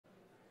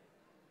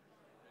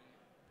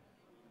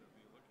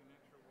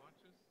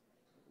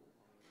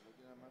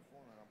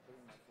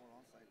putting my phone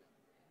on silent.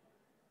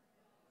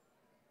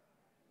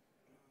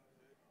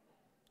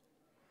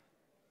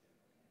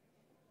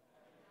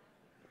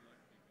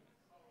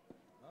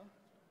 Huh?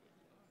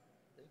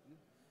 Thank you.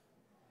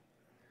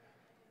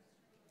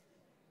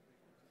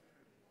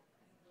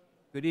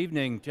 Good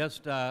evening.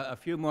 Just a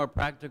few more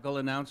practical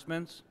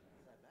announcements.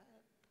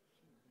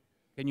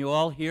 Can you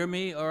all hear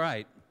me? All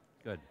right.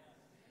 Good.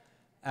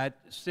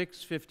 At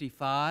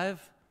 6:55,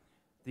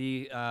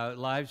 the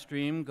live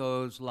stream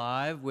goes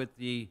live with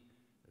the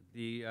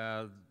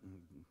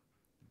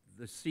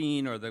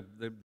scene or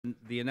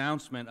the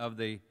announcement of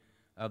the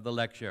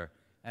lecture.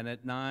 And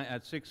at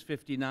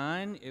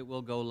 6:59, it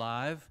will go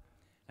live.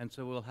 And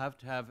so we'll have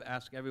to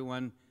ask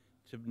everyone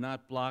to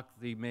not block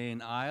the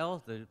main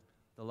aisle, the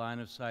line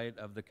of sight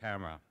of the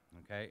camera.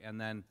 Okay.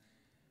 And then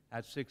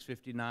at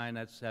 6:59,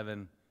 at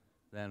 7,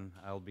 then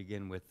I'll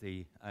begin with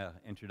the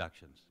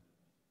introductions.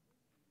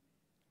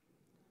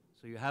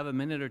 So you have a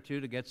minute or two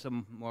to get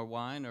some more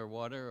wine or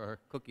water or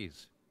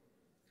cookies.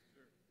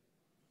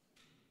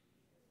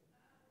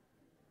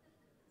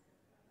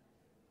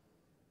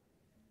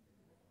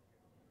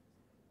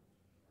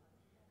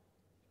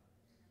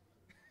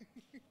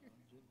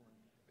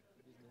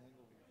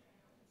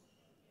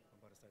 I'm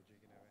about to start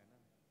drinking it right now.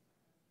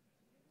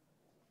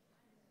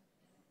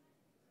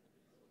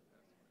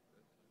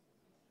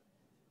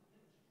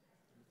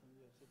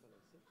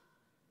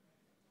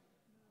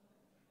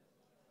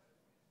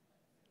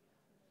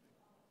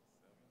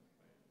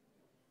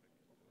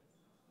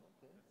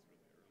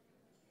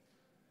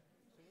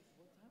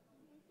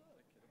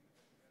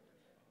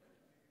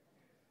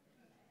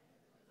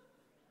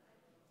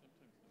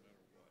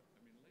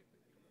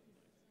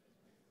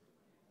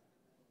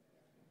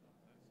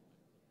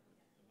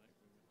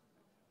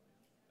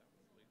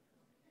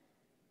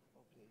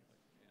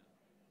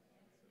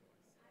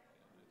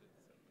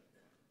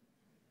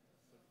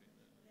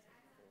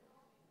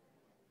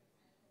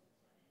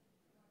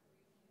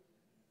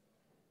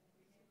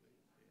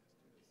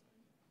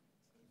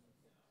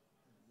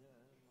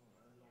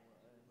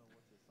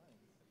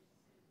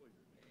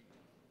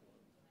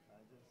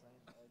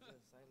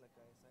 I like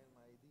I signed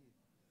my ID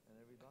and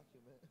every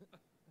document.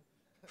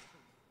 The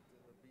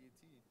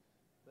BET,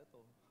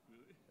 Beto.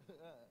 Really?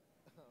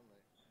 I'm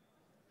like,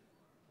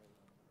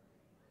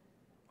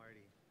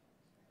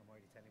 I'm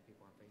already telling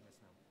people I'm famous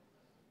now.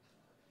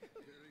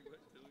 Telling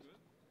what? Telling what?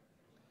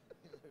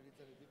 He's already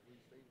telling people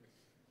he's famous.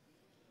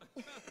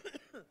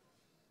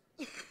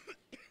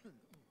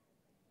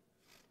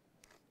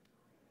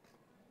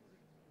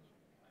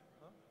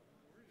 Huh?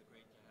 It's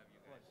great to have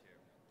you guys here.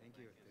 Thank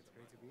you. It's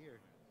great to be here.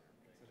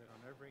 It's a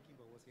little nerve-wracking,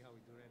 but we'll see how we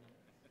do right now.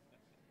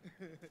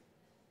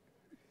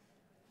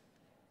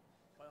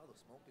 Probably all the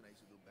smoking I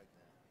used to do back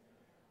then.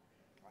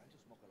 I used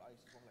to smoke a lot. I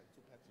used to smoke like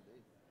 2 packs a day.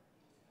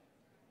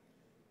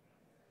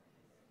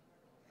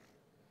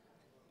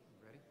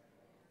 Ready?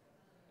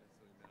 And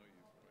so now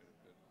you've quite a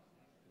bit.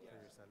 For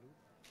your salud.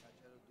 I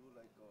try to do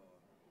like one a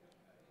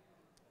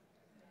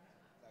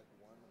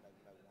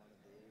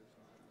day or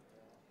something like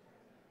that.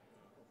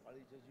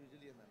 Probably just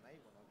usually in the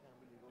night when I can't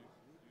really go to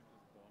sleep. You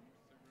just bum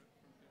cigarettes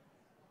from here?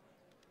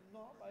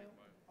 No, I'll buy them.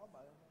 I'll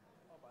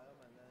buy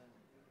them, and then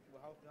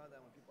what helps me out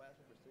that when people ask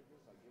me for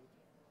cigarettes, I'll give it to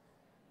them.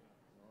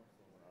 You know,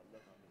 so when I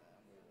look, I'll be like,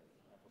 I'm ready to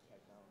half a pack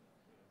down.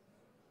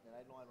 And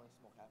I know I don't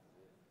smoke half of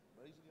it,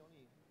 but I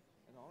usually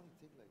I only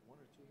take like 1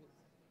 or 2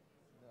 hits,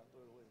 and then I'll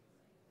throw it away.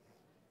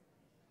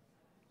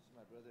 See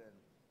my brother and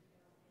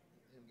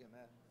him get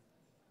mad.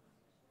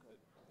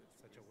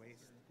 Such a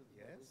waste.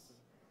 Yes.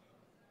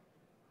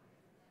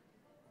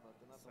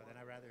 So then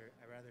I rather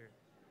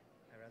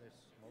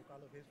smoke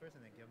all of his first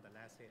and then give him the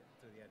last hit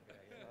to the end.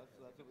 That's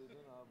what we're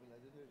doing. I'll be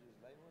like, this is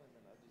just light one, and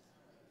then I'll just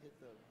hit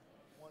the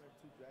 1 or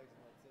 2 drags,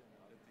 and that's it.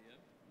 At the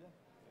end? Yeah.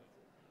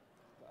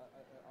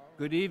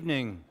 Good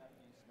evening.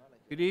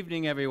 Good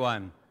evening,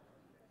 everyone.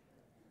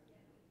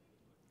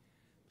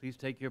 Please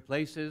take your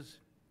places.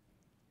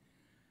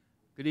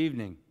 Good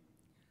evening.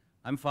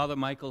 I'm Father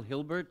Michael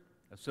Hilbert,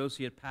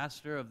 Associate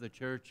Pastor of the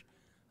Church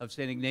of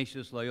St.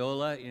 Ignatius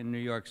Loyola in New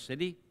York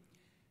City.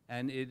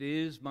 And it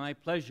is my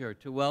pleasure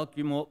to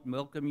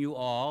welcome you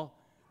all,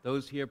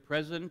 those here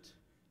present,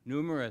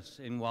 numerous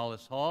in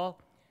Wallace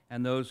Hall,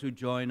 and those who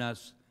join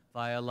us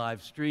via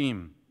live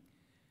stream.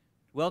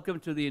 Welcome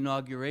to the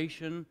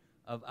inauguration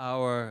of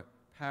our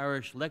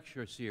parish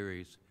lecture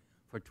series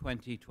for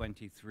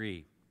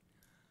 2023.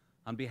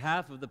 On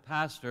behalf of the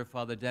pastor,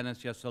 Father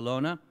Dennis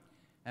Yesolona,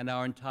 and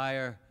our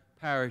entire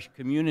parish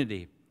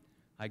community,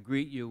 I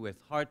greet you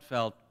with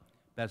heartfelt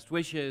best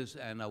wishes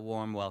and a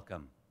warm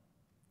welcome.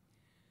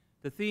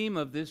 The theme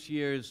of this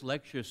year's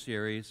lecture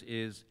series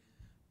is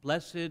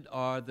Blessed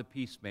Are the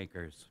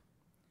Peacemakers.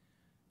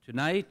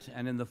 Tonight,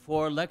 and in the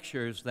 4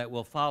 lectures that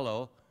will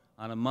follow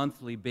on a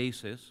monthly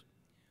basis,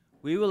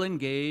 we will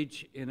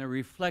engage in a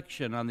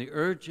reflection on the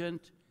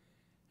urgent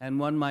and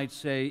one might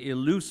say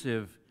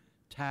elusive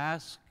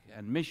task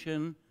and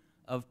mission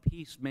of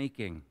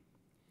peacemaking.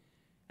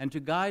 And to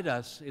guide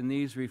us in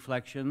these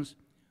reflections,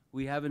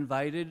 we have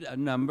invited a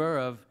number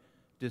of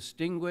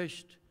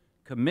distinguished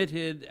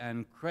committed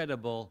and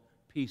credible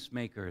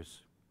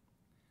peacemakers.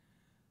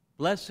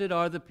 Blessed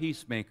are the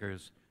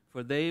peacemakers,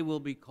 for they will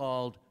be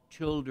called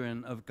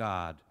children of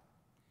God.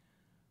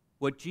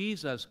 What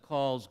Jesus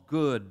calls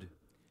good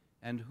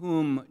and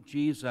whom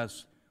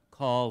Jesus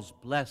calls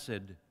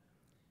blessed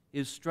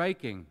is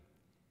striking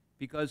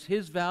because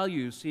his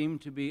values seem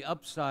to be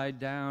upside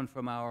down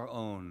from our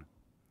own.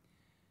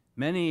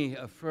 Many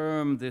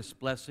affirm this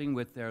blessing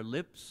with their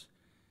lips,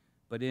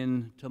 but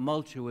in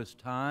tumultuous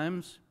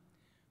times,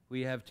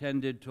 we have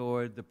tended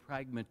toward the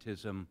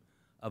pragmatism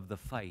of the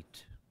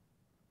fight.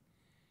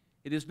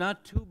 It is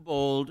not too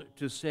bold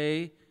to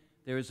say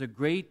there is a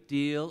great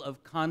deal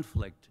of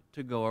conflict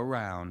to go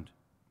around.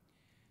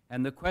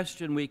 And the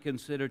question we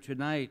consider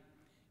tonight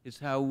is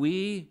how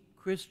we,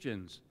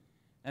 Christians,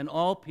 and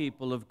all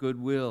people of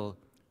goodwill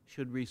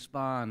should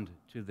respond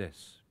to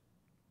this.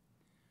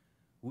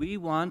 We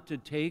want to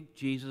take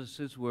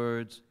Jesus'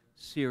 words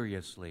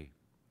seriously.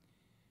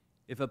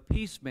 If a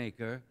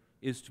peacemaker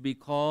is to be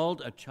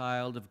called a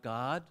child of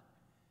God,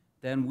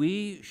 then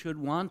we should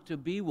want to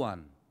be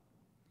one.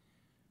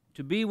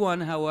 To be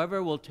one,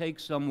 however, will take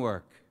some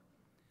work.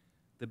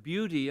 The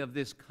beauty of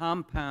this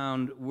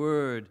compound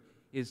word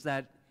is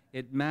that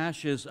it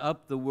mashes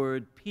up the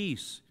word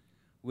peace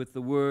with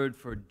the word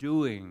for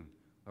doing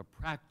or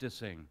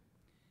practicing.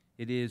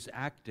 It is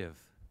active.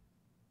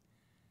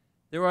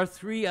 There are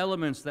three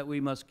elements that we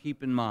must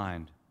keep in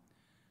mind.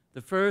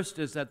 The first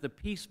is that the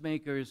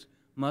peacemakers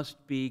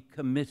must be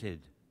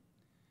committed.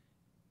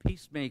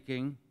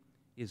 Peacemaking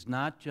is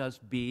not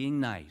just being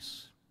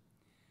nice.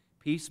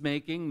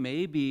 Peacemaking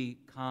may be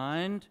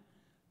kind,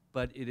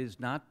 but it is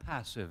not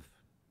passive.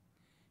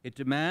 It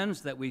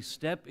demands that we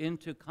step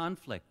into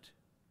conflict.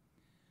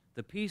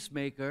 The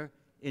peacemaker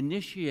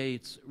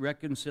initiates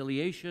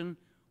reconciliation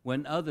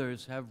when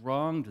others have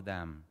wronged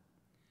them.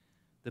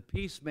 The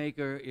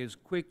peacemaker is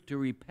quick to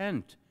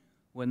repent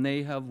when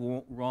they have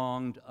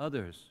wronged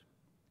others.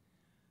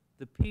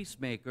 The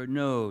peacemaker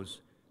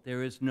knows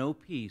there is no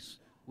peace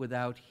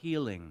without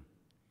healing,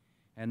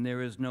 and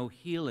there is no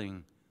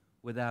healing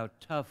without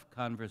tough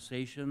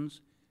conversations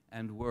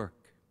and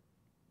work.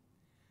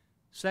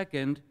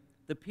 Second,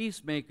 the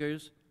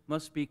peacemakers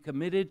must be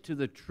committed to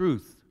the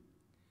truth.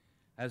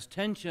 As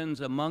tensions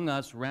among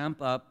us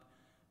ramp up,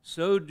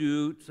 so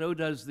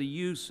does the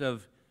use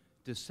of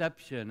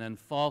deception and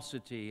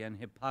falsity and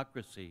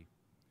hypocrisy.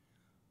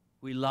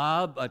 We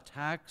lob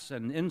attacks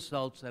and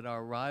insults at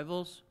our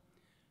rivals,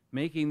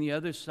 making the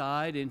other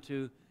side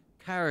into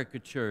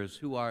caricatures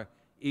who are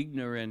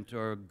ignorant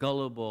or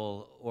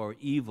gullible or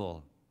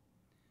evil.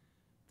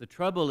 The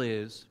trouble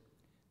is,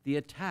 the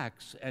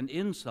attacks and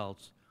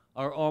insults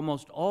are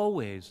almost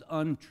always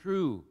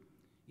untrue,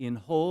 in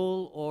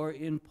whole or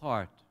in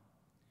part.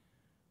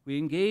 We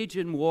engage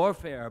in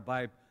warfare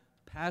by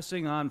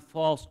passing on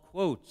false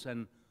quotes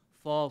and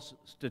false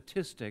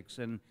statistics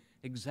and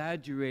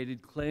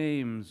exaggerated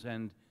claims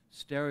and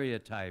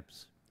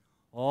stereotypes,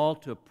 all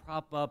to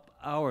prop up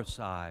our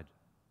side.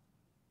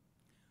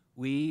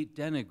 We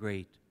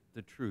denigrate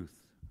the truth.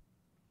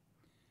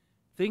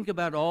 Think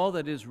about all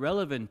that is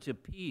relevant to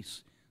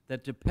peace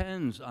that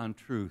depends on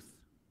truth: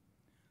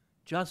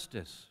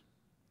 justice,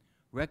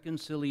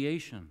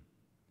 reconciliation,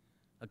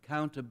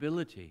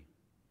 accountability,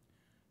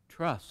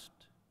 trust,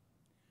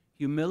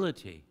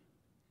 humility,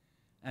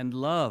 and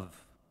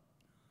love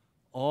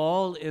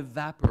all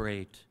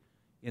evaporate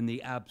in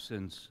the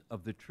absence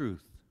of the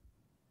truth.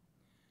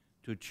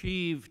 To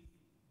achieve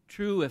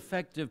true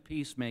effective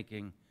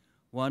peacemaking,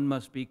 one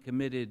must be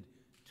committed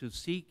to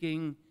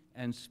seeking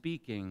and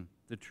speaking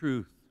the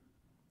truth.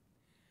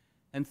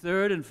 And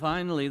third and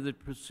finally, the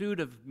pursuit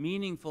of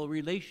meaningful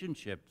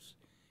relationships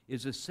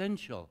is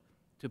essential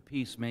to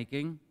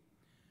peacemaking.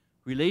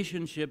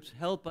 Relationships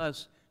help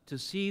us to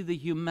see the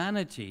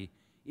humanity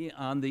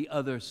on the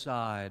other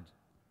side.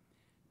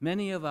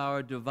 Many of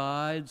our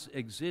divides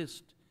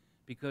exist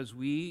because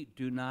we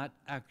do not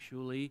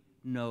actually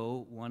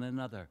know one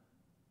another.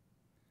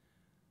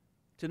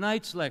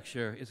 Tonight's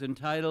lecture is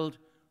entitled,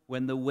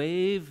 "When the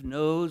Wave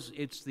Knows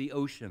It's the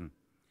Ocean: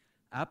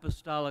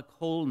 Apostolic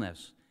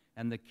Wholeness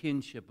and the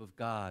Kinship of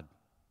God."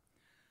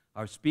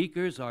 Our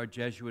speakers are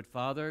Jesuit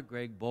Father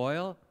Greg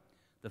Boyle,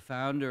 the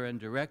founder and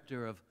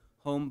director of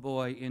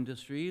Homeboy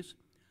Industries,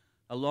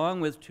 along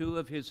with two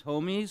of his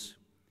homies,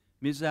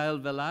 Misael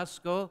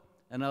Velasco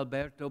and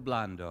Alberto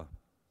Blando.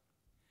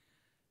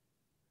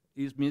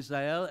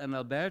 Misael and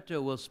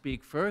Alberto will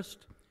speak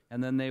first,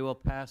 and then they will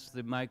pass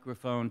the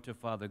microphone to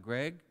Father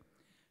Greg.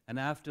 And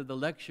after the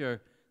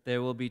lecture,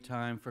 there will be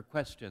time for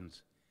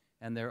questions,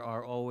 and there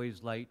are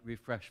always light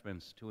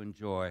refreshments to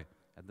enjoy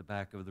at the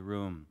back of the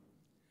room.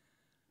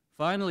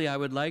 Finally, I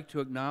would like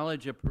to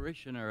acknowledge a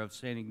parishioner of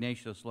St.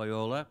 Ignatius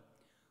Loyola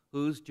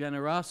whose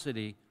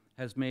generosity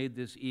has made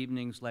this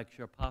evening's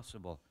lecture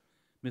possible,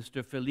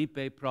 Mr.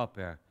 Felipe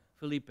Proper.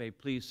 Felipe,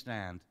 please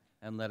stand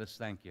and let us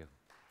thank you.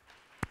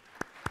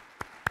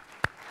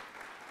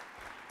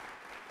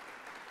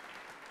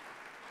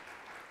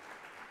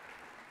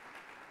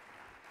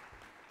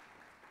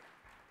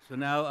 So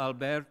now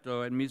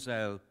Alberto and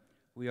Misael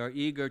we are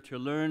eager to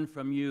learn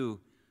from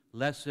you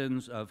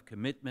lessons of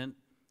commitment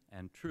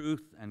and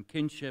truth and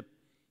kinship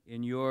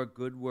in your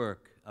good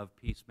work of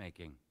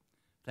peacemaking.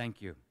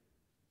 Thank you.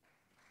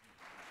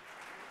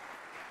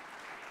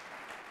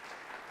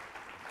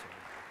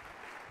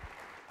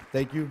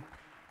 Thank you.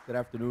 Good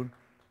afternoon.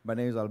 My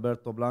name is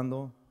Alberto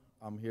Blando.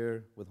 I'm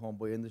here with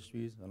Homeboy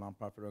Industries, a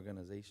nonprofit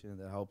organization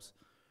that helps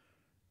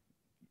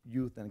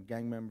youth and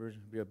gang members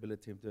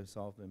rehabilitate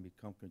themselves and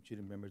become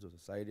contributing members of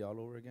society all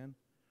over again.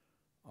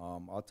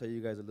 I'll tell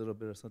you guys a little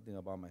bit of something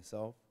about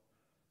myself.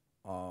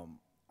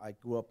 I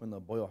grew up in the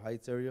Boyle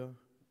Heights area.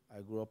 I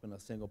grew up in a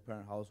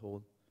single-parent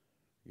household.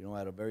 You know,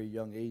 at a very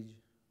young age,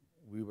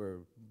 we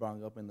were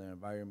brought up in the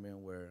environment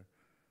where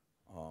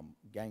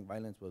gang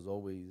violence was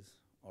always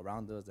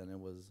around us, and it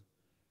was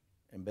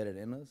embedded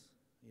in us,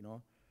 you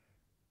know.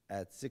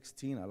 At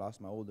 16, I lost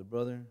my older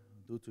brother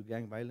due to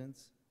gang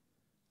violence.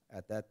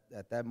 At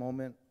that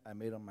moment, I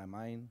made up my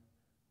mind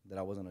that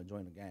I wasn't gonna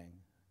join a gang.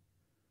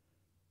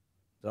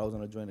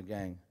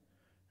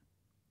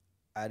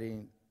 I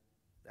didn't,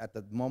 at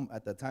the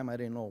time, I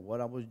didn't know what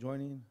I was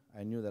joining.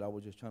 I knew that I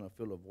was just trying to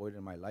fill a void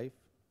in my life,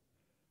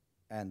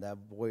 and that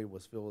void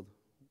was filled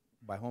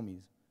by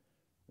homies,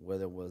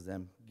 whether it was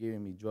them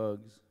giving me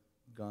drugs,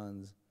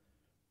 guns,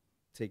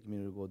 taking me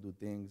to go do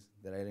things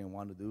that I didn't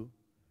want to do,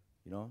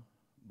 you know.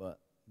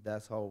 But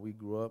that's how we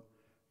grew up.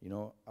 You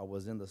know, I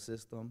was in the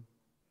system.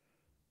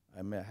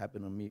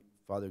 Happened to meet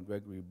Father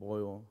Gregory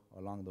Boyle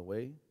along the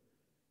way.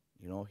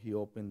 You know, he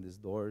opened his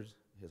doors,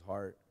 his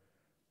heart,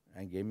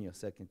 and gave me a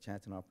second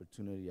chance and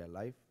opportunity at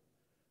life.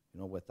 You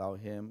know, without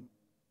him,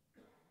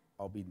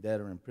 I'll be dead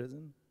or in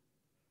prison.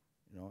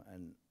 You know,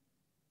 and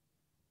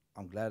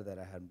I'm glad that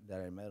I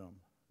met him,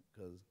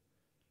 because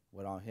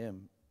without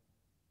him,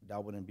 I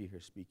wouldn't be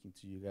here speaking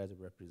to you guys or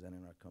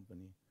representing our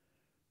company.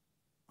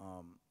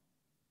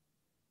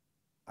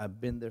 I've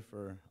been there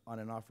for on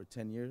and off for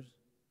 10 years.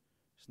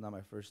 It's not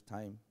my first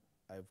time.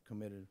 I've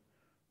committed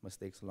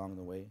mistakes along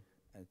the way,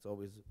 and it's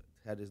always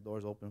had its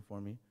doors open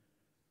for me.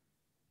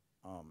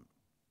 I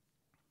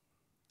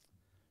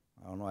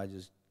don't know, I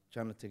just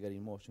trying not to get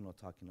emotional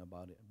talking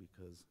about it,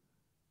 because,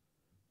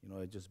 you know,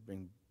 it just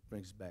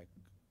brings back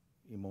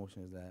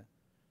emotions that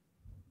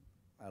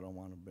I don't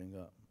want to bring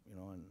up, you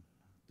know. And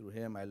through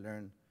him, I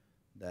learned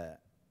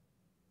that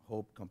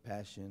hope,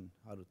 compassion,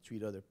 how to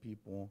treat other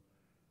people,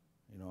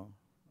 you know.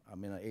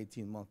 I'm in an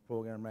 18-month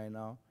program right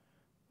now.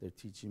 They're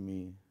teaching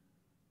me,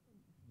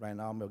 right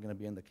now I'm gonna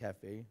be in the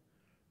cafe,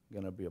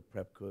 gonna be a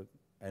prep cook.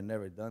 I've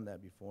never done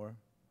that before,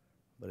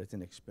 but it's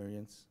an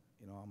experience.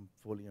 You know, I'm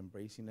fully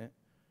embracing it.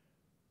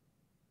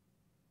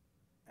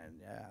 And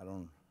yeah, I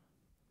don't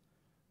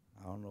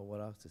know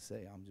what else to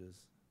say. I'm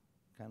just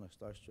kind of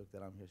starstruck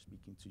that I'm here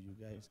speaking to you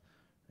guys,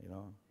 you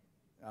know.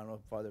 I don't know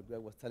if Father Greg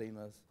was telling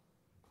us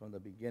from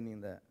the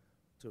beginning that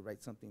to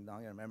write something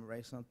down and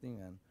memorize something,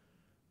 and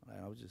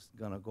I was just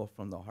gonna go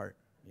from the heart,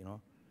 you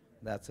know.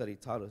 That's what he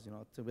taught us, you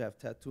know. We have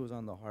tattoos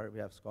on the heart, we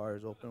have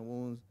scars, open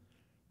wounds,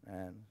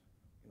 and,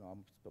 you know,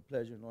 it's a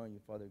pleasure knowing you,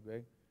 Father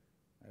Greg.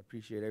 I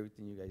appreciate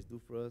everything you guys do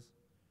for us,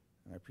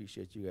 and I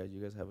appreciate you guys. You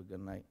guys have a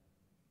good night.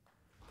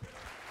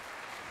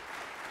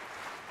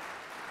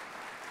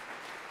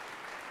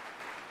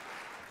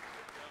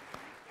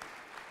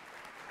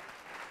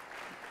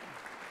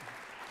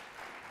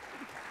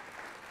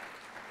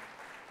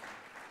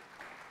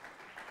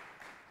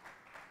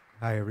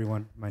 Hi,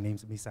 everyone. My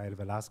name's Misael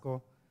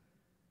Velasco.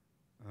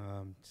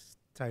 Just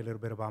tell you a little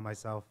bit about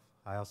myself.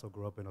 I also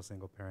grew up in a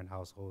single-parent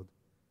household.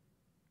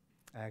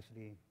 I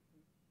actually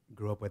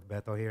grew up with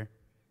Beto here.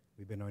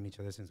 We've been knowing each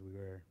other since we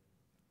were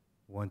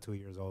 2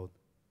 years old.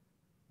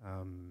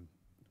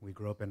 We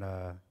grew up in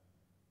a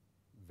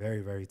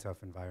very, very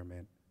tough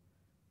environment.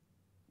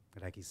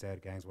 Like he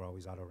said, gangs were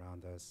always out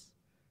around us.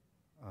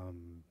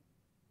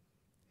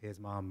 His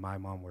mom, my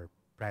mom were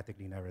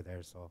practically never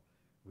there, so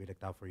we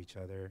looked out for each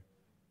other.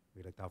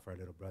 We looked out for our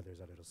little brothers,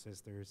 our little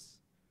sisters.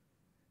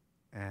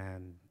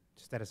 And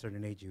just at a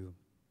certain age, you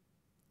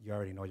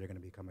already know you're going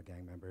to become a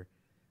gang member.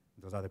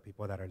 Those other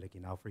people that are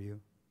looking out for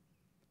you.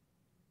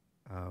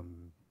 A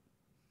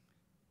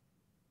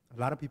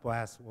lot of people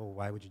ask, well,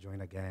 why would you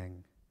join a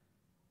gang?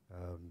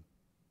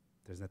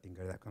 There's nothing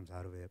good that comes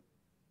out of it.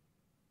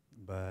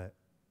 But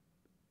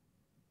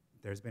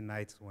there's been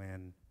nights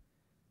when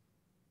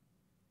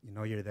you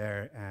know you're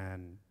there,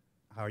 and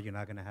how are you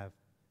not going to have,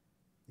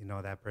 you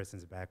know, that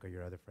person's back or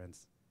your other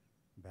friend's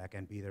back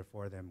and be there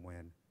for them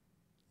when,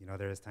 you know,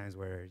 there's times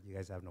where you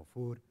guys have no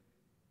food,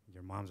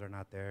 your moms are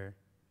not there,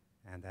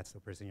 and that's the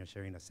person you're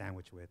sharing a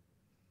sandwich with.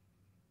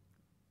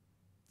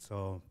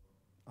 So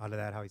all of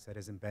that, how he said,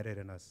 is embedded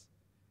in us.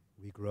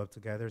 We grew up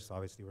together, so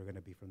obviously we're going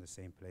to be from the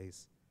same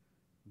place.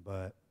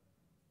 But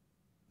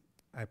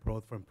I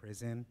paroled from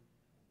prison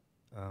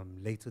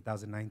late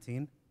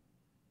 2019.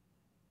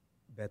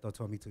 Beto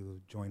told me to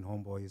join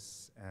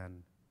Homeboys,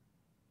 and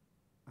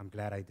I'm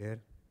glad I did.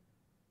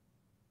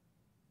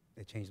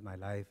 It changed my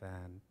life,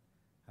 and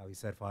how he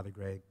said Father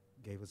Greg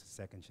gave us a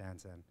second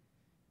chance, and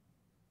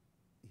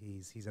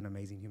he's an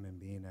amazing human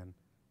being, and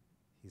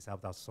he's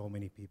helped out so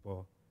many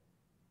people.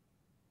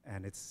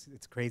 And it's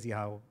crazy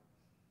how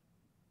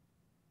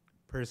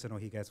personal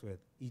he gets with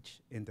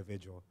each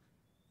individual.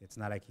 It's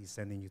not like he's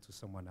sending you to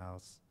someone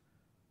else,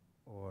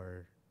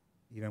 or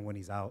even when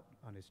he's out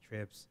on his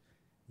trips,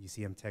 you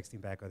see him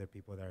texting back other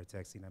people that are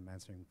texting him,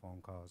 answering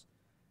phone calls.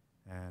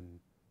 And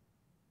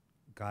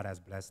God has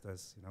blessed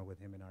us, with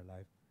him in our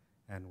life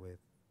and with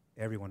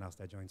everyone else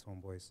that joins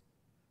Homeboys,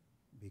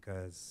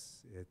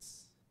 because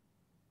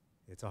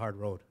it's a hard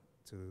road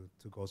to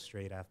go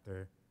straight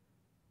after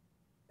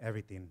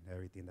everything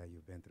that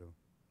you've been through.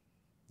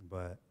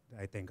 But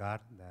I thank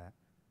God that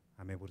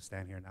I'm able to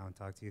stand here now and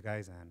talk to you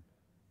guys, and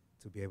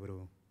to be able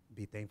to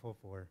be thankful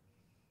for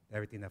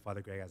everything that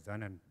Father Greg has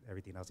done and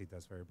everything else he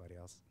does for everybody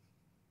else.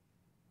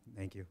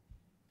 Thank you.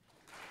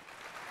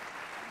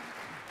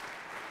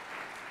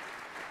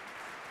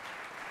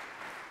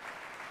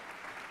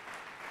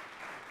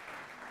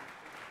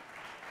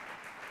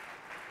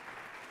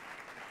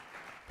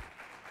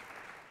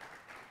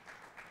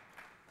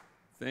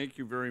 Thank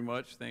you very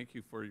much. Thank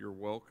you for your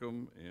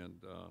welcome, and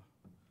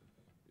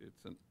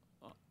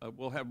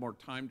we'll have more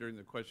time during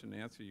the question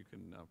and answer. You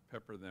can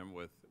pepper them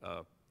with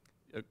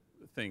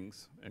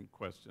things and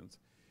questions.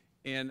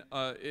 And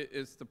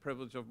it's the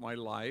privilege of my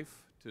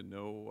life to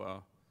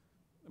know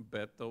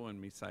Beto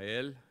and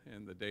Misael,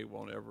 and the day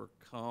won't ever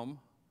come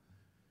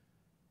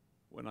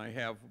when I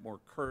have more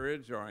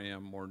courage, or I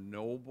am more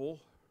noble,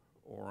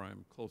 or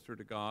I'm closer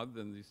to God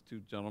than these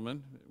two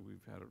gentlemen.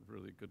 We've had a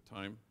really good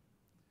time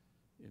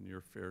in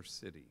your fair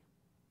city.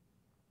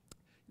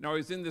 Now, I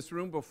was in this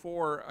room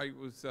before. I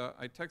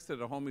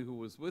texted a homie who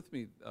was with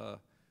me.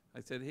 I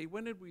said, hey,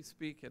 when did we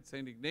speak at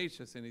St.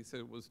 Ignatius? And he said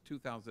it was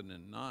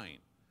 2009.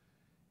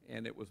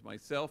 And it was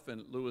myself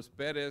and Luis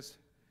Perez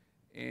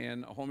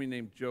and a homie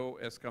named Joe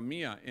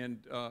Escamilla.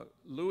 And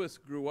Luis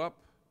grew up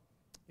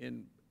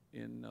in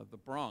the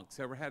Bronx.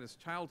 Ever had his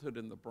childhood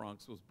in the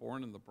Bronx, was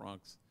born in the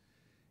Bronx,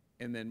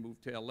 and then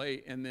moved to LA.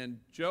 And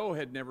then Joe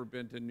had never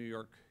been to New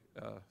York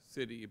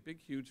City, a big,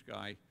 huge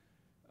guy,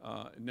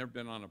 never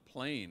been on a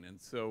plane. And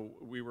so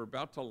we were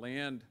about to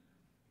land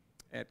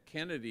at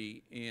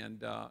Kennedy,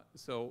 and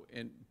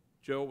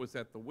Joe was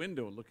at the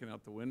window, looking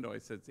out the window. I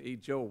said, hey,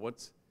 Joe,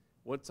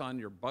 what's on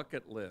your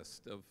bucket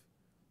list of,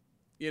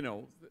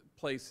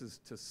 places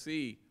to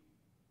see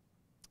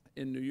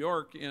in New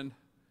York? And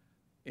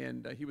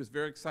he was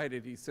very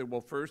excited. He said,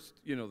 well,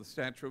 first, the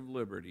Statue of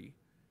Liberty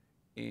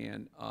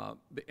and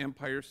the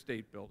Empire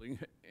State Building,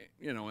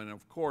 and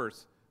of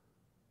course,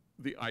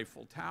 the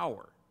Eiffel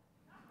Tower.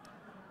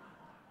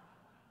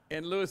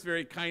 And Louis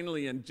very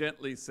kindly and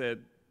gently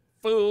said,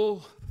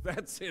 fool,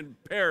 that's in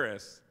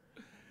Paris.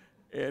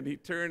 And he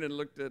turned and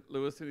looked at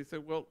Louis and he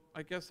said, well,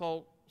 I guess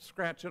I'll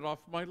scratch it off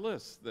my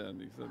list then.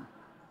 He said,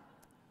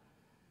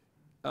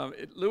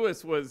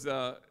 Louis was,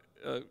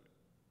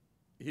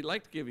 he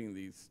liked giving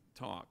these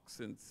talks.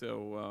 And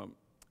so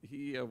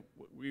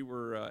we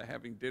were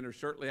having dinner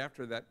shortly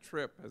after that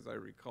trip, as I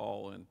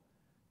recall, and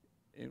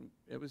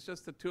it was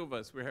just the two of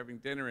us. We were having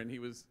dinner, and he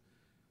was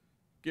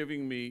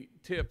giving me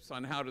tips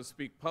on how to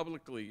speak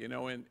publicly,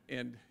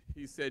 and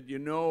he said,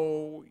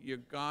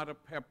 you gotta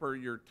pepper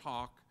your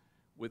talk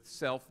with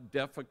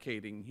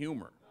self-defecating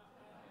humor.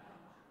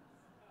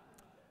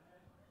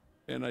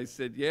 And I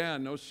said, yeah,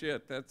 no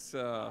shit, that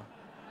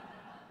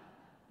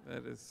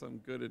is some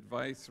good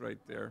advice right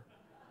there.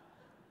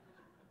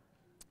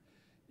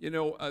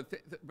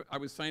 I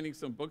was signing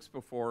some books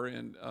before,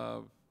 and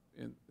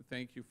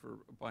thank you for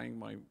buying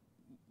my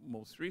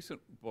most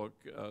recent book,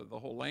 The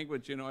Whole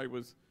Language. I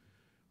was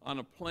on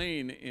a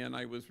plane, and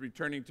I was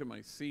returning to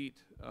my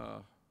seat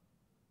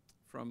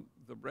from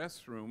the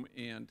restroom,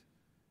 and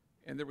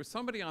there was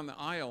somebody on the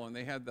aisle, and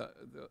they had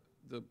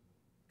the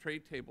tray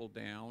table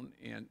down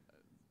and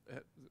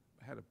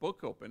had a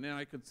book open, and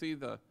I could see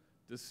the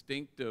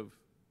distinctive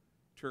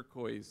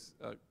turquoise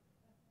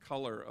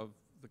color of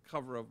the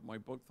cover of my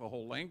book, The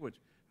Whole Language.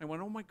 I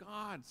went, oh my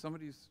God,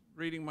 somebody's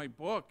reading my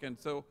book. And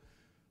so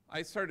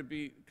I started to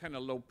be kind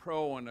of low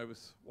pro, and I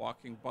was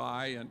walking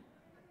by, and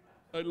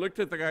I looked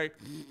at the guy,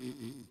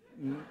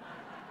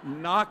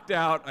 knocked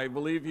out. I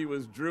believe he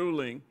was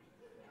drooling.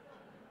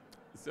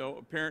 So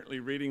apparently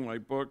reading my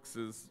books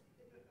is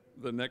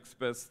the next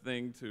best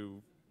thing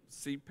to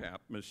CPAP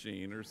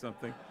machine or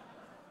something.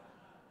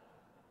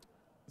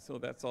 So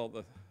that's all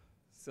the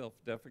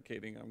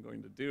self-defecating I'm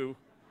going to do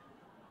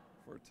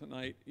for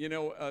tonight.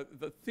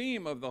 The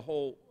theme of the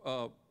whole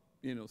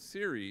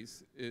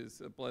series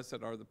is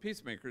blessed are the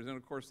peacemakers, and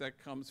of course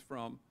that comes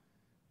from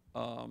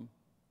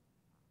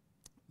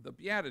the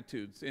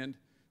Beatitudes. And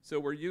so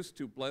we're used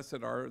to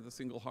blessed are the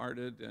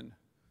single-hearted, and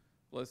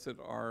blessed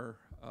are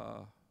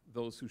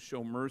those who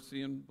show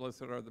mercy, and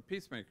blessed are the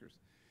peacemakers.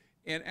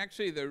 And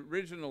actually the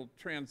original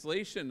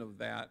translation of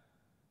that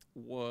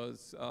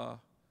was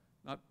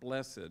not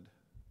blessed,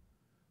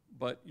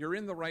 but you're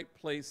in the right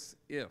place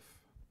if.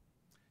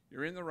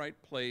 You're in the right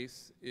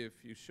place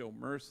if you show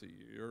mercy.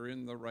 You're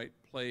in the right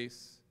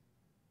place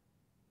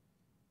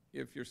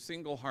if you're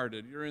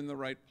single-hearted. You're in the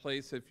right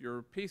place if you're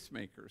a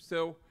peacemaker.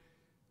 So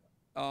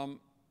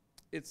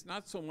it's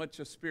not so much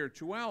a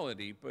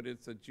spirituality, but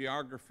it's a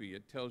geography.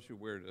 It tells you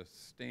where to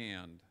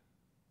stand.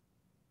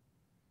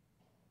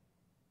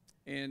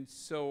 And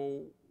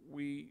so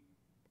we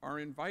are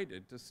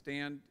invited to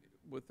stand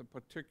with a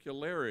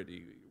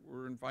particularity.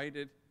 We're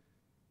invited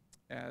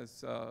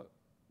as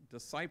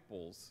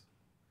disciples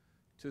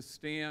to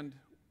stand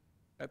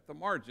at the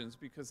margins,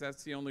 because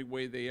that's the only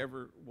way they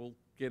ever will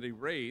get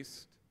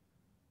erased.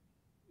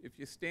 If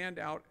you stand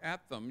out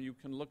at them, you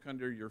can look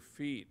under your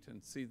feet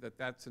and see that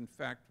that's in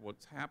fact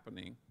what's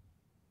happening.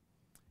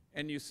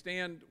 And you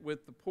stand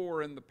with the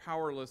poor and the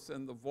powerless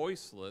and the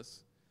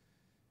voiceless,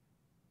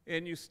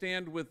 and you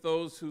stand with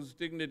those whose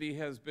dignity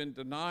has been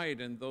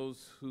denied and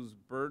those whose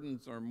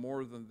burdens are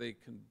more than they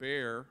can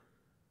bear.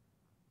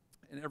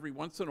 And every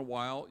once in a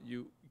while,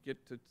 you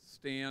get to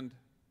stand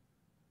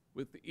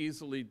with the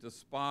easily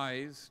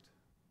despised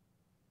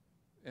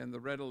and the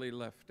readily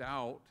left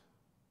out.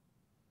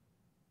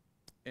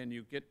 And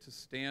you get to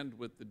stand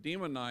with the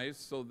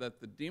demonized so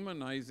that the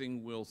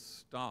demonizing will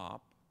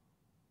stop.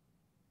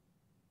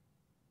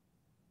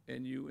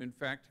 And you, in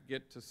fact,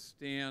 get to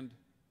stand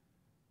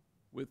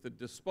with the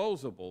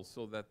disposable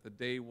so that the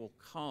day will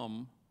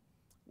come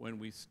when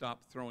we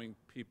stop throwing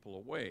people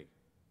away.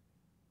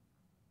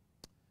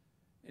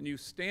 And you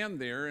stand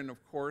there, and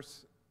of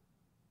course,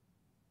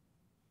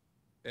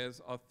 as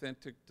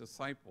authentic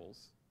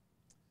disciples,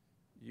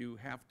 you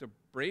have to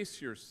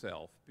brace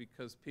yourself,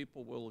 because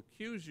people will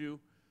accuse you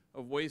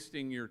of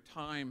wasting your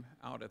time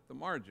out at the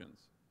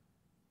margins.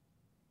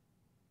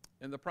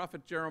 And the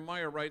prophet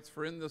Jeremiah writes,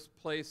 "For in this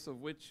place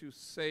of which you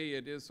say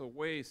it is a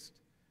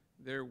waste,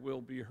 there will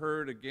be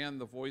heard again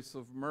the voice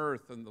of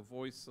mirth and the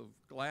voice of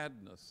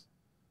gladness,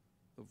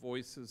 the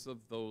voices of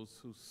those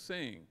who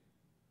sing."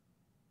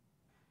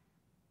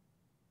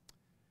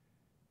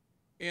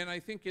 And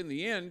I think in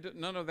the end,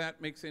 none of that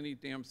makes any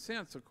damn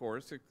sense, of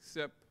course,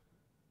 except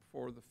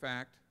for the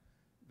fact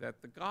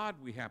that the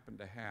God we happen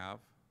to have,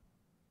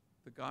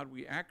 the God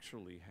we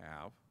actually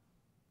have,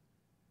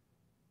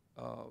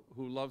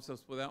 who loves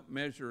us without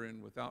measure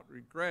and without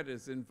regret,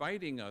 is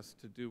inviting us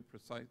to do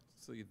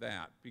precisely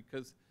that,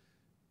 because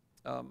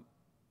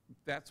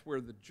that's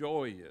where the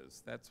joy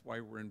is. That's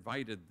why we're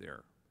invited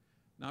there.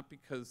 Not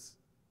because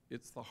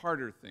it's the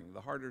harder thing.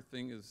 The harder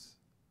thing is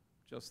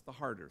just the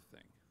harder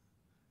thing.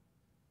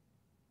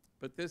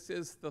 But this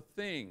is the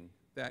thing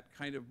that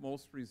kind of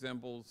most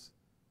resembles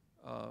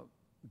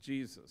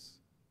Jesus.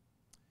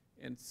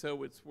 And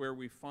so it's where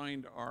we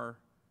find our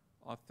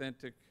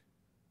authentic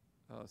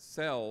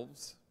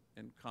selves,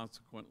 and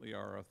consequently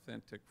our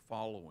authentic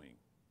following.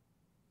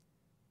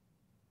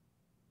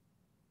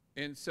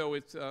 And so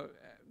it's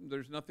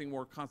there's nothing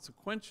more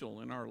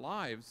consequential in our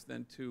lives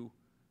than to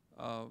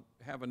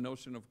have a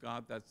notion of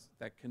God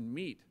that can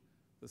meet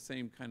the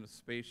same kind of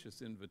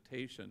spacious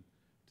invitation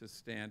to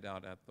stand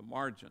out at the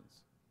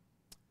margins.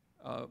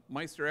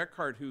 Meister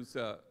Eckhart, who's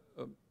a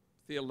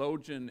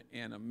theologian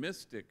and a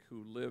mystic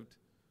who lived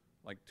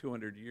like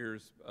 200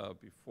 years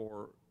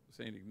before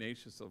St.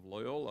 Ignatius of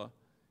Loyola,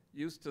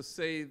 used to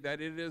say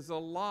that it is a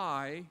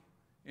lie,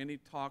 any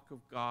talk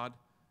of God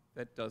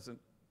that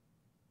doesn't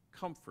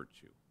comfort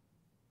you.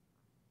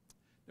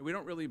 Now, we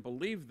don't really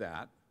believe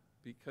that,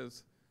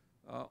 because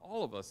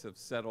all of us have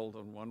settled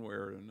in one way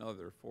or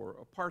another for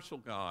a partial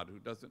God who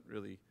doesn't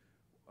really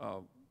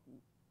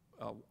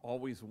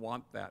always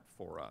want that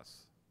for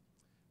us.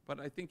 But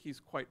I think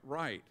he's quite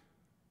right.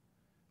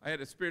 I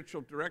had a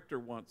spiritual director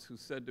once who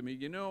said to me,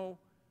 "You know,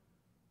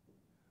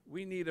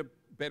 we need a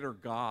better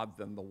God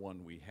than the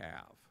one we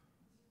have."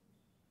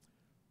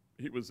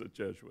 He was a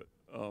Jesuit.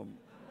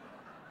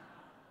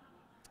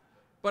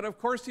 But of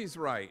course he's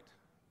right,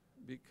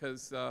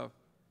 because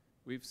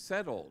we've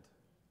settled.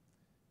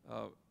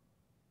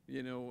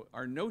 You know,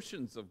 our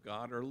notions of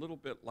God are a little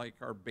bit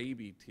like our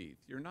baby teeth.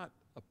 You're not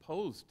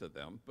opposed to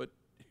them, but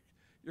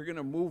you're going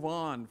to move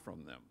on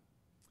from them.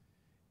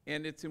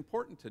 And it's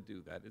important to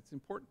do that. It's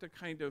important to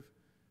kind of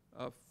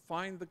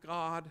find the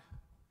God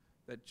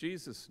that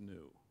Jesus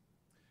knew.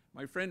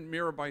 My friend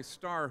Mirabai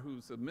Starr,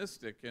 who's a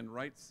mystic and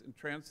writes and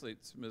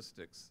translates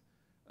mystics,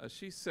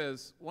 she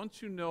says,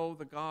 once you know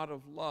the God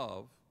of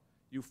love,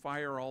 you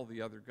fire all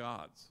the other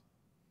gods.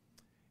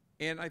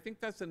 And I think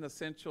that's an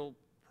essential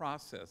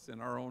process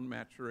in our own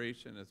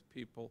maturation as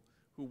people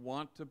who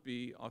want to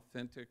be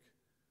authentic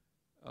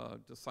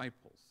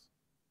disciples,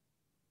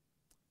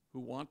 who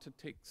want to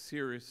take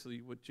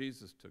seriously what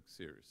Jesus took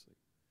seriously,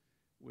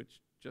 which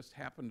just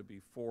happened to be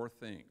 4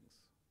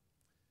 things: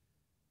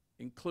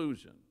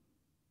 inclusion,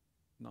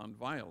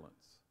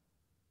 nonviolence,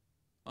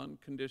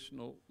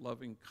 unconditional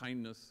loving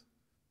kindness,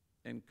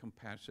 and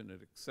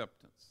compassionate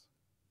acceptance.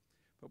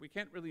 But we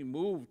can't really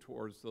move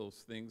towards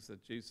those things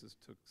that Jesus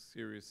took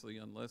seriously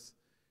unless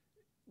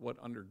what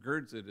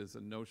undergirds it is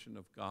a notion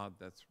of God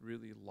that's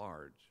really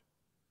large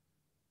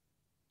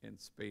and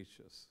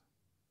spacious,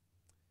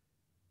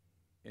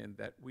 and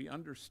that we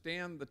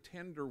understand the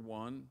tender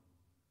one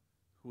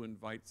who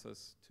invites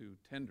us to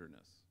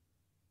tenderness.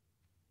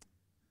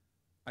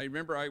 I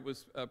remember I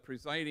was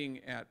presiding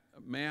at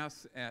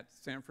Mass at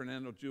San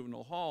Fernando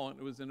Juvenile Hall, and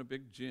it was in a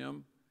big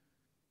gym,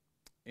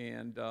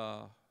 And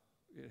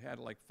it had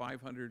like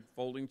 500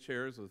 folding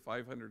chairs with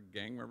 500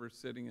 gang members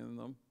sitting in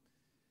them.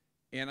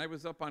 And I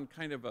was up on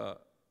kind of a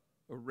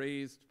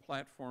raised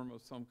platform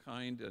of some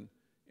kind,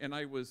 and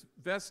I was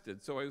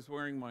vested, so I was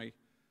wearing my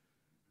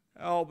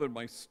alb and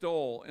my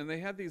stole, and they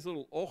had these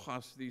little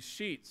hojas, these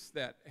sheets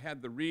that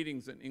had the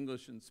readings in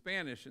English and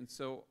Spanish, and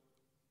so,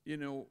 you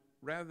know,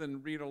 rather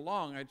than read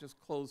along, I just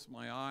closed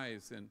my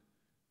eyes, and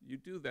you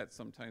do that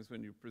sometimes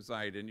when you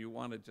preside, and you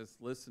want to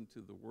just listen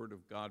to the Word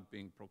of God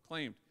being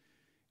proclaimed.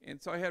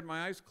 And so I had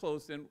my eyes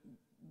closed, and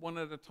one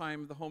at a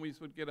time, the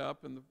homies would get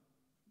up, and the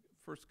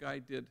first guy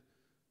did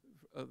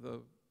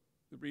the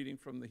reading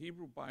from the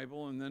Hebrew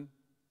Bible, and then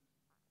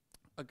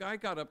a guy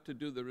got up to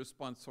do the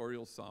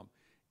responsorial psalm.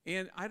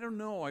 And I don't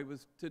know, I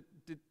was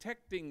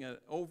detecting an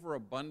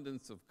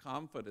overabundance of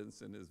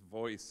confidence in his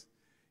voice.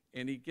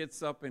 And he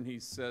gets up and he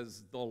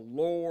says, "The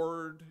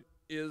Lord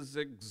is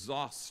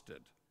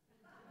exhausted."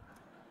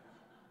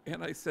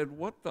 And I said,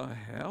 "What the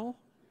hell?"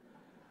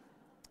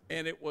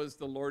 And it was,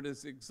 "The Lord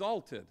is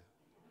exalted."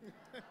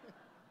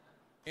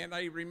 And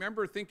I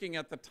remember thinking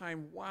at the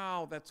time,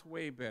 wow, that's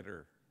way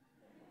better.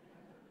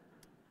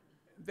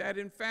 That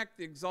in fact,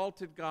 the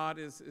exalted God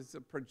is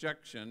a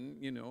projection,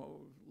 you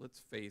know, let's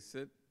face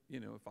it. You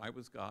know, if I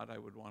was God, I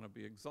would want to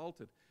be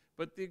exalted.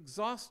 But the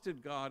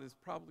exhausted God is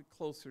probably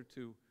closer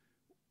to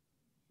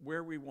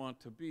where we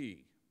want to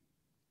be.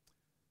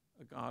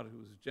 A God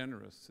who is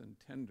generous and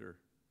tender,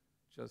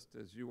 just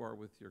as you are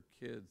with your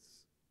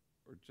kids,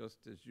 or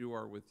just as you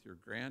are with your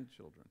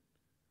grandchildren.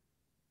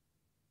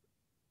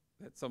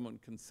 That someone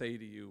can say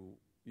to you,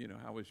 you know,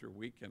 "How was your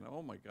weekend?"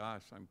 "Oh my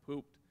gosh, I'm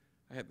pooped.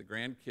 I had the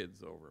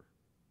grandkids over."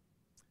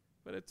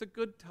 But it's a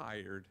good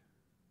tired.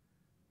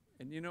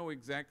 And you know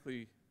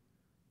exactly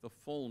the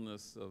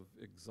fullness of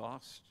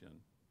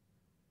exhaustion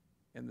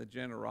and the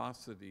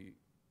generosity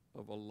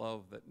of a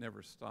love that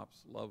never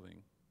stops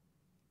loving.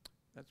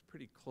 That's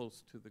pretty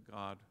close to the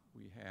God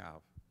we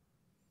have.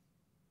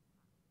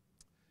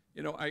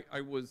 You know,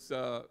 I was,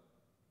 ever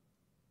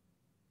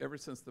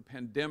since the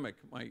pandemic,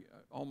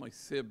 all my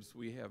sibs,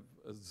 we have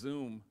a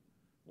Zoom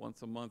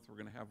once a month. We're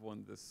going to have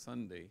one this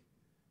Sunday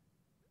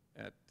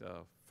at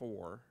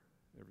 4,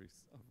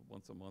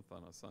 once a month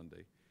on a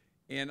Sunday.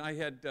 And I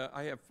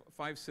have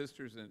 5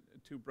 sisters and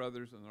 2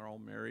 brothers, and they're all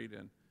married.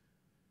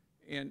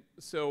 And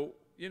so,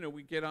 you know,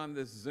 we get on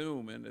this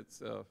Zoom, and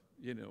it's,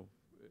 you know,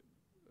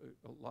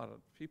 a lot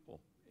of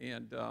people.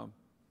 And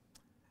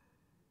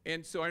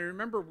so I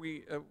remember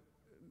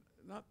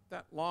not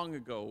that long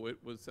ago,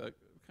 it was kind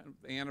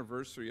of the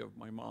anniversary of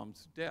my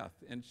mom's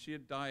death. And she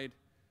had died,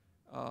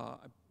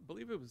 I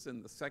believe it was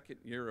in the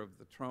 2nd year of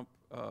the Trump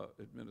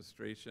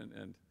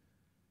administration.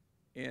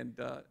 And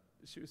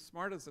she was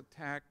smart as a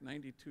tack,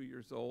 92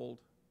 years old.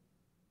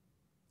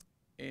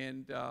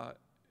 And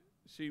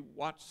she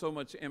watched so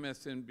much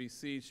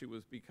MSNBC, she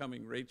was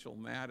becoming Rachel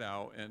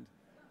Maddow.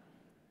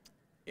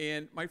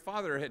 And my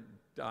father had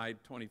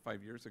died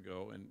 25 years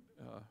ago,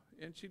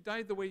 and she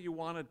died the way you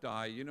want to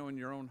die, you know, in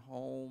your own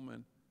home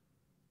and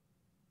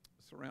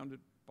surrounded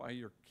by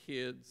your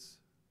kids,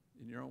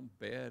 in your own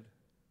bed.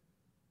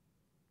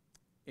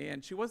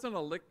 And she wasn't a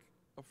lick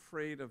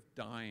afraid of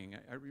dying.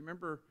 I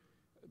remember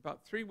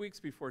about 3 weeks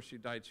before she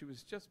died, she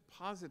was just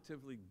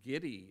positively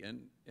giddy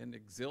and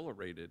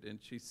exhilarated.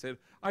 And she said,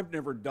 "I've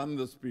never done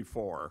this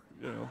before,"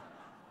 you know,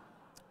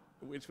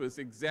 which was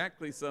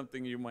exactly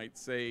something you might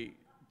say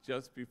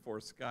just before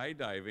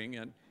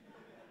skydiving.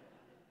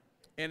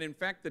 And in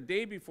fact, the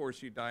day before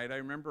she died, I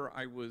remember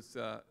I was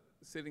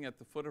sitting at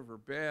the foot of her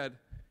bed,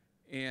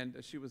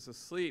 and she was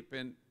asleep.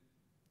 And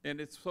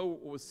it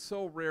was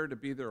so rare to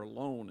be there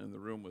alone in the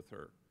room with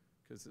her,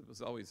 because it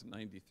was always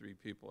 93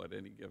 people at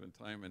any given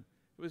time. And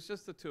it was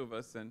just the 2 of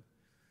us,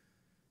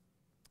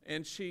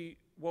 and she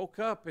woke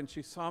up and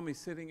she saw me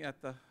sitting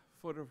at the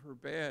foot of her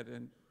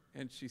bed,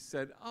 and she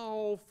said,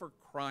 "Oh, for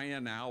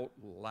crying out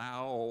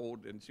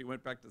loud," and she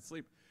went back to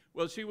sleep.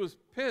 Well, she was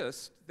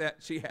pissed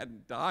that she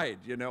hadn't died,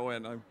 you know,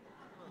 and I'm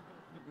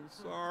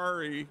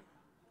sorry.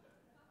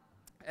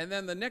 And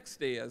then the next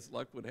day, as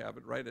luck would have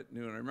it, right at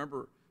noon, I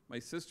remember my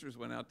sisters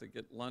went out to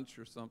get lunch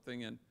or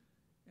something, and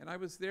I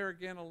was there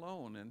again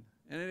alone, and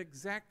at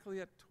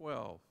exactly at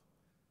 12,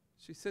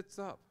 she sits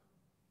up,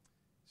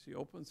 she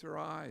opens her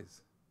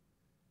eyes,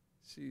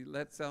 she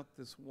lets out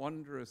this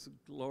wondrous,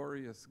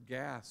 glorious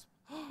gasp,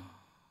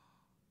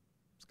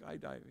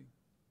 skydiving.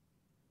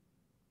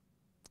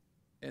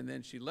 And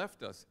then she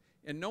left us,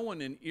 and no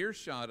one in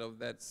earshot of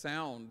that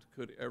sound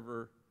could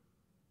ever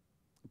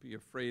be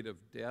afraid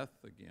of death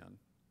again.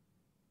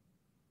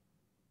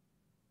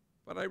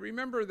 But I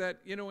remember that,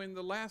 you know, in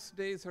the last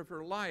days of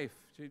her life,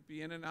 she'd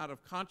be in and out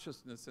of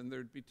consciousness, and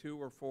there'd be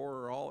 2 or 4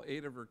 or all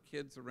 8 of her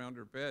kids around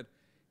her bed.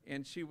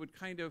 And she would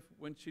kind of,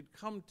 when she'd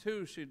come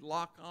to, she'd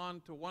lock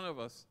on to one of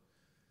us,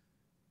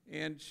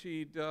 and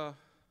she'd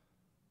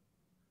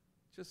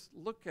just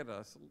look at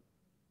us.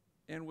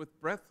 And with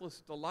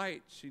breathless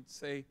delight, she'd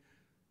say,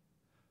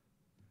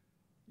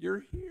 "You're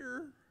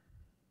here.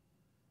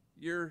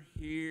 You're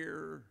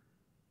here."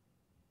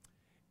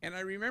 And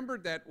I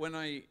remembered that when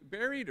I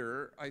buried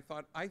her, I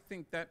thought, I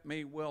think that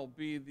may well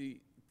be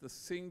the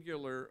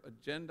singular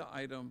agenda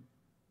item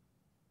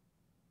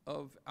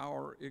of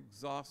our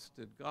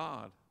exhausted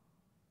God,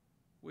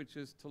 which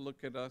is to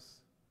look at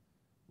us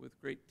with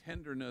great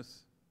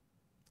tenderness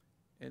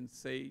and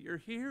say, you're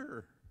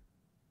here.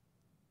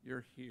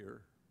 You're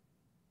here.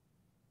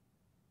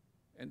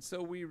 And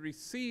so we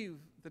receive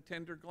the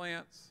tender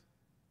glance,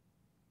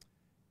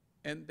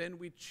 and then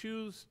we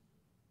choose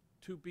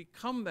to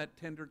become that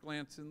tender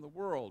glance in the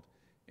world.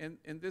 And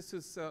this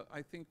is,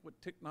 I think, what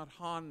Thich Nhat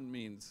Hanh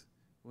means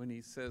when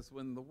he says,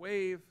 when the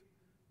wave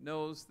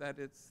knows that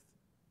it's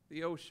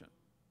the ocean,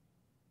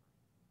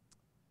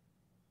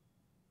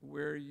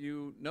 where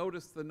you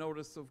notice the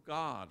notice of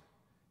God,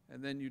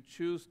 and then you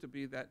choose to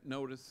be that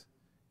notice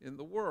in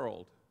the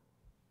world.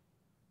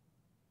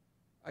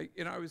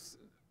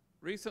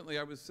 Recently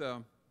I was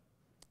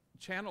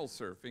channel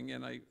surfing,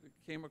 and I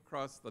came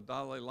across the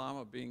Dalai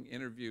Lama being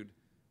interviewed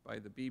by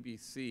the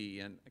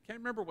BBC, and I can't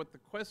remember what the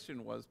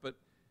question was, but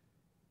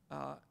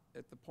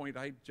at the point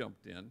I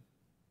jumped in,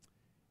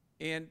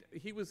 and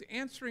he was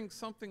answering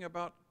something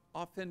about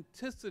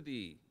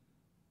authenticity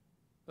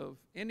of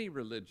any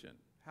religion.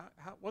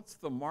 What's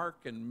the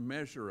mark and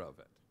measure of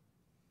it?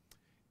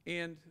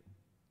 And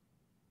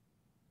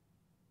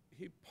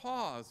he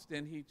paused,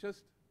 and he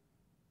just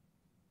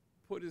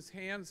put his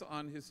hands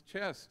on his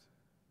chest,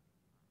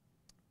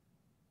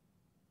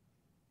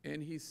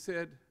 and he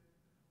said,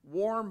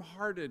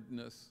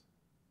 warm-heartedness.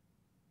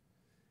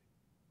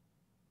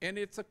 And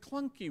it's a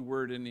clunky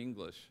word in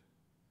English,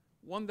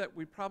 one that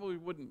we probably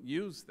wouldn't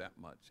use that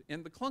much.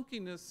 And the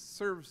clunkiness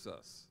serves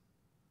us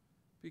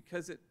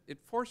because it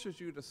forces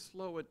you to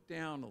slow it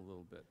down a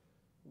little bit.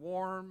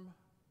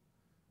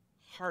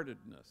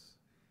 Warm-heartedness.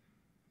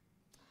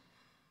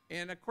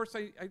 And of course,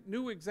 I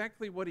knew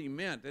exactly what he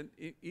meant, and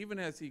even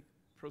as he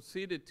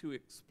proceeded to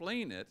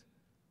explain it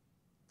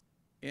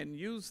and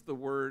use the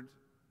word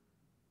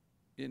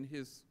in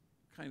his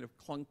kind of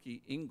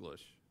clunky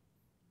English,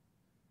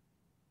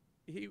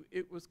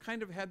 it was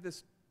kind of had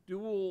this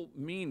dual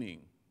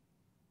meaning.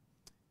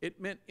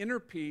 It meant inner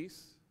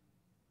peace,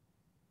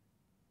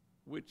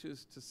 which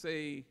is to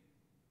say,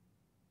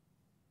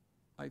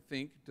 I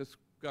think,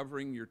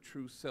 discovering your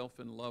true self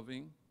and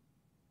loving,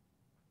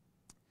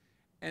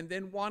 and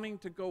then wanting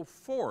to go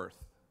forth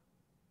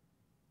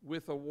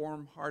with a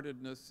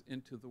warm-heartedness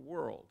into the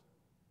world.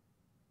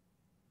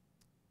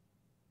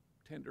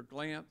 Tender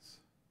glance,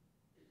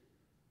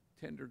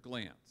 tender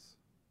glance.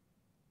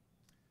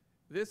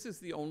 This is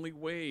the only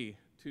way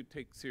to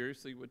take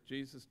seriously what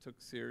Jesus took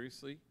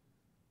seriously,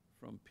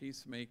 from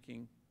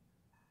peacemaking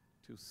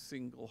to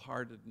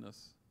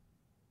single-heartedness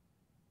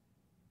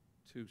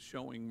to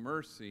showing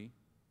mercy.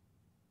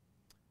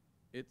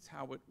 It's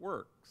how it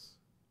works.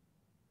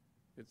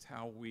 It's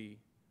how we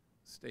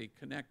stay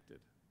connected.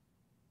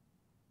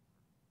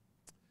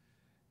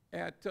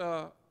 At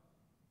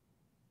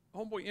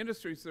Homeboy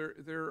Industries,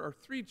 there are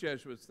 3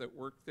 Jesuits that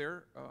work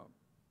there.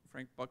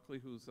 Frank Buckley,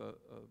 who's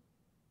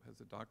has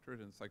a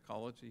doctorate in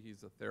psychology,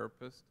 he's a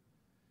therapist.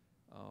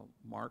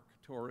 Mark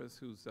Torres,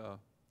 who's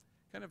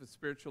kind of a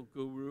spiritual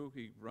guru.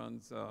 He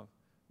runs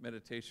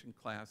meditation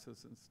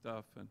classes and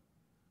stuff.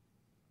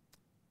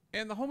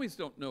 And the homies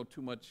don't know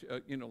too much,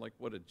 like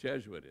what a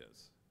Jesuit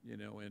is,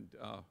 and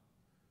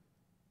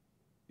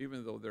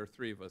even though there are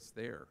 3 of us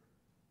there.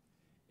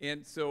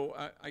 And so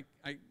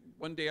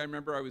one day I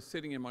remember I was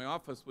sitting in my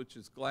office, which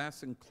is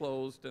glass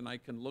enclosed, and I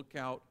can look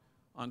out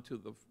onto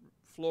the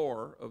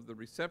floor of the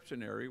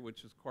reception area,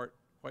 which is quite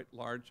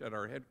large at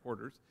our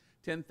headquarters.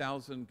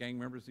 10,000 gang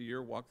members a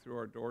year walk through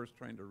our doors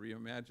trying to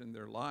reimagine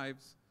their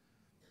lives.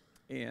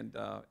 And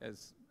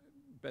as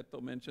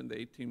Beto mentioned, the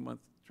 18-month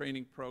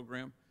training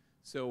program.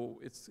 So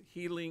it's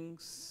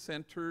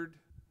healing-centered,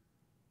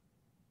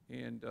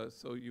 and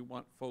so you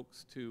want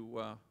folks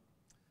to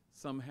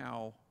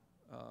somehow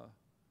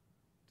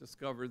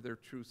discover their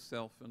true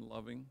self and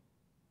loving.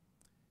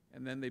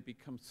 And then they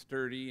become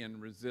sturdy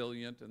and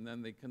resilient, and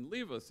then they can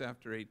leave us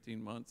after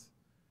 18 months,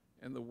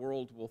 and the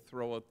world will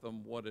throw at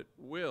them what it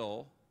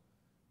will,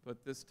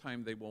 but this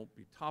time they won't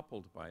be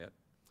toppled by it.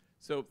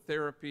 So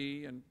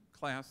therapy and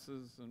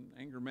classes and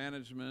anger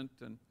management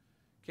and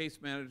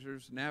case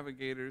managers,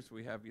 navigators.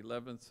 We have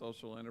 11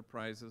 social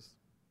enterprises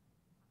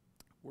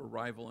where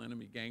rival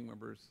enemy gang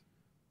members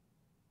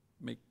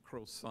make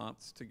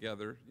croissants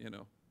together,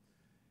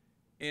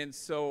 And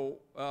so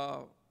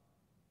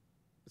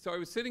I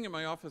was sitting in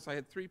my office. I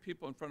had 3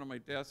 people in front of my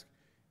desk,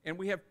 and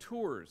we have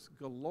tours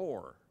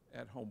galore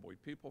at Homeboy,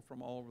 people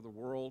from all over the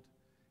world,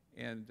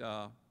 and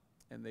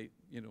they,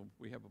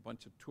 we have a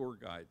bunch of tour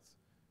guides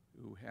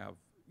who have,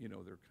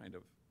 their kind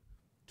of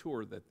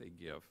tour that they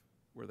give,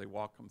 where they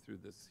walk them through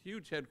this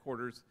huge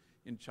headquarters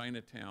in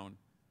Chinatown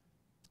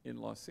in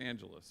Los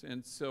Angeles.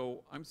 And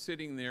so I'm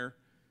sitting there,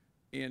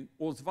 and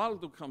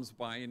Osvaldo comes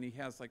by, and he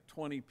has like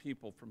 20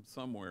 people from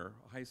somewhere,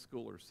 a high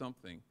school or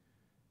something,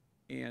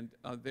 and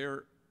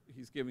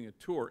he's giving a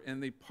tour,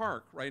 and they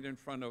park right in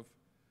front of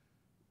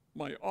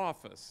my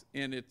office,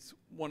 and it's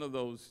one of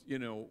those,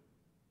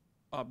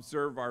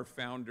 observe our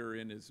founder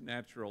in his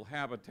natural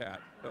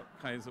habitat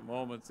kinds of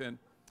moments.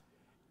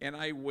 And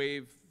I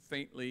wave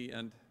faintly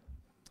and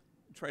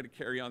try to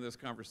carry on this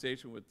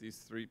conversation with these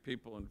three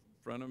people in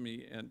front of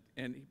me.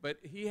 But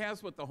he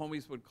has what the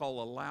homies would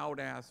call a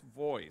loud-ass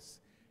voice.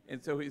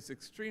 And so he's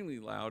extremely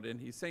loud, and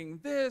he's saying,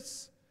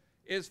 "This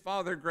is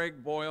Father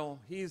Greg Boyle.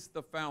 He's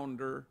the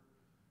founder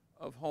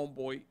of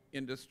Homeboy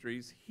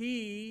Industries.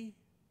 He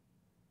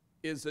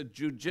is a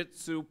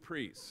jiu-jitsu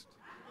priest."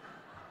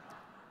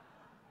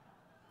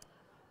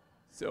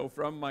 So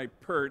from my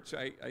perch,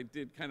 I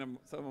did kind of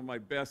some of my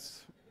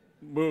best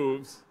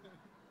moves.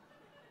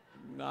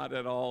 Not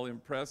at all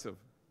impressive.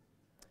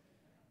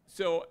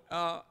 So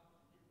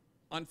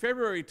on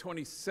February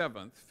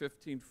 27th,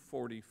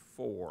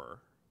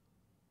 1544,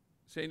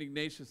 St.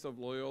 Ignatius of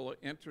Loyola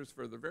enters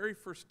for the very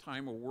first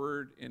time a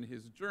word in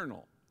his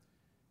journal,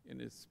 in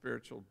his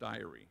spiritual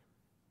diary.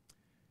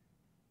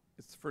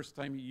 It's the first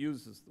time he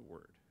uses the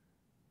word.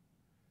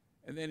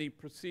 And then he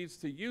proceeds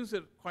to use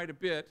it quite a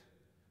bit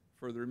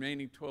for the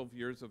remaining 12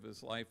 years of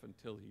his life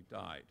until he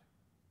died.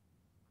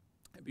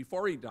 And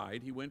before he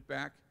died, he went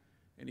back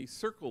and he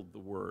circled the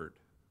word.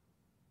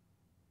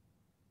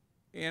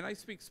 And I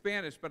speak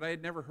Spanish, but I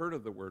had never heard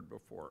of the word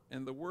before.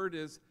 And the word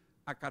is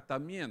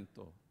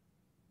acatamiento.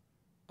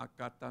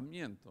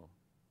 Acatamiento.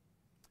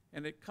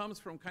 And it comes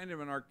from kind of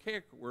an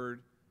archaic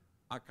word,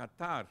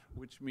 acatar,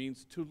 which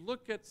means to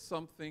look at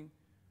something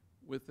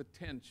with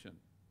attention.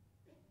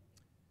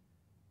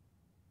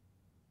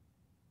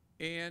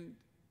 And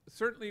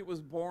certainly it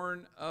was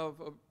born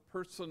of a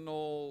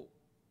personal,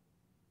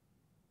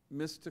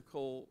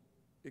 mystical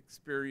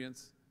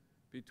experience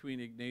between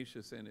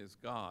Ignatius and his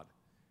God.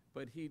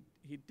 But he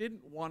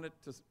didn't want it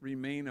to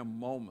remain a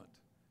moment.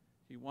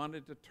 He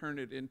wanted to turn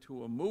it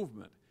into a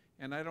movement.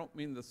 And I don't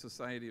mean the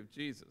Society of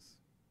Jesus.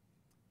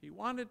 He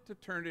wanted to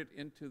turn it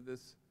into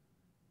this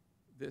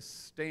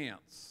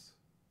stance,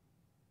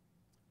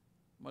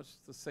 much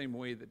the same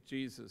way that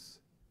Jesus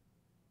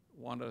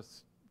wanted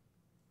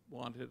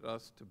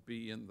us to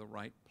be in the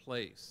right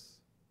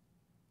place.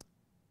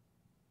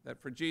 That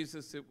for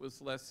Jesus, it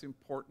was less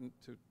important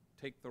to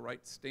take the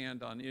right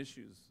stand on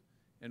issues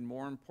and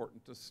more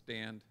important to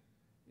stand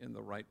in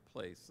the right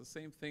place. The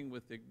same thing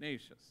with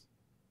Ignatius.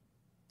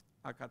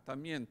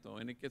 Acatamiento,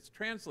 and it gets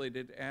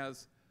translated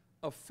as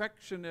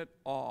affectionate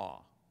awe,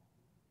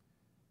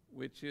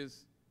 which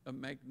is a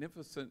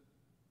magnificent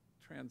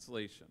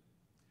translation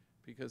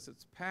because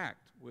it's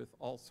packed with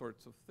all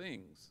sorts of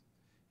things,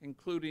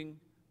 including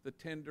the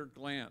tender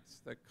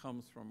glance that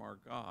comes from our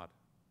God,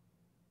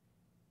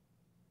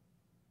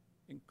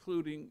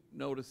 including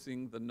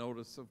noticing the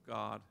notice of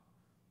God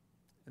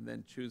and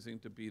then choosing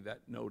to be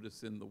that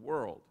notice in the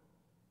world.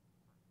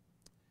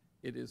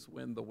 It is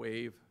when the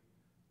wave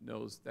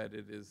knows that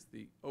it is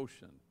the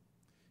ocean.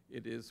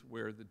 It is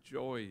where the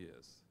joy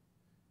is.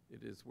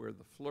 It is where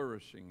the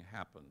flourishing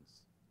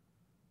happens,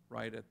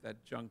 right at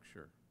that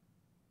juncture,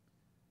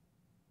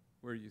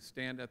 where you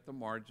stand at the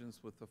margins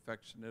with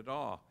affectionate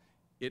awe.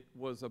 It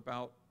was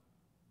about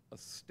a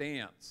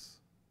stance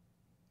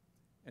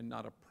and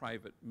not a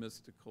private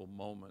mystical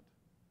moment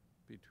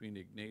between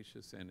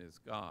Ignatius and his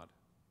God.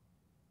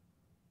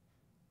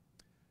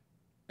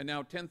 And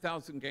now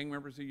 10,000 gang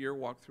members a year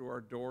walk through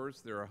our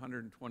doors. There are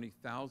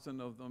 120,000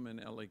 of them in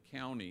LA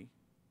County.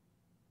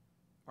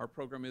 Our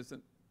program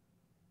isn't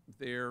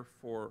there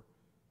for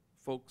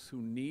folks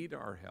who need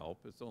our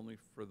help. It's only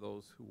for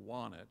those who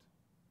want it.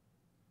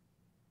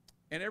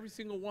 And every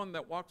single one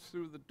that walks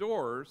through the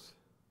doors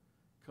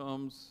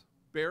comes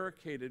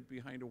barricaded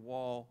behind a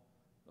wall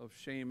of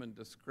shame and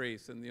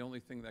disgrace. And the only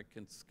thing that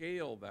can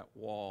scale that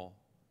wall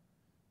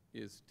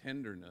is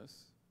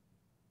tenderness.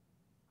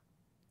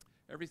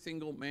 Every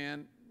single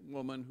man,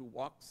 woman who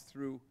walks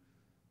through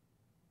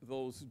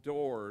those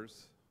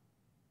doors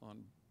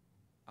on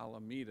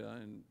Alameda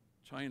in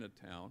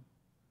Chinatown,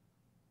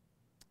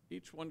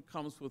 each one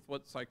comes with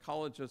what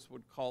psychologists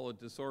would call a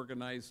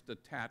disorganized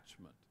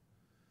attachment.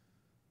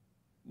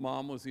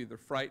 Mom was either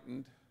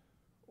frightened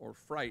or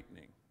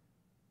frightening.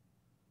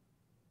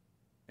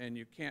 And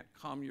you can't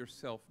calm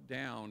yourself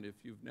down if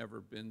you've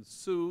never been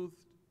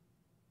soothed.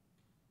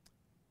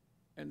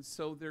 And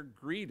so they're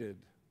greeted.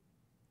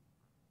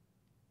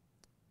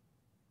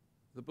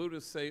 The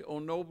Buddhists say, "O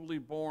nobly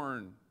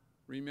born,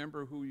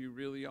 remember who you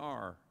really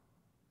are,"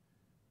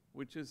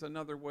 which is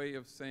another way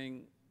of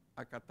saying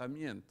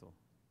acatamiento.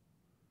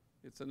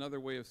 It's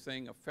another way of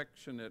saying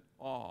affectionate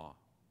awe.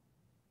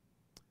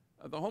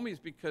 The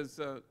homies,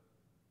 because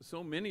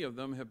so many of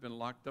them have been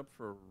locked up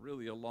for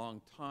really a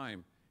long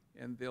time,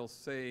 and they'll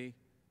say,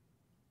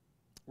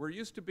 "We're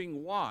used to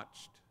being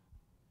watched,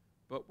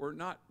 but we're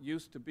not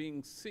used to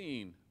being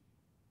seen."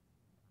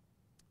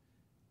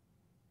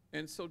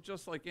 And so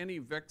just like any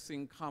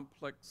vexing,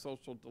 complex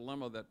social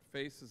dilemma that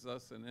faces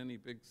us in any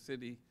big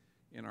city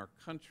in our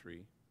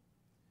country,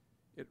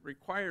 it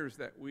requires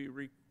that we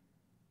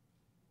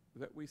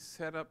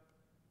set up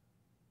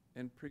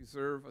and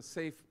preserve a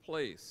safe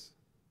place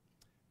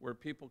where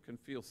people can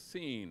feel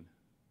seen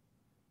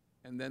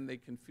and then they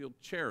can feel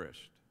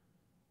cherished.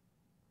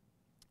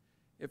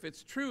 If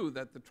it's true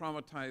that the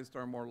traumatized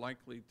are more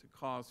likely to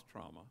cause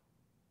trauma,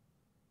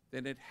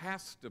 then it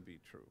has to be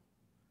true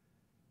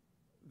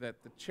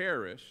that the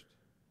cherished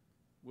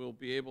will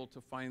be able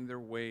to find their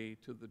way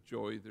to the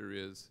joy there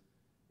is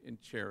in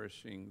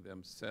cherishing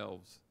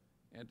themselves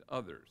and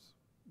others,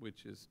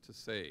 which is to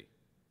say,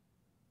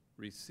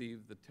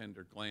 receive the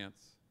tender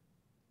glance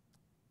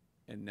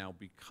and now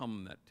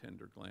become that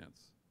tender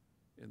glance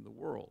in the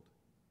world.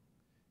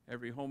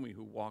 Every homie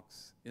who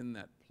walks in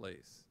that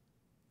place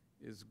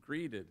is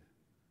greeted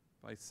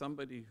by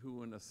somebody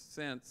who, in a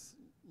sense,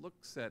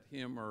 looks at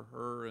him or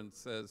her and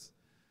says,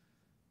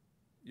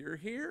 "You're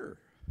here.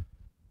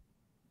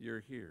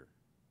 You're here."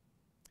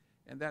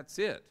 And that's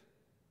it.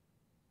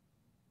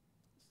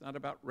 It's not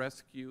about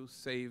rescue,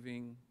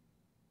 saving,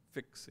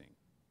 fixing.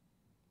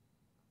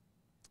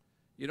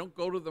 You don't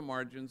go to the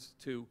margins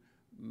to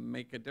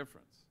make a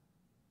difference.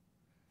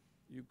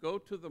 You go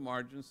to the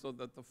margins so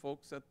that the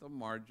folks at the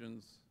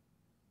margins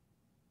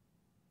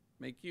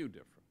make you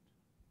different.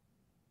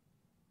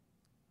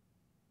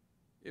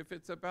 If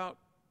it's about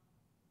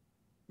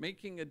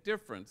making a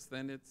difference,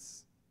 then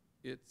it's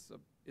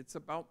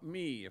about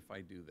me if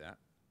I do that,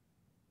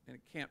 and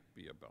it can't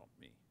be about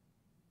me.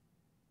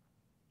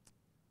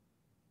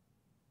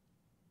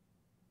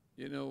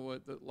 You know,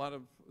 a lot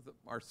of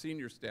our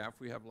senior staff,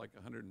 we have like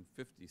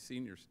 150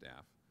 senior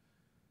staff,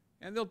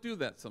 and they'll do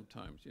that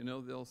sometimes. You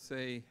know, they'll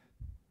say,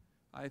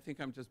 "I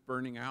think I'm just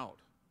burning out.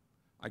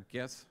 I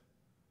guess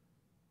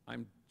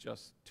I'm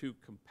just too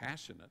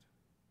compassionate."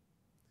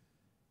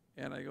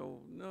 And I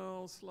go,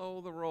 "No,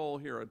 slow the roll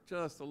here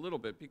just a little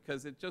bit,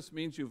 because it just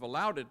means you've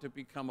allowed it to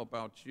become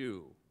about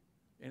you,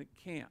 and it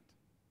can't."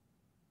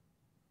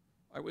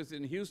 I was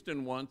in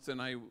Houston once, and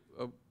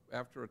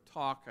after a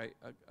talk,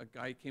 a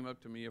guy came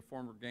up to me, a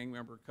former gang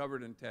member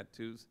covered in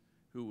tattoos,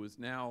 who was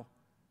now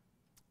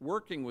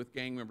working with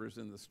gang members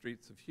in the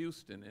streets of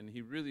Houston, and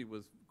he really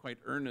was quite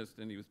earnest,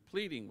 and he was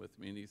pleading with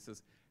me, and he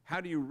says, "How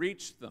do you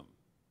reach them?"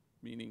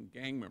 Meaning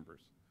gang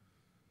members.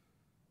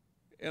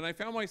 And I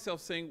found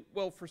myself saying,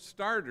 well, for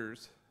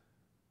starters,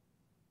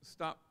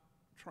 stop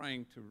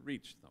trying to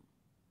reach them.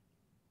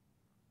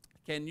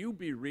 Can you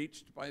be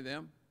reached by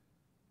them?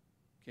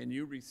 Can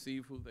you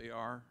receive who they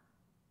are?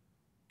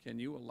 Can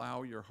you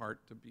allow your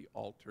heart to be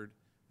altered?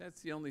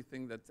 That's the only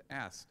thing that's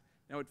asked.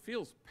 Now, it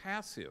feels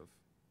passive,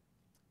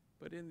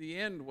 but in the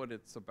end, what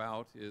it's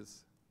about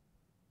is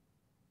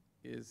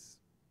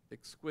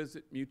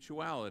exquisite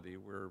mutuality,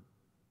 where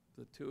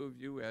the two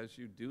of you, as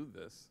you do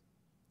this,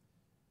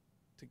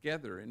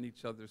 together in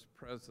each other's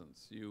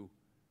presence, you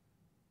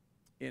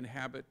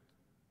inhabit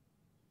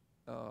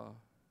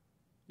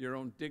your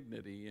own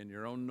dignity and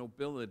your own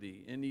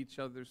nobility in each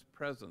other's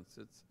presence.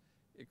 It's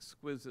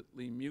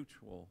exquisitely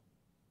mutual,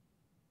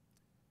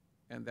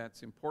 and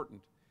that's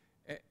important.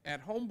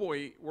 At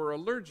Homeboy, we're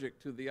allergic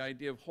to the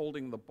idea of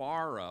holding the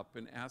bar up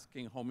and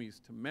asking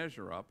homies to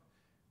measure up,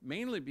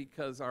 mainly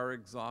because our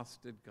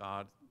exhausted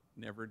God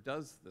never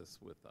does this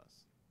with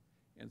us.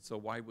 And so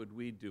why would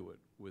we do it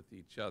with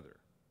each other?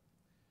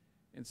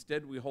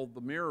 Instead, we hold the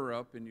mirror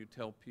up and you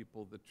tell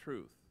people the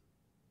truth.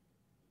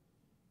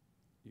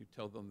 You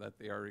tell them that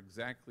they are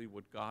exactly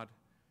what God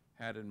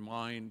had in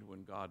mind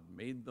when God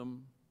made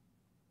them.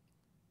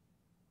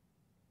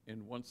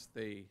 And once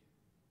they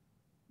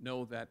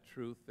know that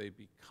truth, they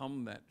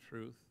become that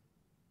truth.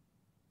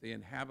 They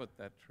inhabit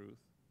that truth.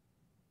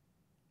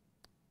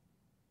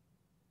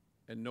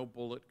 And no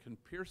bullet can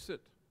pierce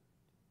it.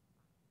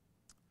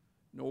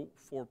 No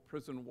 4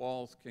 prison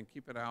walls can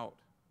keep it out.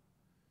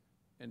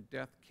 And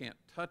death can't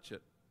touch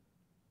it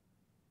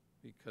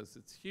because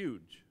it's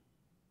huge.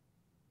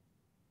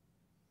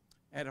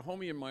 I had a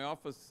homie in my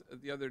office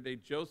the other day,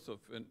 Joseph,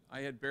 and I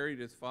had buried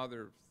his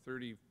father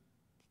 30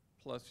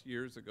 plus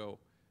years ago.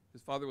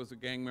 His father was a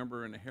gang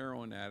member and a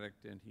heroin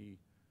addict, and he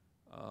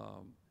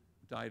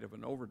died of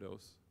an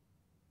overdose.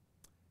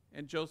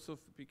 And Joseph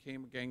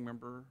became a gang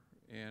member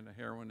and a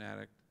heroin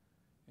addict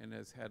and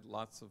has had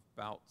lots of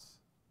bouts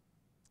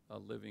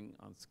living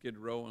on Skid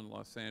Row in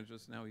Los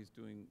Angeles. Now he's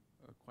doing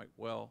quite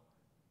well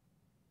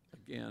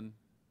again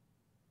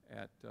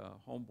at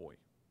Homeboy.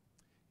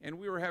 And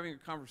we were having a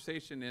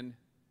conversation,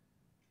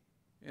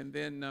 and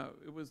then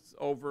it was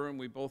over, and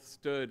we both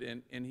stood,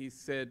 and he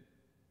said,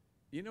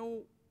 "You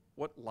know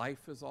what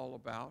life is all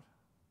about?"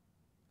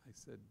 I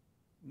said,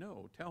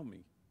 "No, tell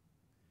me."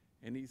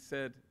 And he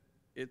said,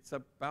 "It's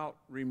about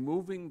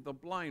removing the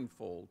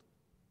blindfold."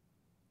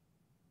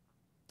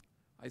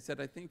 I said,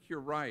 "I think you're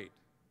right.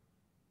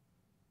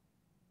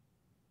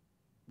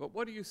 But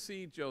what do you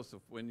see,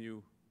 Joseph, when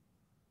you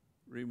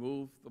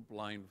remove the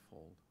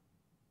blindfold?"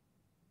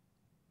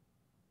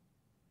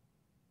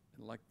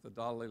 And like the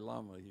Dalai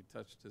Lama, he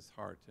touched his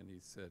heart and he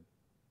said,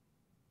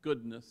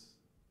 "Goodness."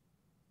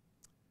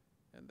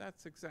 And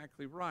that's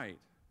exactly right.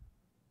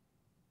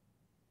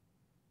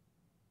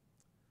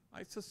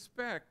 I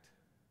suspect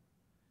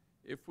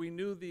if we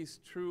knew these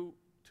two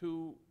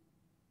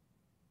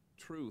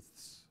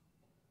truths,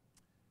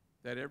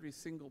 that every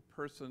single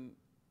person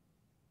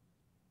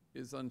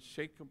is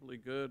unshakably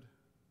good,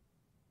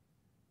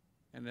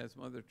 and as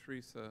Mother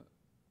Teresa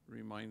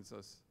reminds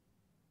us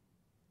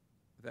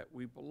that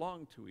we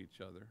belong to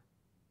each other,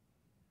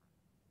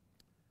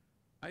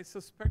 I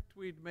suspect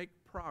we'd make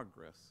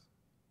progress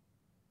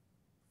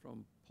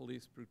from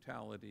police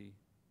brutality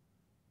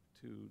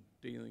to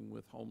dealing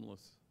with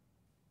homeless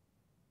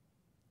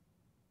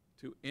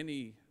to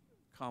any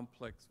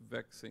complex,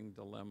 vexing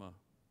dilemma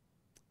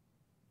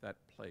that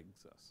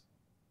plagues us.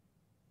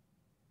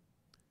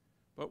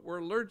 But we're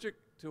allergic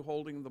to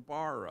holding the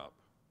bar up.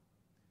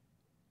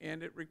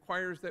 And it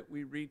requires that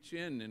we reach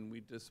in and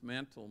we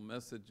dismantle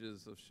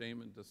messages of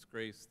shame and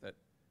disgrace that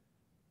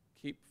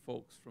keep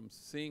folks from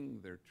seeing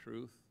their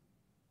truth.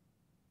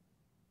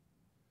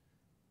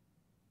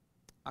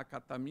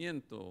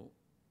 Acatamiento,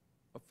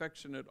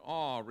 affectionate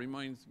awe,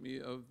 reminds me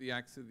of the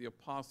Acts of the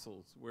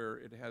Apostles, where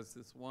it has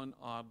this one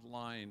odd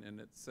line, and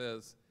it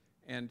says,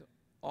 "And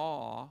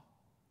awe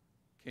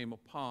came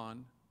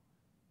upon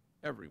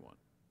everyone."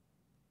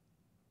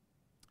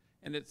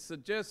 And it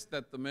suggests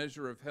that the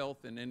measure of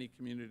health in any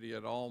community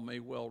at all may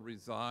well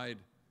reside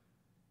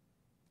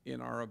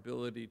in our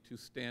ability to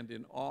stand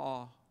in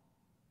awe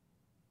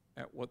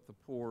at what the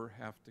poor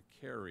have to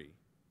carry,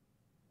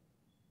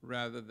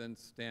 rather than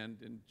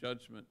stand in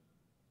judgment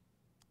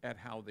at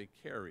how they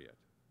carry it.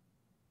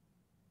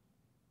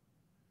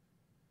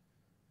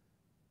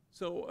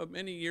 So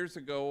many years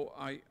ago,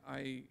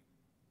 I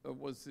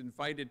was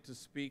invited to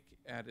speak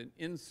at an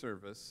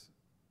in-service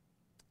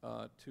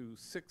to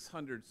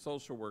 600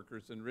 social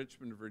workers in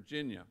Richmond,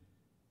 Virginia.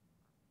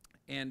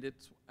 And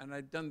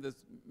I'd done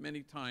this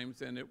many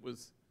times, and it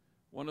was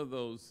one of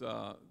those,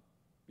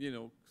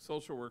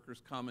 social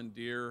workers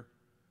commandeer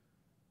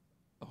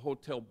a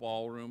hotel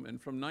ballroom,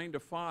 and from 9 to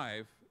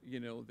 5,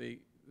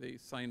 they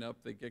sign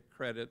up, they get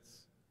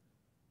credits,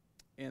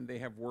 and they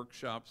have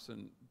workshops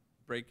and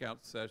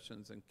breakout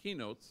sessions and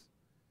keynotes,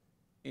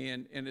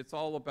 and it's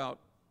all about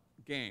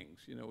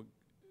gangs,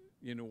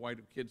 why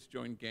do kids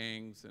join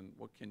gangs and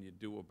what can you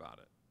do about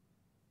it?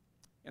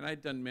 And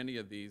I'd done many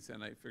of these,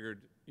 and I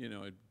figured,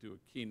 I'd do a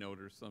keynote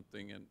or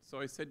something, and so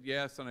I said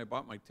yes, and I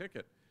bought my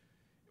ticket.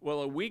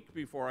 Well, a week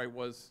before I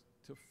was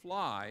to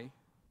fly,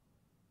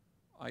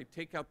 I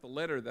take out the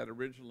letter that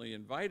originally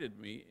invited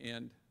me,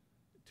 and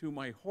to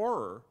my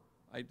horror,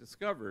 I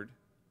discovered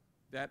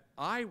that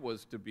I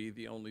was to be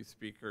the only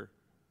speaker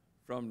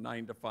from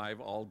 9 to 5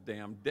 all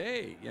damn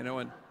day,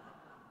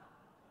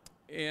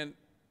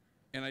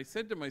 and I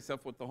said to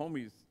myself what the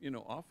homies,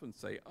 often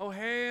say, oh,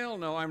 hell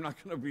no, I'm not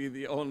going to be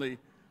the only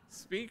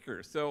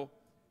speaker. So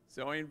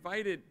I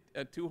invited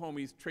 2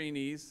 homies,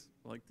 trainees,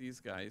 like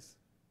these guys,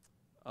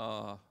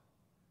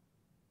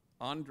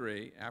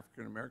 Andre,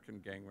 African-American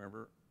gang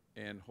member,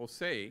 and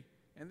Jose,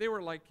 and they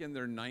were like in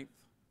their 9th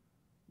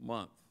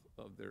month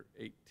of their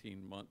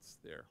 18 months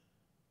there.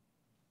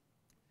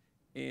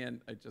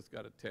 And I just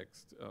got a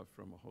text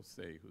from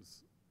Jose,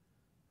 who's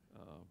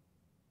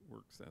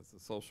works as a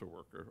social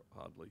worker,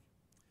 oddly.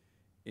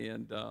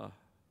 And I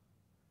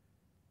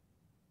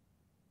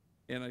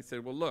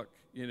said, well, look,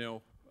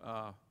 the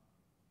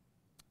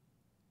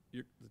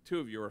 2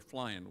 of you are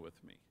flying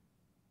with me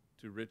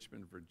to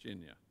Richmond,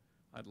 Virginia.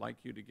 I'd like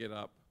you to get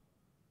up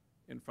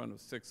in front of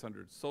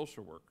 600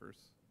 social workers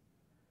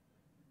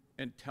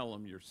and tell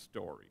them your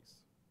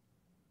stories.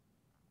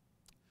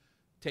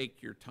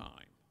 Take your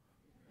time.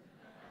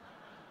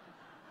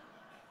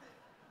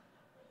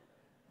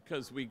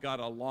 Because we got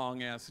a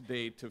long-ass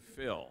day to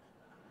fill.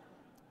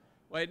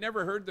 Well, I'd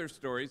never heard their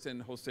stories,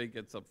 and Jose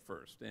gets up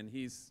first. And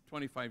he's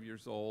 25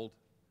 years old,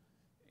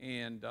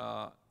 and,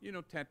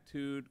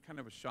 tattooed, kind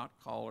of a shot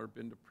collar,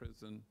 been to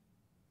prison.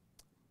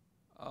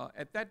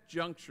 At that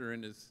juncture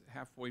in his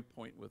halfway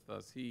point with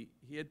us, he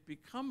had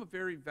become a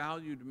very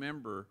valued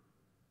member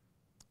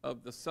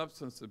of the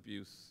substance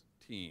abuse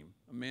team,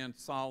 a man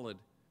solid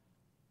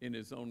in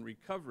his own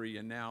recovery,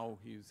 and now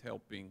he's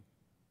helping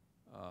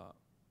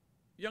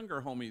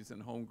younger homies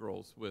and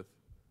homegirls with,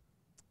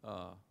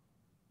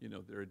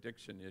 their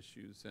addiction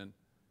issues.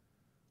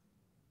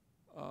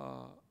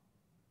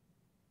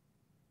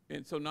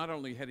 And so not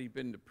only had he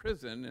been to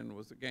prison and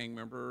was a gang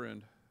member,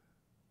 and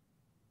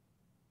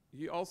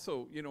he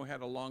also,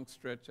 had a long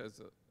stretch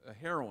as a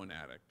heroin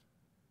addict,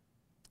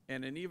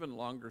 and an even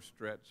longer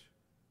stretch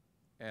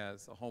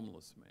as a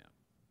homeless man.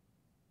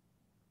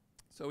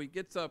 So he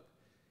gets up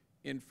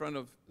in front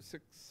of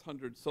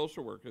 600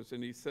 social workers,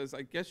 and he says,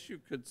 I guess you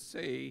could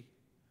say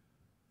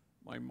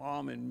my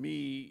mom and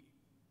me,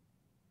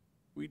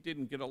 we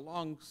didn't get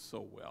along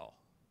so well.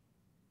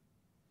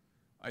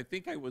 I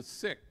think I was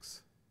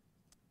 6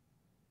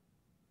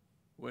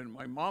 when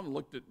my mom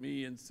looked at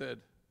me and said,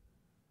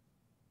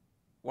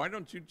 why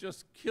don't you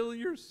just kill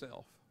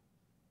yourself?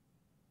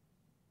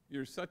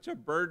 You're such a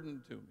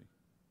burden to me.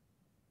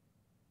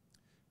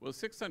 Well,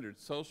 600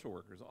 social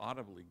workers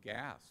audibly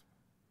gasp.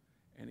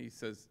 And he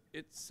says,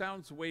 it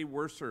sounds way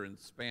worser in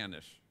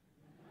Spanish.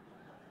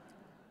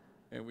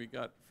 And we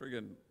got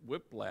friggin'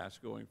 whiplash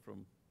going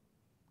from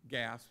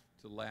gasp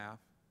to laugh.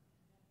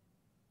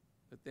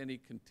 But then he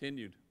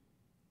continued.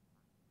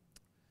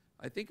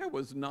 I think I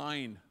was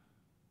 9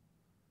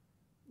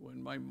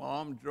 when my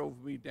mom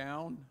drove me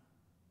down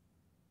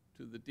to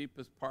to the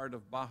deepest part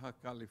of Baja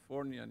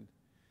California,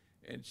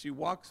 and she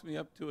walks me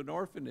up to an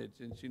orphanage,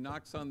 and she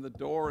knocks on the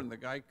door, and the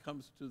guy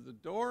comes to the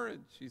door,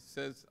 and she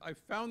says, "I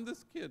found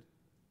this kid."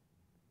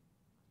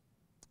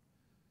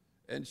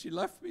 And she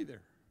left me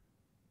there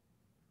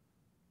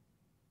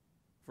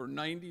for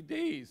 90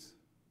 days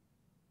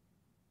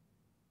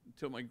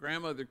until my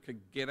grandmother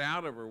could get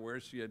out of her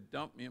where she had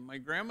dumped me. And my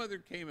grandmother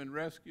came and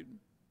rescued me.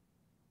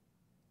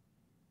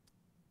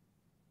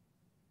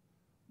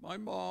 My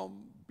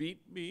mom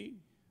beat me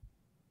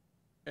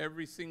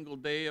every single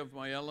day of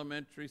my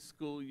elementary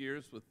school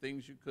years with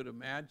things you could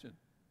imagine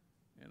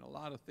and a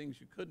lot of things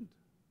you couldn't.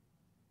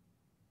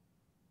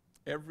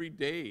 Every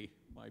day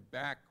my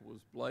back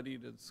was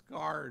bloodied and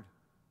scarred.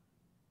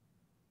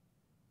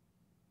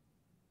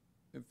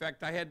 In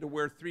fact, I had to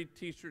wear 3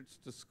 t-shirts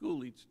to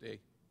school each day.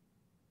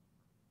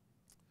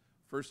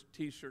 First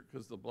t-shirt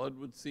because the blood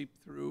would seep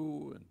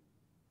through, and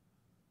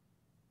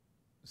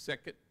the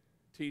second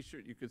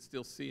t-shirt you could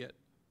still see it.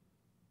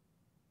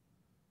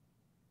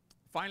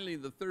 Finally,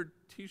 the third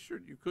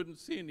t-shirt, you couldn't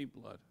see any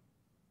blood.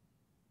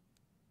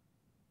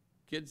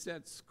 Kids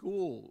at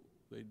school,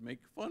 they'd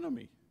make fun of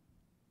me.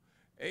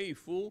 "Hey,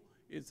 fool,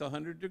 it's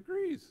 100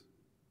 degrees.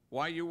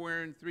 Why are you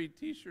wearing 3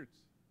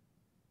 t-shirts?"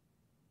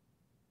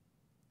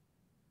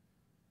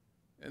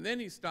 And then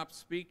he stopped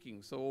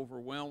speaking, so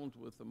overwhelmed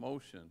with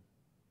emotion.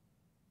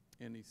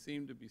 And he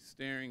seemed to be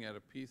staring at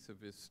a piece of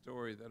his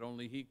story that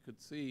only he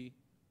could see.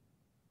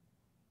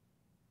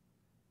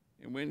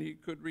 And when he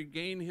could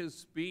regain his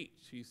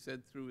speech, he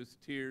said through his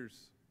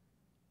tears,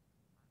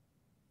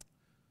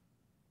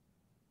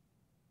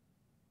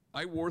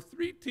 "I wore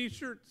 3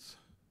 t-shirts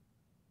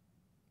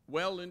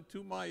well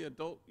into my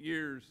adult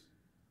years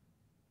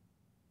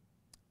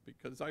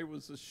because I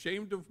was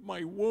ashamed of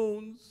my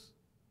wounds.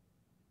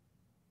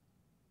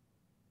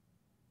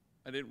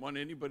 I didn't want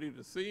anybody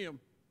to see them.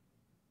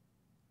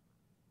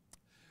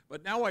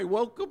 But now I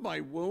welcome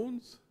my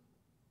wounds.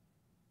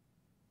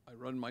 I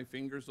run my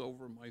fingers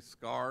over my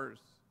scars.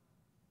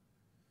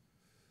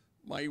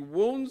 My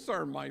wounds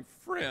are my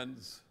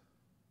friends.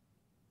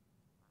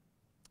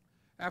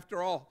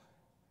 After all,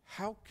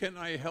 how can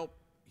I help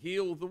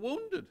heal the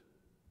wounded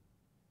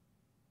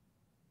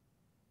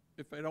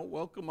if I don't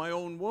welcome my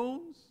own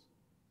wounds?"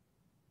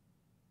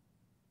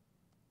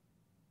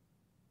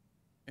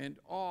 And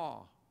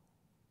awe,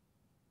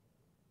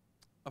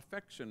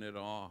 affectionate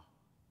awe,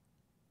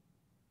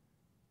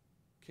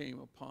 came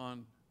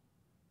upon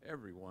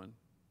everyone.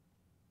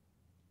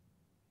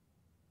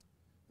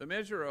 The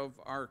measure of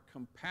our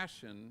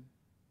compassion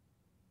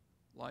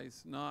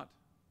lies not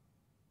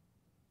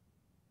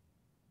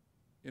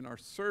in our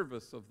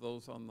service of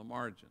those on the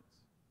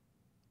margins,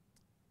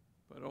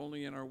 but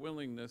only in our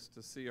willingness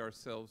to see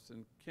ourselves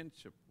in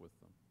kinship with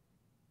them.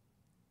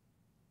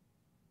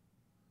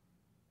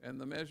 And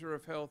the measure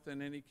of health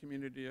in any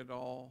community at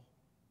all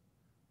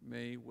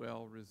may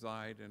well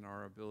reside in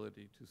our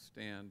ability to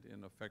stand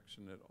in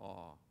affectionate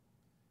awe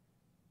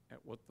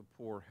at what the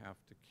poor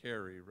have to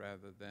carry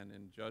rather than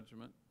in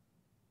judgment.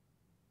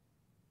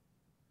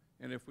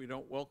 And if we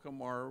don't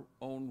welcome our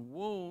own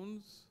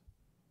wounds,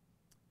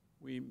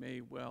 we may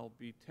well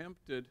be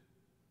tempted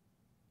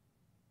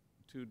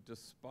to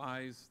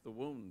despise the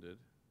wounded.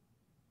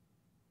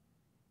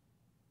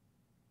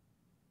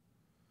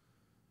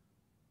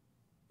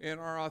 And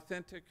our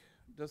authentic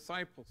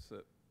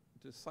discipleship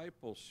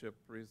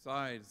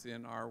resides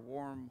in our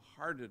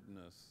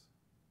warm-heartedness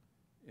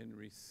in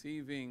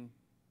receiving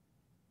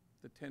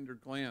the tender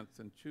glance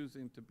and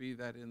choosing to be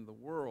that in the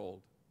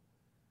world,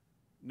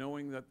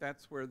 knowing that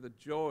that's where the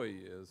joy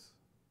is.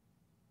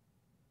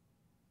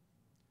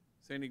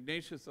 St.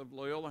 Ignatius of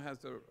Loyola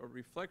has a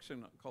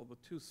reflection called the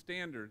 2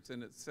 standards,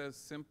 and it says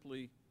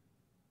simply,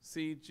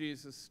 "See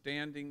Jesus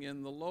standing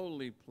in the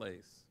lowly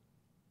place."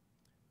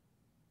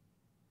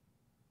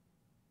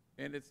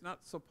 And it's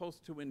not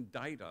supposed to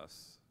indict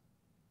us.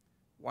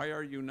 Why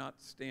are you not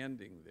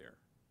standing there?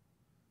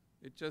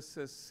 It just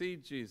says, see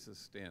Jesus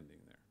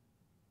standing there.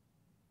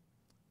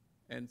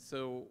 And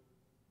so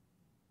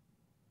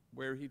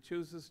where he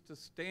chooses to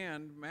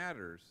stand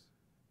matters,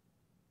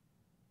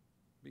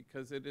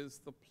 because it is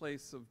the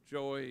place of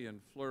joy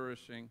and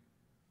flourishing.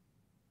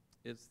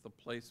 It's the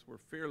place where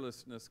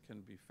fearlessness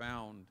can be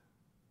found.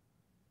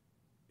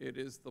 It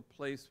is the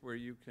place where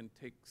you can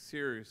take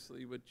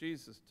seriously what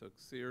Jesus took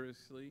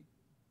seriously: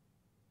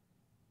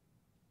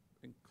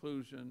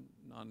 inclusion,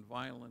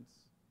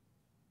 nonviolence,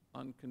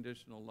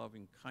 unconditional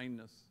loving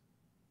kindness,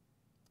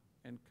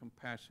 and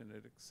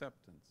compassionate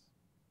acceptance.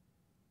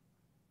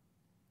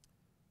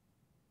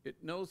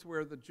 It knows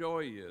where the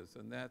joy is,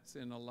 and that's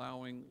in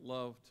allowing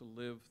love to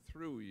live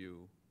through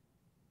you.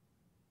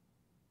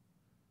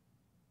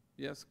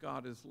 Yes,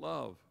 God is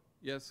love.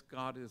 Yes,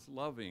 God is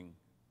loving.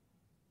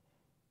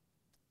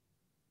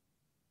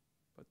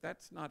 But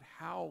that's not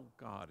how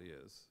God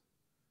is.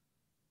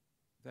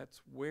 That's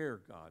where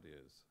God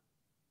is.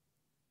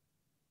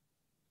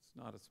 It's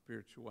not a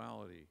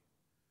spirituality.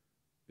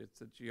 It's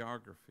a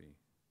geography.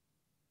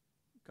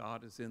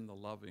 God is in the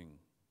loving,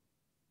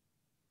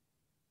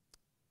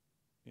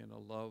 in a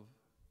love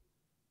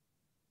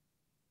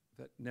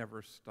that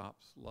never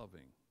stops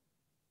loving.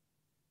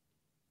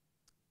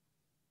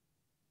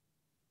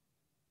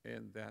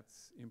 And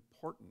that's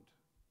important.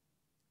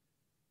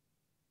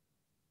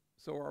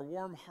 So our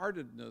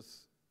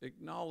warm-heartedness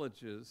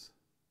acknowledges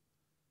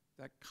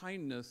that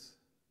kindness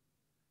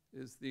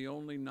is the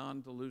only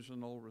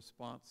non-delusional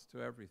response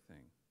to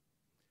everything,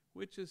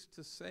 which is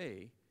to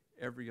say,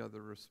 every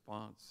other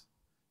response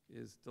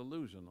is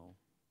delusional.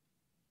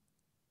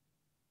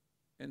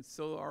 And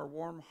so our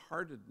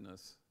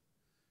warm-heartedness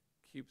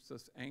keeps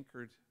us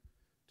anchored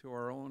to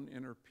our own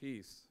inner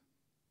peace.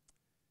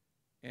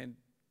 And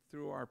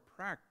through our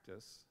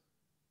practice,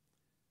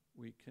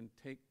 we can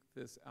take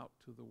this out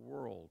to the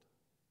world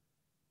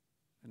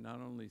and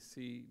not only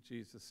see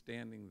Jesus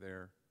standing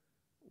there,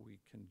 we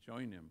can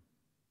join him.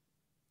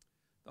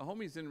 The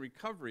homies in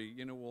recovery,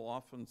 will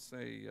often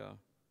say,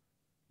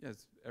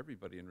 as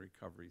everybody in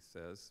recovery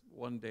says,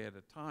 one day at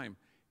a time.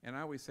 And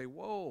I always say,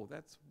 whoa,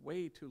 that's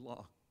way too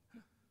long.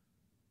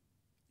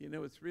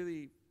 It's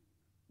really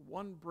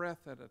one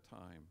breath at a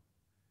time.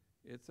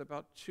 It's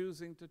about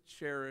choosing to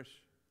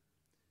cherish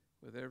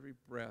with every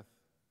breath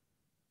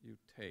you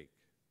take.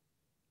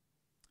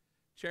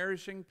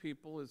 Cherishing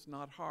people is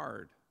not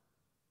hard.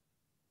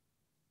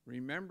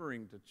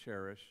 Remembering to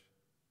cherish,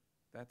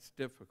 that's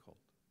difficult.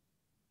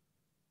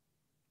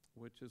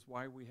 Which is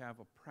why we have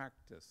a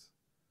practice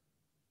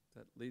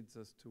that leads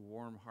us to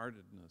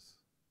warm-heartedness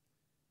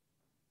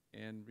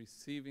and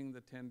receiving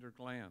the tender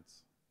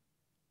glance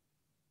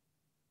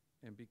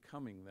and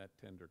becoming that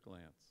tender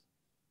glance.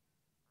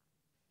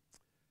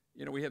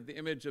 We have the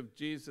image of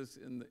Jesus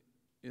in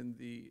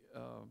the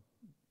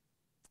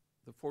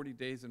 40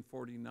 days and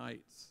 40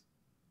 nights,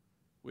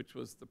 which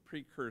was the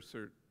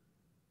precursor,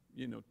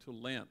 to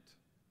Lent,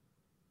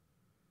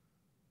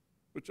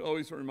 which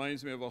always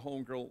reminds me of a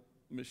homegirl,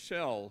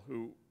 Michelle,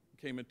 who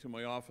came into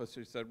my office.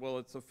 She said, well,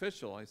 it's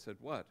official. I said,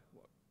 what?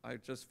 I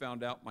just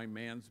found out my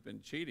man's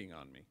been cheating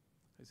on me.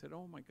 I said,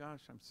 oh my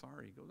gosh, I'm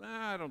sorry. He goes,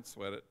 nah, don't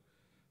sweat it.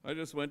 I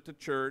just went to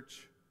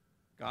church,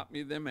 got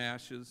me them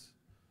ashes,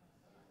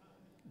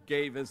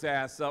 gave his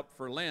ass up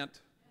for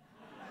Lent.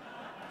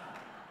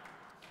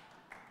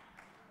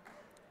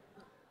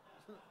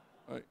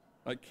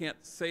 I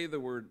can't say the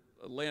word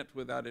Lent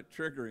without it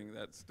triggering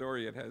that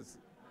story.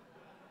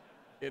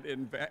 It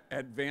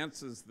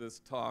advances this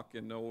talk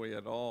in no way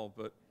at all,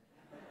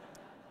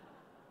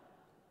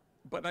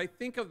 but I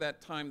think of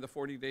that time, the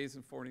 40 days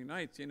and 40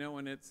 nights,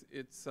 and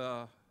it's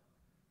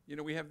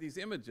we have these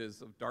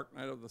images of dark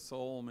night of the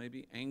soul,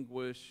 maybe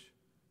anguish,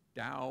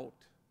 doubt,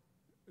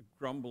 a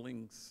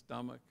grumbling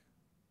stomach.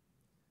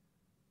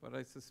 But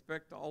I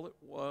suspect all it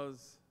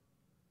was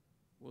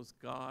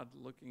God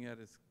looking at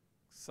his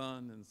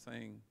son and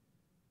saying,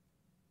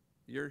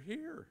 you're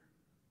here.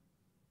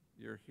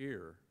 You're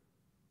here.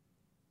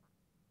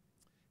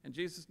 And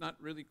Jesus not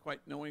really quite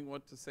knowing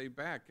what to say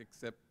back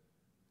except,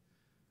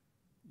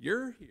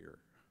 you're here.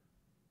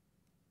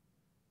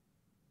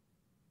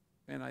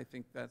 And I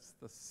think that's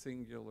the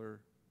singular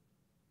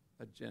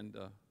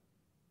agenda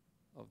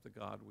of the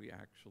God we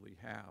actually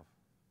have.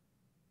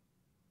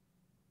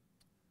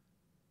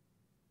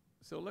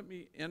 So let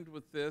me end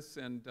with this,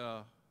 and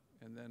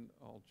then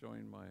I'll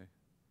join my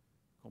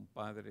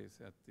compadres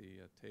at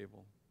the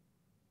table,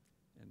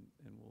 and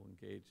we'll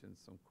engage in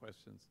some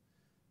questions.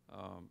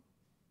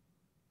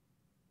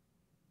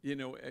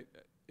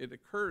 It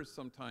occurs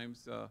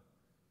sometimes to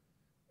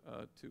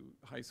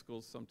high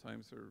schools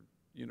sometimes or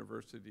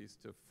universities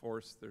to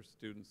force their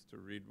students to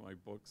read my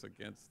books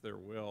against their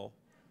will,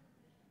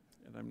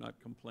 and I'm not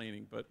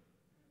complaining, but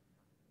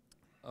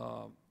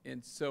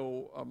and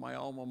so my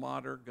alma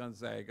mater,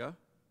 Gonzaga,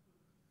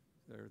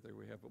 there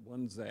we have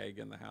one Zag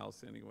in the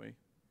house anyway,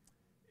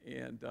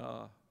 and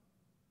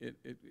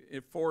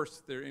it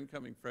forced their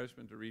incoming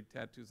freshmen to read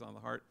Tattoos on the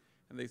Heart,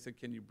 and they said,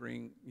 can you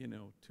bring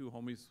 2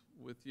 homies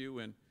with you,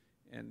 and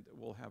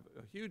we'll have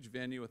a huge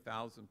venue,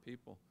 1,000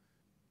 people.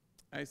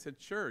 I said,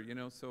 sure,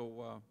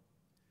 so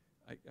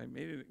I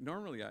made it.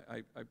 Normally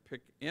I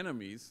pick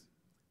enemies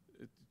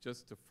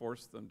just to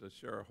force them to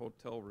share a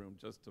hotel room,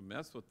 just to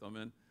mess with them,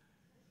 and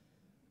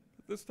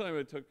this time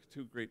I took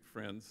 2 great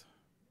friends,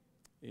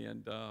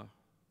 and I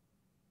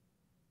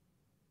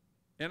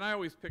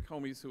always pick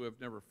homies who have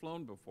never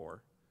flown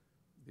before.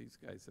 These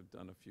guys have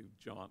done a few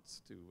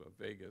jaunts to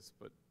Vegas,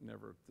 but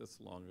never this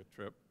long a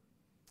trip.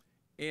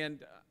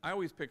 And I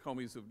always pick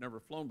homies who've never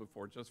flown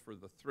before just for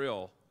the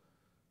thrill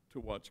to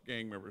watch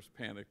gang members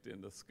panicked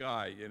in the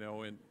sky,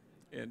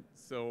 and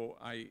so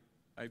I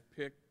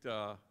picked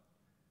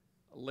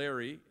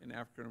Larry, an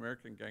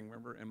African-American gang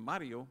member, and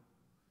Mario,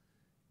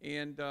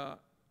 and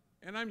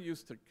I'm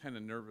used to kind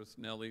of nervous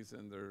Nellies,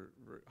 and they're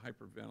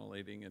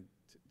hyperventilating,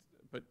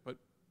 but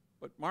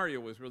Mario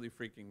was really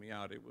freaking me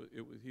out.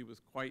 He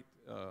was quite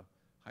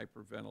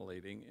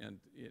hyperventilating,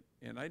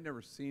 and I'd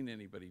never seen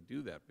anybody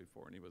do that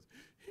before, and he was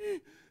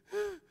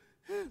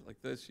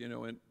like this,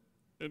 and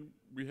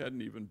we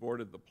hadn't even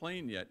boarded the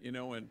plane yet,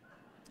 and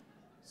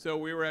so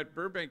we were at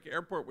Burbank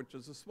Airport, which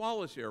is the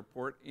smallest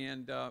airport,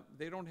 and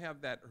they don't have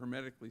that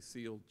hermetically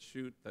sealed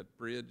chute, that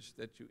bridge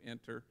that you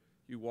enter.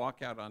 you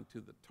walk out onto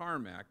the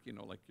tarmac, you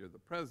know, like you're the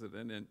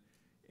president,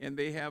 and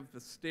they have the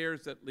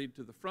stairs that lead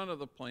to the front of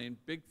the plane,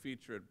 big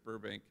feature at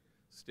Burbank,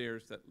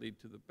 stairs that lead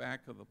to the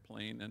back of the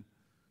plane,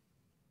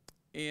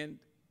 and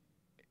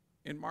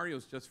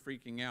Mario's just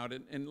freaking out,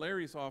 and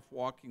Larry's off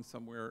walking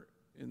somewhere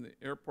in the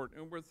airport,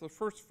 and we're the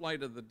first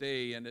flight of the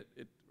day, and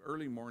it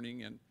early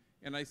morning,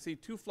 and I see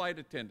 2 flight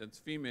attendants,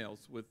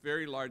 females, with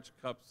very large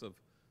cups of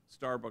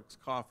Starbucks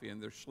coffee,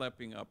 and they're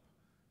schlepping up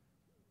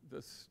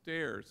the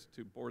stairs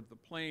to board the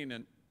plane,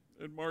 and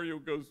Mario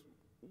goes,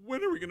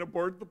 "When are we going to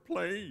board the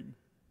plane?"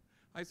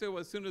 I said, "Well,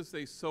 as soon as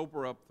they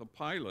sober up the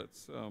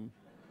pilots."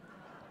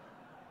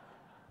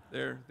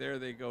 There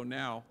they go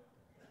now.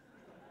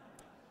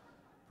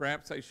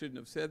 Perhaps I shouldn't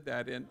have said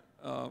that. And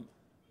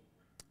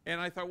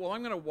I thought, well,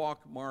 I'm going to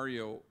walk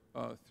Mario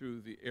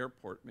through the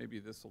airport. Maybe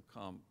this will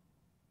calm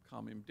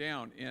him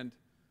down. And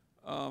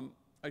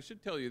I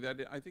should tell you that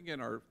I think in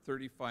our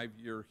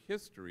 35-year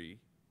history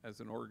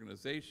as an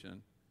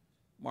organization,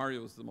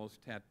 Mario is the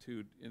most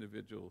tattooed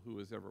individual who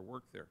has ever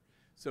worked there.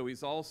 So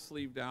he's all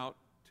sleeved out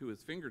to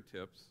his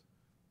fingertips,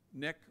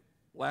 neck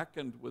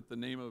blackened with the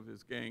name of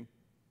his gang,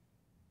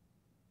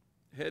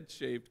 head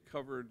shaved,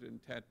 covered in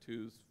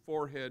tattoos,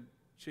 forehead,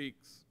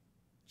 cheeks,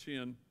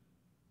 chin,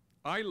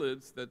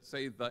 eyelids that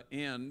say "the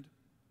end,"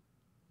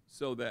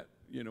 so that,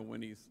 you know,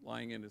 when he's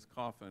lying in his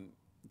coffin,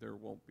 there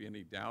won't be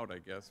any doubt, I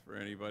guess, for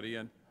anybody.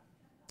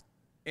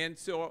 And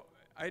so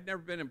I'd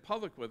never been in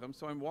public with him,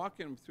 so I'm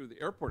walking him through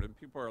the airport, and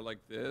people are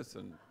like this,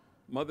 and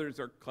mothers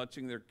are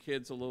clutching their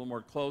kids a little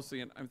more closely,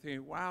 and I'm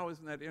thinking, wow,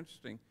 isn't that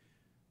interesting?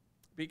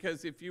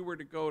 Because if you were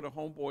to go to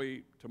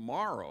Homeboy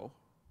tomorrow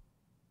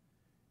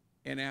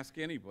and ask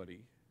anybody,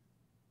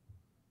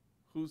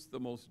 who's the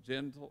most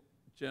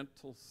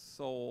gentle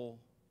soul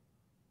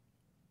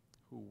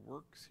who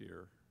works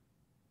here,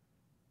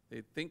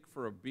 they'd think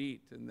for a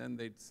beat, and then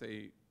they'd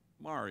say,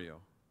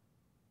 Mario.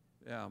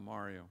 Yeah,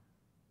 Mario.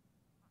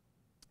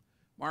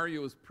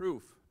 Mario is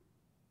proof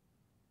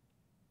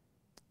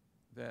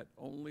that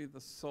only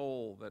the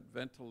soul that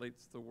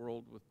ventilates the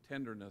world with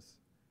tenderness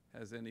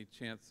has any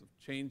chance of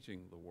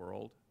changing the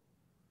world.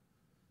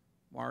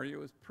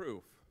 Mario is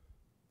proof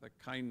that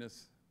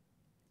kindness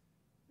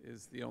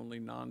is the only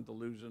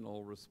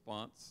non-delusional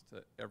response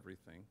to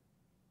everything.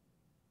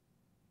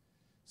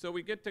 So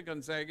we get to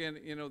Gonzaga, and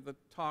you know, the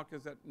talk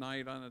is at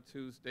night on a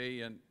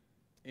Tuesday,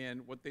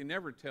 and what they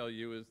never tell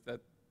you is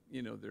that,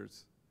 you know,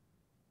 there's,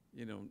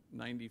 you know,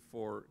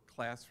 94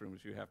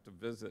 classrooms you have to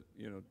visit,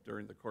 you know,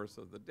 during the course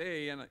of the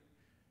day. And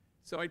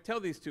so I tell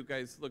these 2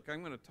 guys, look,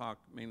 I'm going to talk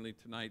mainly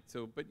tonight,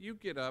 but you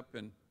get up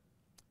and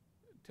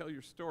tell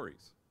your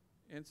stories.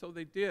 And so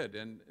they did,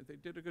 and they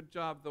did a good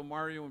job, though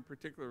Mario in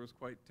particular was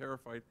quite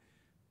terrified.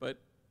 But,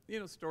 you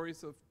know,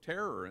 stories of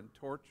terror and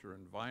torture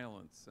and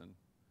violence and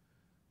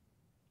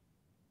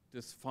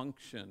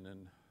dysfunction,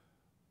 and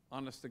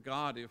honest to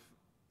God, if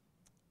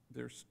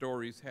their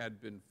stories had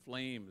been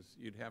flames,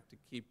 you'd have to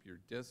keep your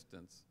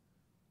distance.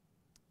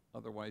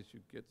 Otherwise,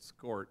 you'd get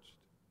scorched.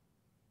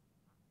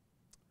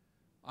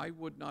 I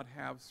would not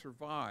have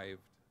survived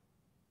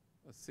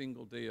a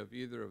single day of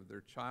either of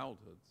their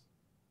childhoods.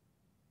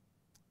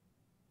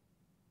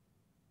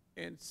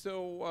 And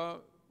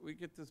so we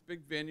get this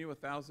big venue,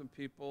 1,000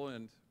 people,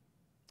 and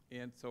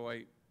so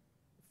I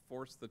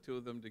forced the 2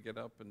 of them to get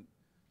up and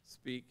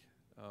speak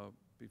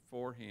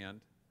beforehand,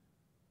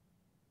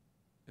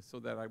 so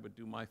that I would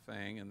do my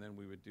thing, and then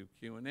we would do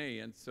Q&A.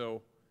 And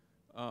so,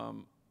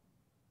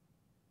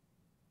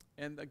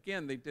 and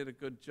again, they did a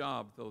good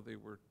job, though they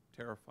were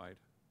terrified.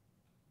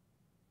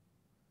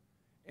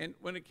 And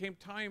when it came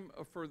time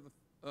for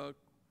the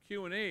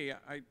Q&A,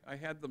 I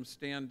had them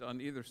stand on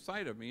either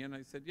side of me, and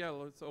I said, yeah,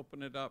 let's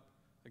open it up.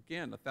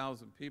 Again,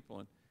 1,000 people.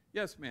 And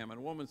yes, ma'am. And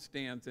a woman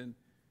stands,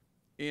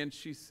 and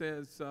she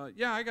says,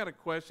 yeah, I got a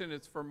question.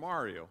 It's for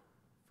Mario.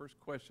 First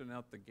question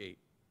out the gate.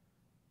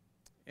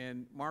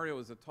 And Mario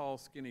is a tall,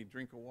 skinny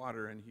drink of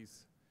water, and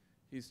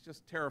he's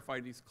just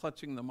terrified. He's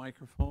clutching the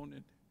microphone,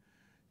 and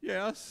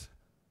yes.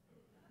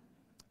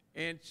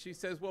 And she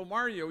says, well,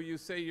 Mario, you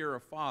say you're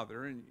a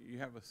father, and you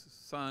have a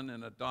son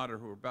and a daughter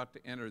who are about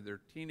to enter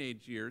their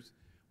teenage years.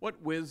 What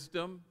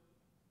wisdom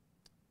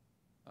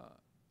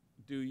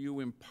do you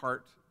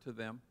impart to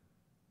them?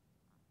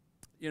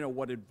 You know,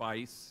 what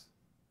advice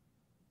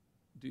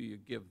do you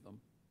give them?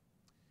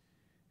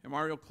 And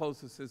Mario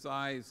closes his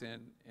eyes,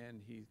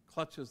 and he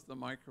clutches the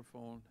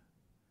microphone,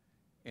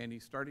 and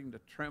he's starting to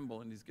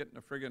tremble, and he's getting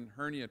a friggin'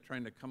 hernia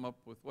trying to come up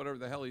with whatever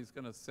the hell he's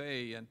going to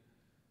say. And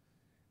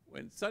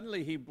when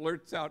suddenly he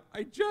blurts out,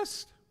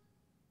 as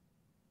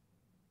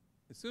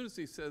soon as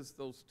he says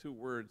those 2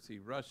 words, he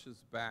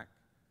rushes back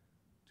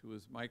to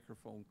his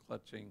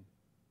microphone-clutching,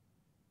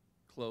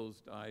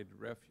 closed-eyed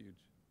refuge.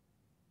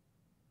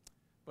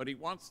 But he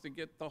wants to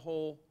get the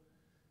whole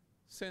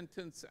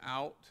sentence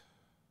out.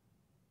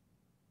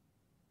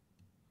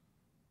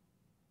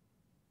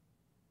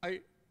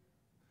 I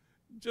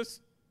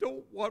just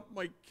don't want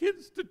my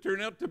kids to turn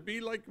out to be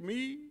like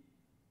me.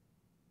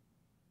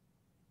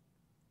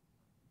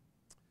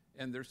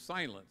 And there's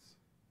silence.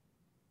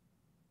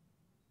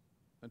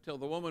 until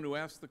the woman who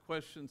asked the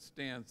question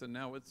stands, and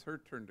now it's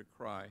her turn to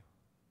cry.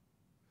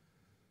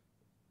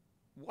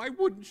 Why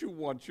wouldn't you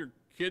want your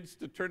kids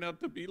to turn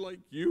out to be like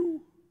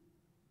you?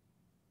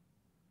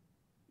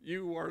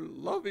 You are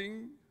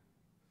loving,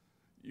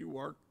 you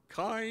are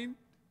kind,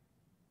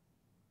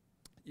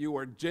 you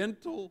are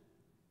gentle,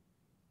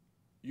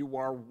 you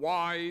are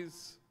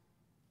wise.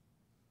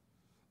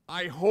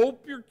 I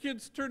hope your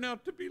kids turn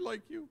out to be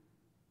like you.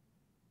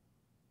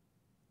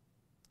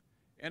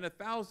 And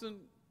 1,000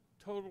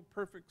 total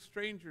perfect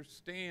strangers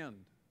stand,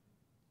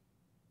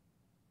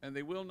 and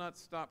they will not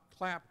stop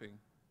clapping.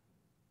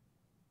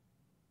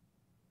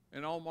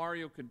 And all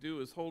Mario could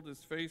do is hold his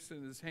face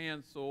in his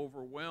hands, so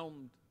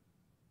overwhelmed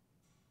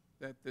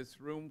that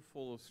this room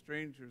full of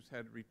strangers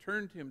had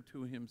returned him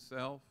to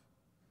himself.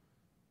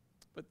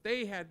 But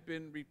they had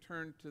been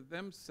returned to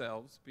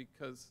themselves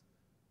because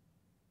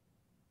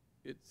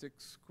it's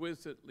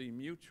exquisitely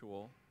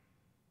mutual.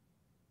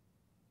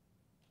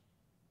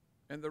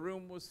 And the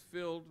room was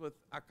filled with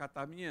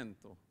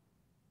acatamiento,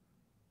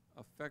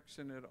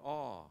 affectionate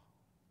awe.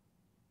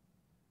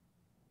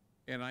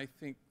 And I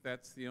think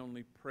that's the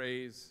only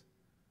praise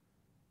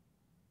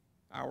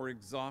our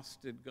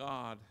exhausted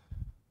God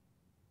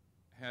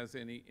has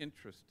any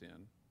interest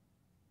in.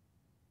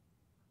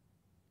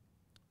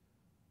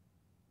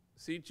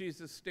 See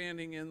Jesus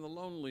standing in the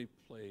lonely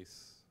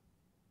place.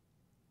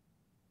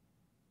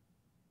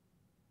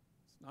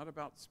 It's not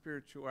about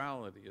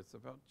spirituality, it's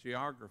about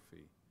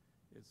geography.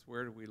 It's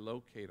where do we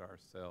locate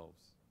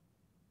ourselves.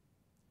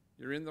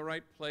 You're in the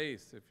right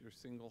place if you're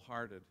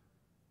single-hearted.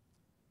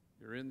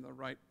 You're in the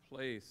right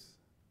place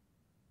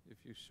if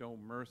you show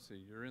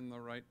mercy. You're in the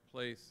right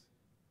place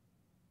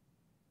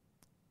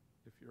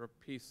if you're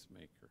a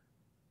peacemaker.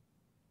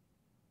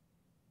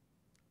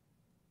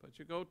 But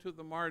you go to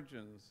the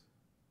margins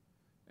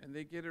and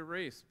they get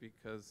erased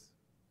because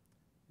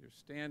you're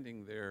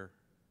standing there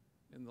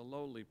in the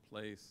lowly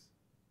place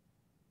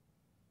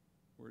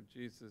where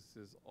Jesus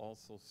is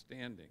also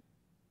standing.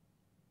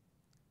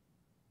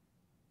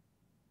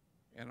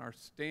 And our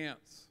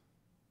stance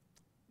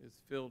is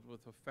filled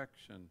with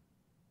affection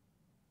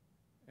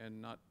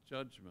and not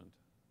judgment.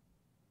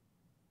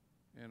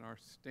 And our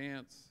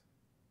stance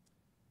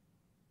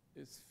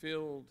is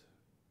filled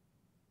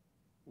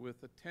with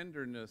a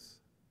tenderness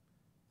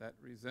that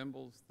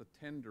resembles the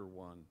tender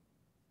one.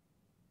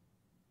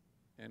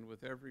 And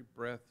with every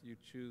breath you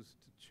choose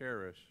to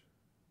cherish,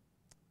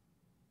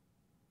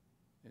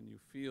 and you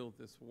feel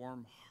this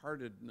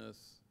warm-heartedness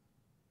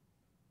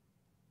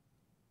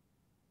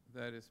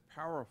that is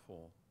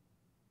powerful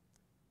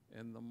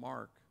and the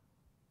mark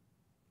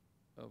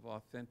of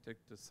authentic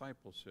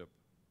discipleship.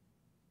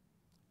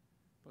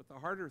 But the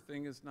harder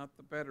thing is not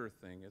the better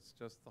thing, it's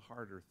just the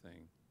harder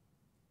thing.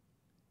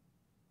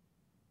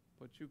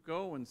 But you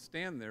go and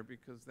stand there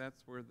because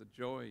that's where the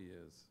joy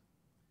is,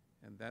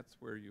 and that's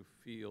where you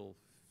feel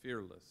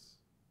fearless.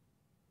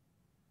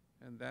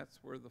 And that's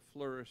where the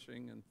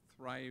flourishing and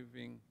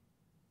thriving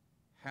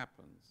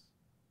happens.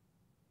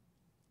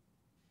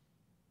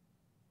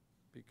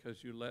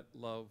 Because you let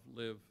love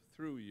live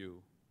through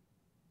you.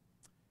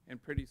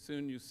 And pretty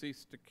soon you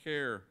cease to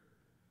care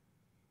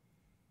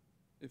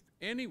if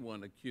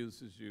anyone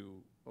accuses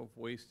you of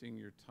wasting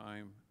your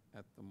time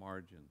at the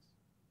margins.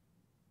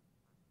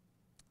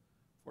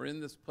 For in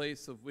this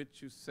place of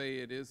which you say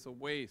it is a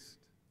waste,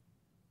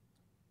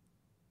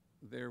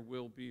 there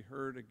will be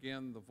heard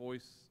again the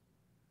voice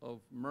of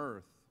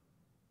mirth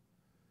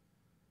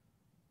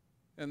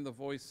and the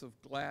voice of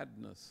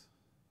gladness,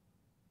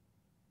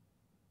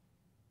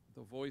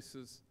 the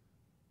voices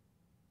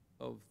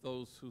of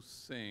those who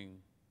sing.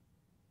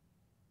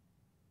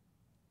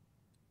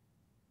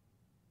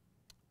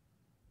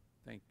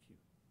 Thank you.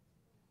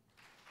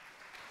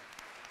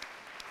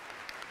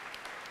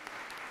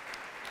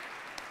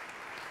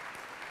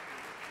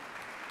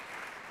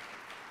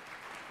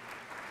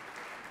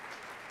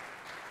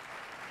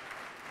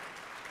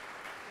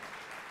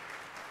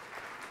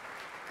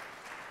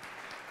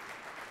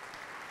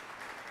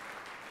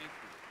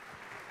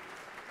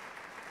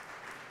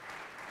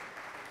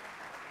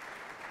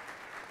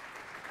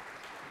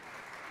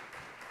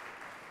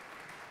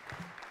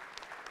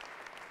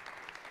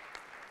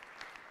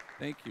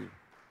 Thank you.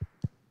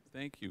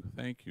 Thank you,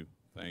 thank you,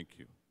 thank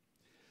you.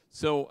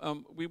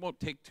 So we won't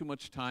take too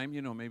much time,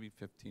 maybe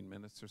 15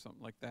 minutes or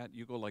something like that.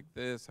 You go like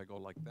this, I go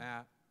like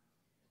that.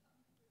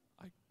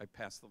 I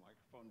pass the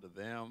microphone to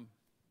them.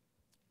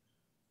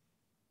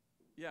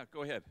 Yeah,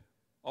 go ahead.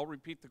 I'll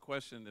repeat the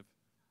question if.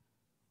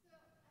 So I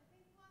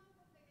think one of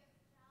the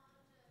biggest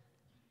challenges in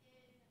Homeboy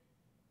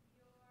Industries might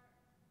be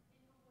managing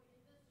ego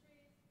for the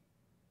people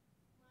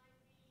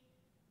who,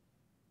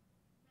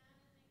 I think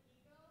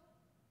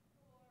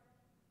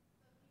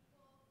of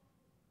myself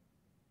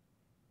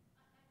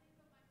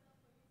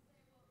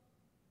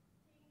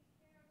when you say, well, taking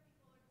care of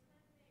people or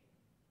tending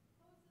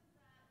poses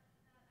that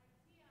idea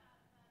that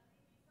maybe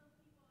some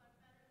people are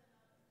better than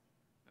others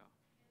Yeah. in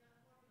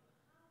a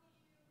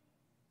formula.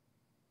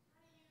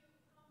 How do you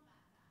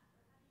combat that, or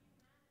how do you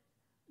manage that?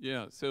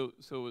 Yeah, so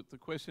the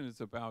question is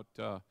about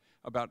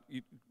about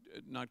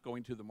not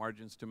going to the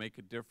margins to make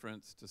a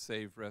difference, to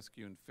save,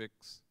 rescue, and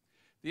fix.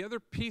 The other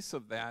piece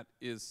of that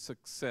is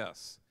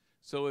success.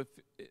 So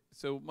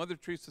Mother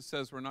Teresa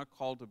says we're not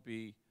called to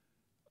be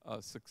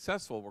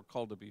successful, we're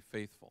called to be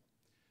faithful.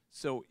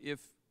 So if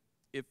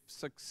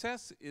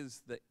success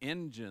is the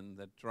engine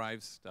that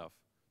drives stuff,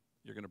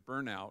 you're going to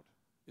burn out,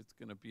 it's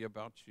going to be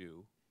about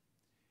you,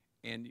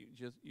 and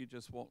you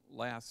just won't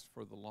last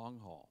for the long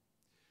haul.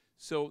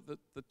 So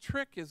the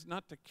trick is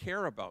not to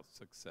care about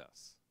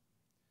success,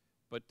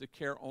 but to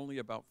care only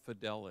about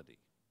fidelity.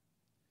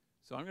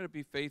 So I'm going to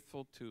be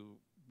faithful to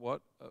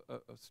what a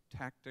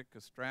tactic,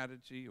 a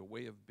strategy, a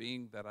way of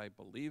being that I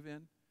believe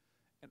in,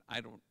 and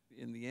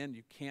in the end,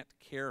 you can't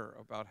care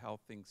about how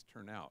things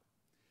turn out.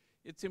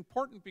 It's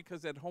important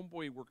because at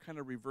Homeboy, we're kind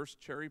of reverse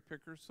cherry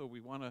pickers, so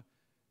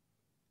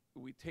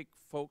we take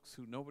folks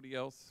who nobody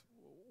else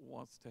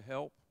wants to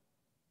help,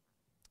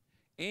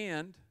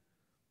 and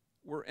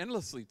we're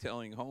endlessly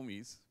telling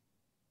homies,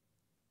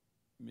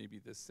 maybe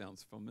this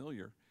sounds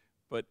familiar,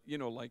 but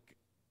like,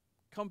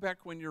 come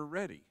back when you're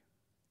ready.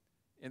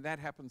 And that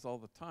happens all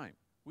the time.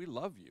 We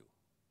love you.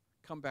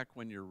 Come back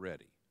when you're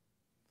ready.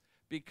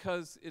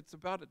 Because it's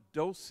about a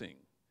dosing.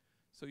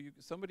 So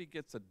somebody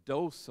gets a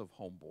dose of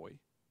Homeboy,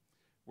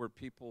 where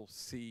people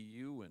see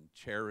you and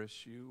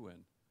cherish you.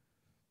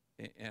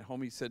 And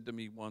homie said to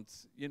me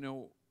once,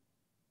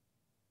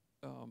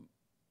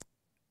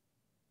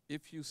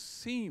 if you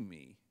see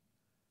me,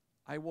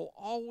 I will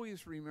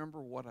always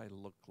remember what I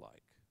look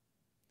like.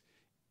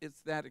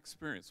 It's that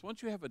experience.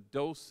 Once you have a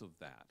dose of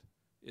that,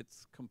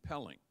 it's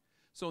compelling.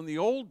 So in the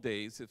old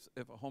days, if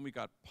a homie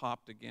got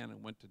popped again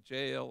and went to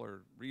jail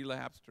or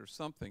relapsed or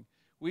something,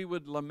 we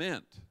would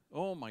lament,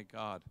 oh my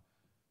God,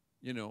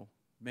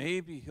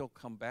 maybe he'll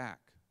come back.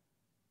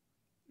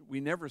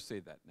 We never say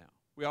that now.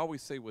 We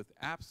always say with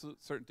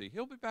absolute certainty,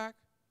 he'll be back,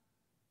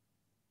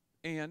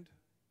 and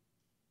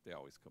they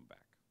always come back.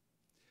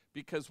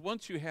 Because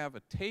once you have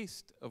a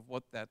taste of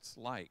what that's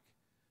like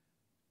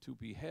to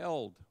be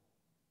held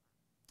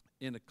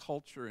in a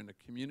culture, in a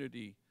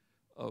community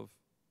of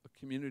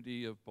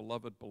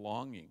beloved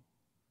belonging,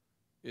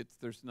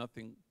 there's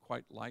nothing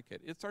quite like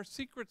it. It's our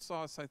secret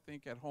sauce, I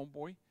think, at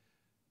Homeboy.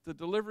 The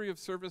delivery of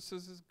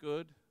services is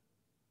good,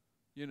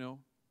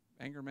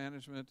 anger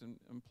management and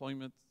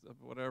employment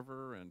of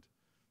whatever and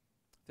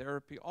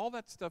therapy. All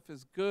that stuff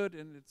is good,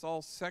 and it's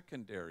all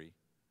secondary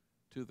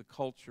to the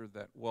culture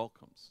that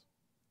welcomes.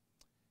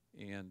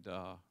 And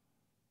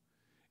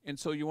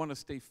so you want to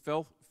stay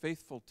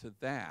faithful to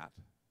that,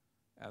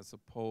 as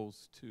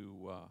opposed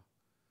to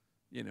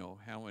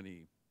how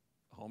many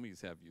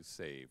homies have you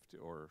saved,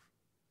 or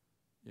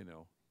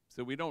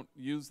so we don't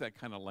use that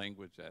kind of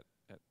language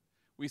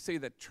we say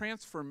that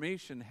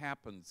transformation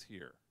happens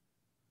here,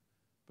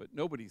 but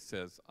nobody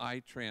says I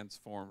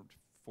transformed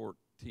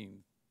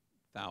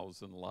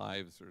 14,000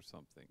 lives or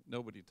something.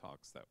 Nobody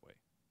talks that way,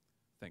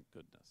 thank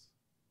goodness.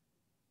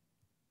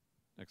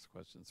 Next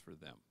question's for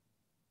them,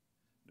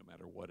 no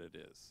matter what it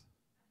is.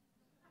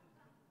 All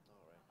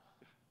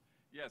right.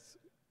 Yes.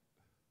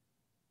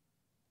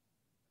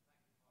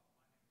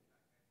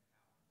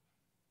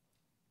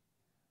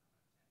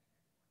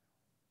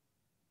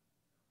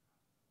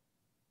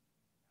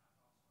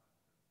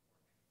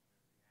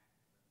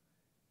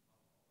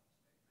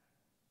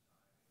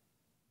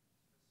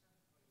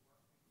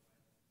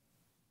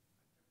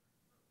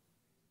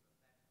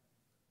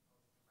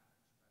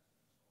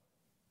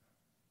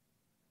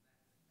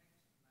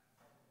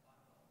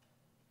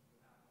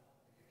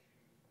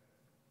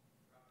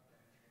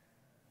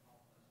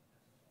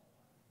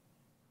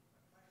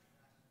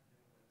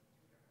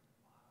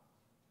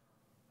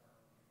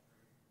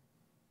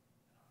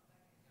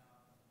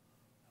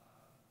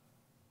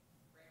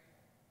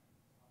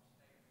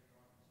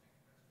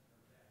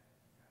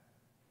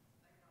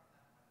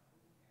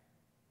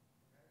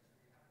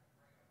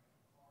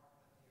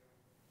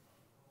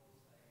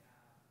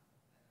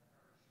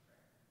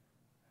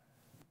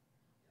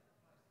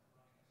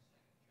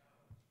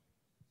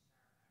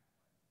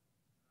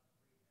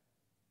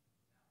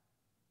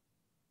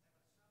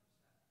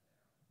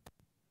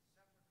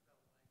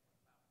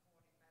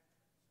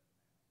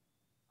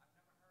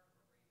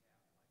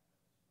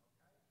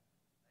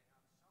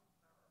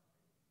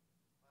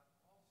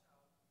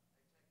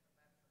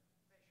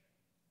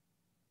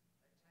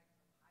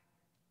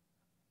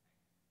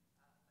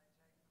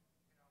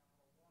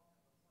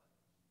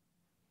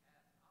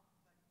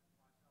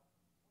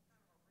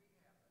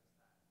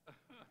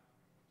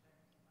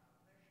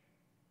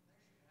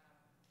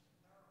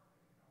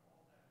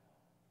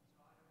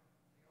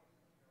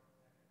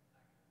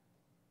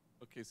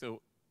 Okay,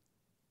 so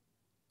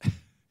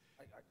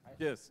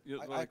yes,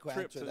 I could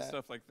trips answer and that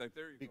stuff like that.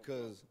 There you go.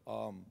 because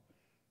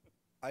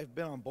I've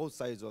been on both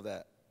sides of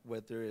that,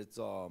 whether it's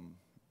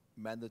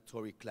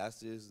mandatory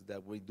classes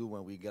that we do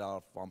when we get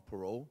out on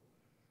parole,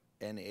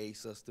 NA,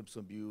 substance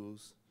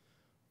abuse,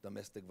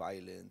 domestic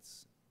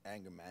violence,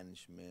 anger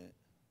management,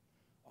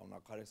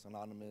 Narcotics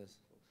Anonymous.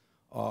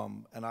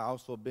 And I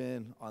also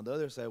been on the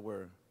other side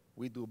where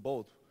we do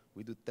both.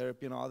 We do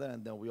therapy and all that,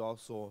 and then we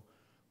also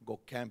go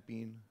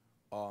camping.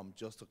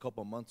 Just a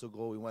couple months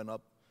ago, we went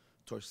up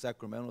towards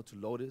Sacramento to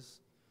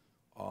Lotus.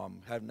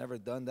 Have never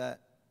done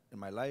that in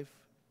my life.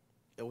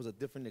 It was a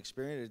different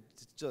experience.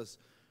 It just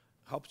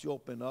helps you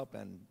open up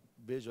and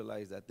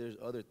visualize that there's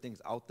other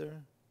things out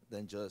there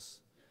than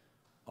just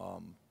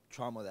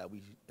trauma that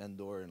we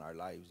endure in our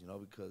lives, you know,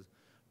 because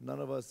none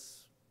of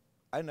us,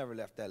 I never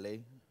left LA,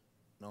 you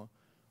know.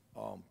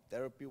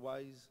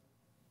 Therapy-wise,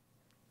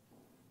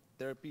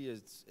 therapy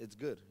it's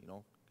good, you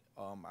know.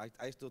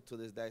 I still, to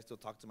this day, I still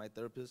talk to my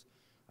therapist.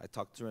 I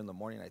talk to her in the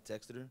morning, I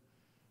texted her.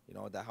 You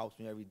know, that helps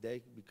me every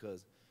day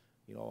because,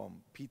 you know,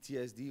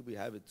 PTSD, we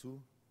have it too.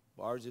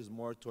 But ours is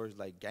more towards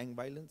like gang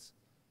violence.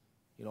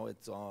 You know,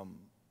 it's,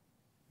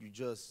 you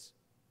just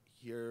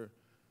hear,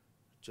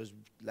 just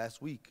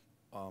last week,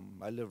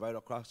 I live right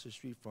across the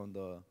street from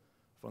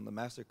the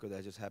massacre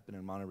that just happened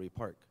in Monterey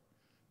Park.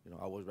 You know,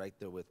 I was right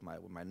there with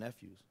my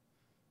nephews.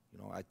 You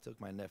know, I took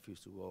my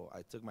nephews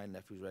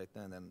right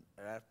then, and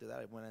after that,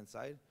 I went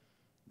inside.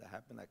 That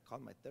happened, I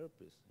called my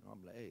therapist. You know,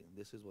 I'm like, hey,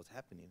 this is what's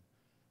happening.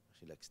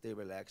 She's like, stay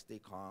relaxed, stay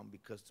calm,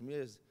 because to me,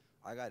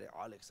 I got it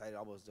all excited.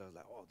 I was just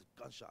like, oh, the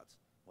gunshots,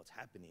 what's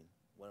happening?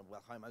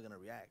 How am I gonna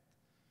react?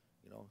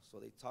 You know, so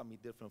they taught me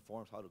different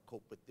forms, how to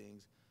cope with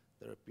things,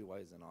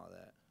 therapy-wise and all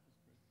that.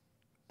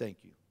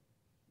 Thank you.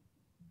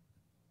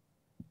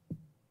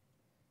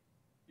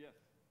 Yes.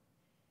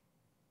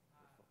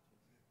 I'm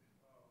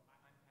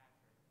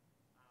Patrick.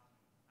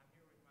 I'm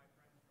here with my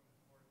friends from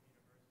Power of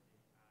University.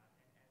 And as college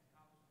students, a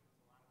lot of us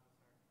are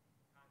constantly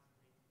thinking about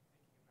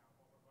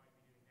what we're going to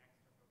be doing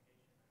next, our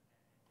vocation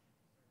and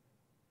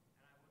discernment.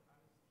 And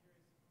I was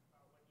curious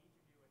about what each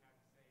of you would have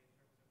to say in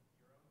terms of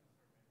your own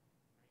discernment.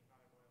 I mean,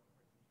 Father Boyle, of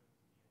course, you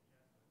chose to be a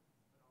Jesuit,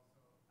 but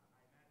also I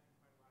imagine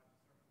quite a lot of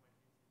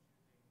discernment went into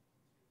choosing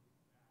to enter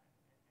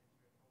Homeboy.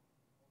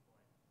 So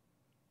could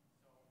you speak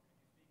to your own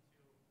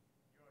experience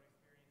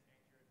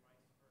and your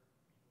advice for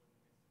people in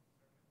the midst of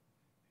discernment?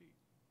 Hey,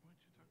 why don't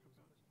you talk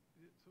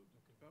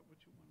about about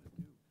what you want to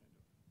do, kind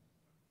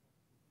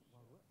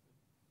of. What?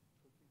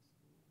 Cooking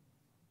school,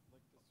 like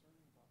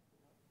discerning about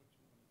what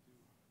you want to do.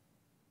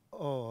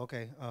 Oh,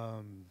 okay.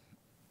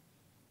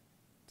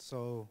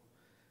 So,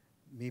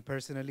 me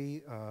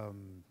personally, I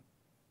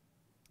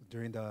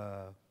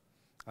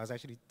was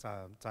actually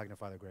talking to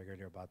Father Greg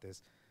earlier about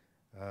this,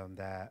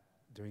 that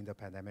during the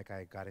pandemic,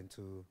 I got a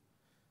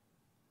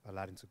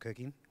lot into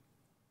cooking.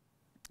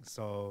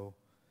 So,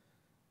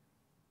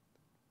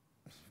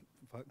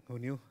 who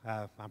knew?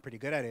 I'm pretty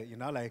good at it, you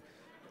know, like,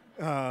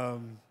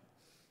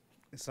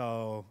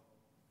 so,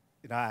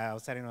 you know, I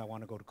was telling him I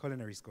want to go to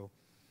culinary school.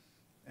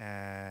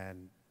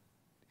 And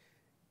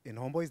in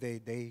Homeboys,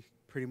 they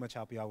pretty much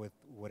help you out with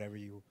whatever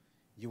you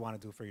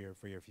want to do for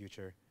your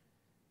future.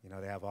 You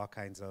know, they have all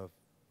kinds of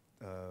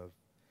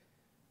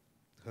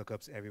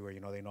hookups everywhere. You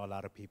know, they know a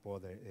lot of people.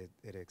 That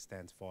it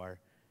extends far.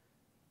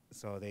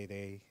 So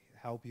they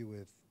help you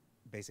with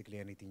basically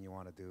anything you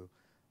want to do.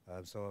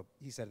 So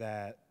he said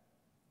that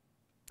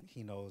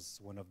he knows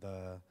one of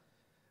the,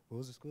 what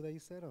was the school that you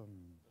said?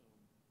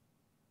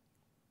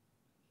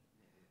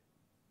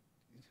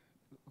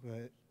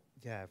 But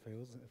yeah, I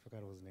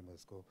forgot what was the name of the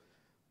school.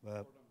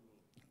 But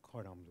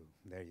Cordon Bleu.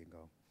 There you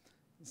go.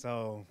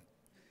 So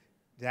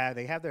yeah,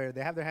 they have their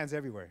hands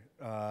everywhere.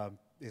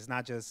 It's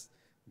not just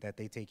that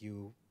they take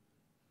you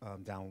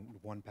down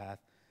one path.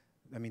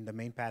 I mean, the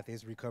main path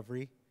is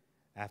recovery.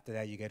 After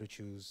that, you get to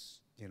choose,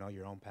 you know,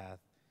 your own path.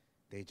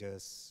 They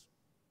just,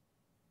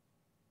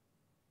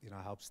 you know,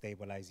 help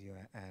stabilize you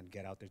and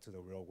get out there to the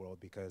real world,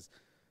 because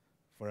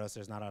for us,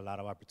 there's not a lot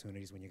of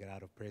opportunities when you get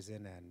out of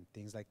prison and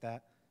things like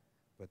that,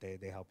 but they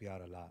help you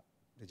out a lot.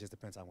 It just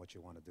depends on what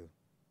you want to do.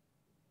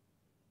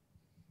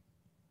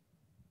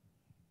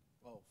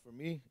 Well, for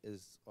me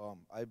is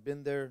I've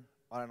been there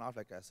on and off,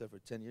 like I said, for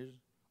 10 years.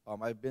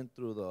 I've been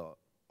through the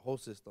whole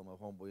system of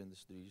Homeboy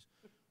Industries,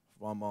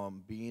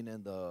 from being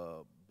in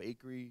the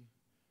bakery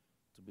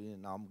to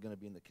being, now I'm gonna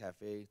be in the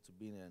cafe, to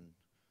being in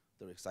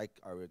the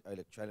our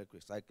electronic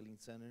recycling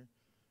center.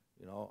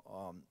 You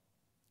know,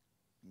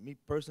 me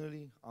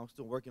personally, I'm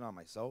still working on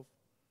myself.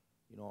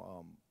 You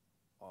know,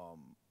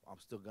 I'm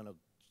still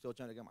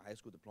trying to get my high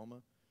school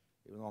diploma,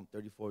 even though I'm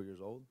 34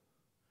 years old.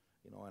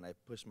 You know, and I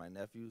push my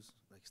nephews,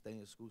 like, stay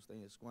in school,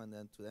 and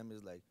then to them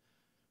it's like,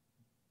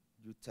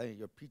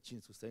 you're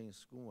preaching to stay in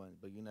school,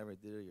 but you never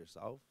did it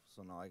yourself,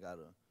 so now I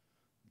gotta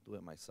do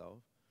it myself.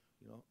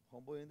 You know,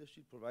 Homeboy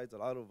Industry provides a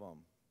lot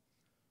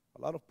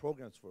of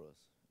programs for us.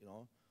 You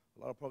know, a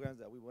lot of programs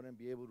that we wouldn't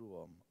be able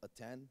to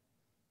attend.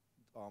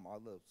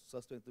 All the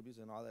sustained interviews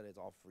and all that is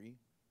all free.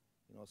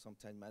 You know,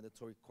 sometimes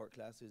mandatory court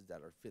classes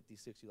that are $50,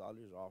 $60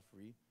 are all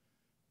free.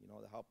 You know,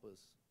 to help us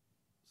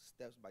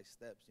steps by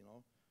steps. You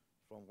know,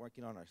 from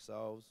working on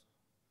ourselves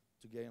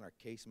to getting our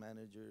case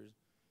managers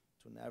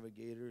to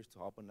navigators to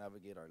help us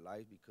navigate our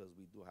life, because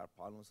we do have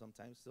problems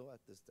sometimes still at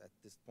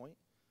this point.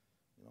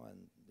 You know, and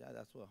yeah,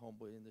 that's what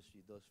Homeboy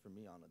Industry does for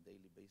me on a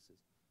daily basis.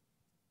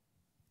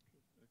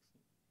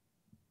 Excellent.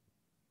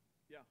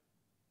 Yeah.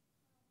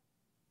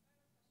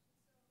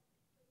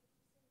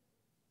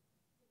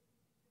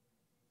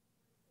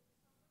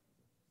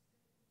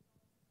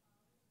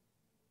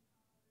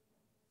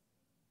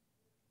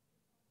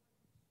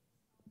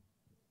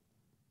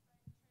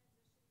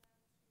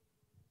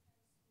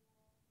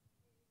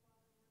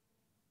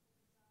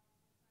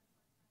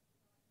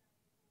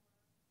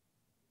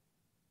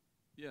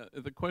 Yeah,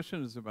 the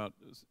question is about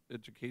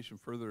education,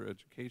 further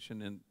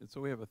education, and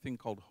so we have a thing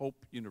called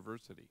Hope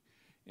University.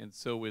 And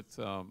so it's,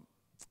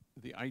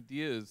 the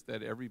idea is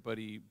that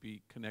everybody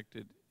be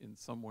connected in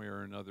some way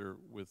or another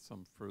with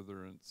some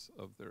furtherance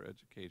of their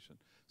education.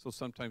 So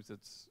sometimes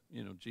it's,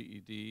 you know,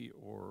 GED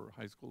or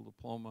high school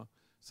diploma.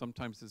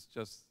 Sometimes it's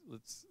just,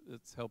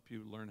 let's help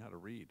you learn how to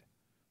read.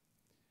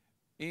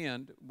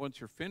 And once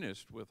you're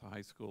finished with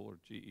high school or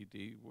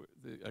GED,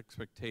 the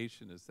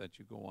expectation is that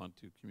you go on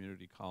to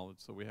community college.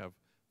 So we have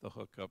the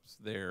hookups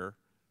there.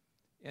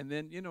 And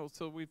then, you know,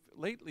 so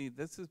lately,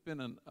 this has been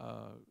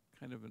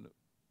kind of an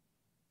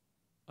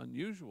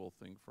unusual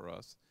thing for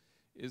us,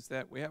 is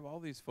that we have all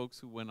these folks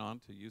who went on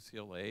to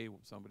UCLA.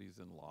 Somebody's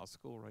in law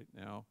school right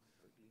now.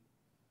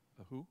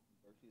 Berkeley. Who?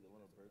 Berkeley, the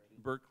one in Berkeley.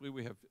 Berkeley.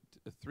 We have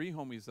 3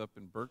 homies up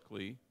in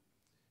Berkeley.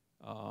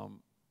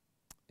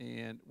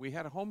 And we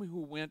had a homie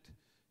who went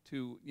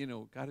to, you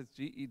know, got his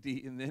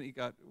GED, and then he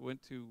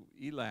went to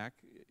ELAC,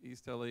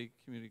 East LA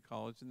Community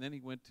College, and then he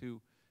went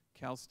to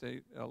Cal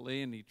State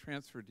LA, and he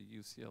transferred to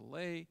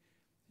UCLA.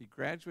 He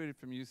graduated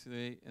from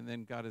UCLA and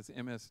then got his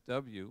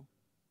MSW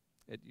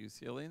at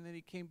UCLA, and then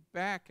he came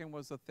back and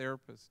was a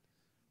therapist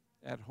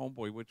at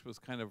Homeboy, which was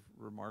kind of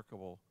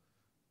remarkable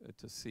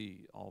to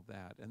see all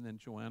that. And then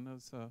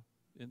Joanna's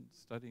in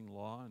studying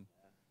law, and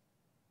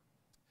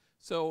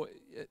so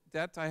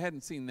I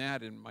hadn't seen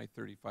that in my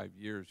 35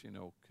 years, you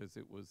know, because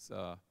it was,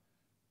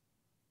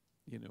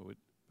 you know,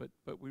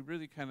 but we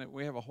really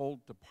we have a whole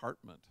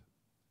department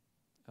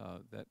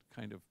that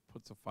kind of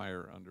puts a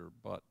fire under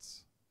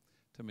butts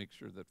to make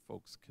sure that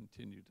folks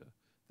continue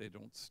they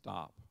don't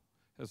stop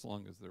as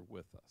long as they're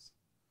with us.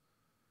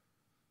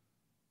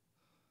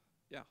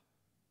 Yeah.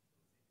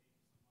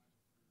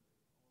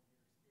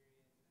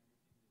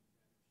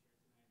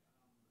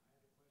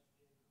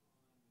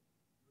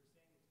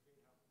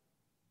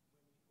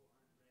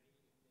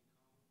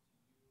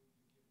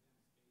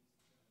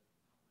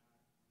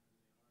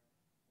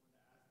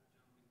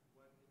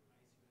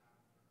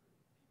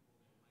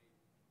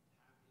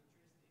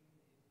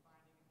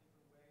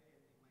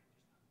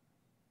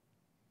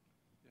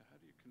 How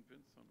do you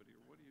convince somebody,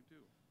 or what do you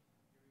do?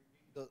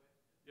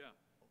 Yeah.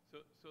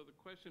 So the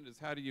question is,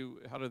 how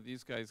do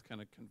these guys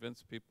kind of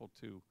convince people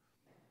to,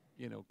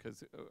 you know,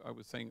 because I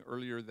was saying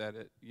earlier that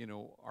you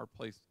know, our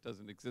place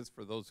doesn't exist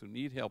for those who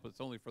need help.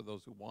 It's only for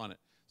those who want it.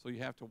 So you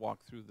have to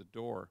walk through the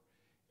door.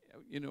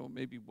 You know,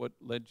 maybe what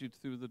led you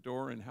through the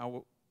door, and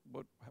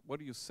what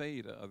do you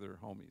say to other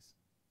homies?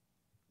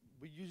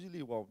 We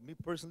usually, well, me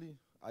personally,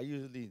 I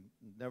usually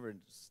never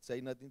say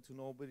nothing to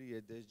nobody.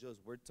 It's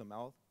just word to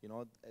mouth. You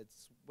know,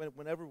 it's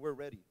whenever we're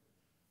ready.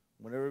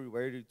 Whenever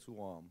we're ready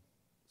to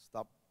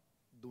stop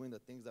doing the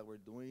things that we're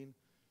doing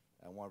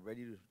and we're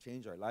ready to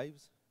change our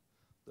lives,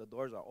 the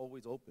doors are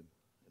always open.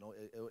 You know,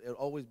 it'll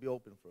always be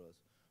open for us.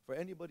 For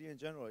anybody in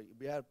general,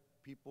 we have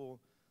people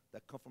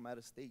that come from out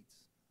of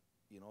states,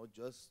 you know,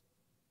 just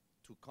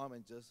to come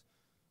and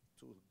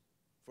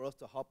for us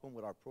to help them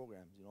with our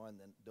programs, you know, and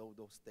then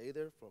they'll stay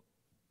there for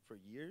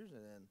years,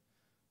 and then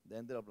they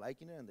ended up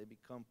liking it, and they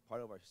become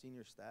part of our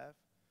senior staff,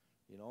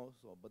 you know.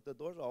 So, but the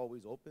doors are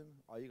always open.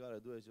 All you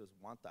gotta do is just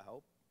want the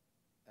help,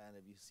 and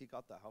if you seek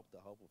out the help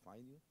will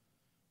find you,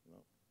 you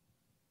know.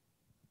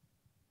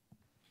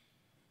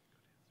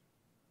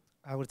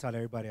 I would tell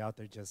everybody out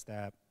there just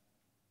that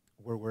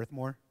we're worth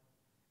more.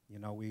 You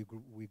know, we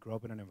grew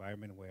up in an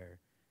environment where,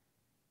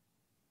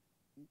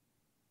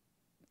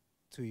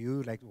 to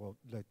you, like, well,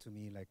 like to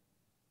me, like,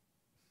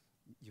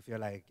 you feel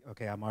like,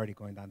 okay, I'm already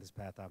going down this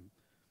path.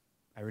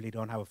 I really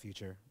don't have a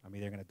future. I'm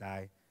either gonna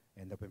die,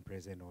 end up in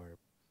prison, or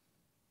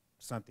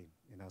something,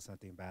 you know,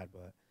 something bad.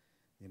 But,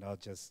 you know,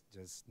 just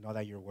know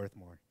that you're worth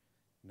more.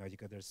 You know,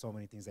 there's so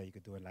many things that you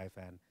could do in life,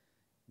 and,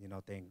 you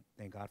know, thank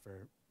God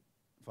for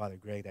Father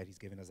Greg that he's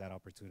given us that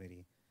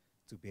opportunity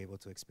to be able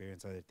to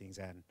experience other things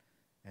and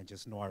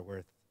just know our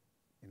worth,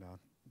 you know,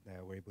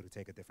 that we're able to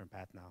take a different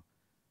path now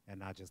and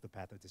not just the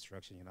path of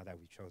destruction, you know, that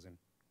we've chosen.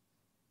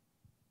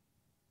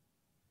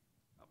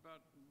 How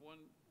about one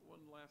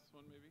last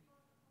one, maybe?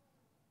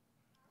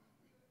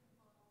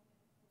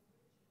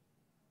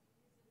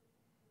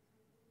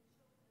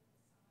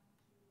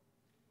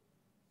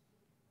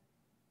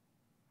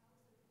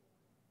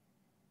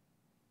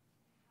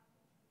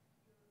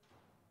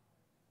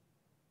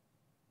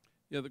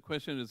 Yeah, the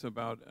question is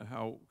about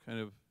how kind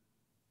of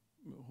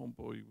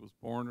Homeboy was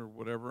born or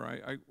whatever.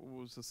 I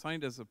was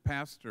assigned as a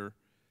pastor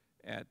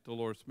at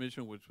Dolores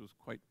Mission, which was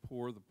quite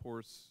poor, the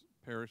poorest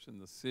parish in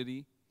the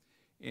city.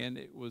 And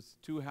it was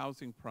 2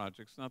 housing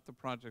projects, not the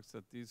projects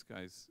that these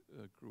guys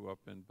grew up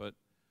in, but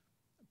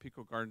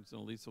Pico Gardens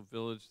and Aliso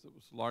Village, that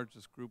was the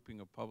largest grouping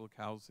of public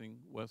housing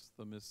west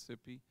of the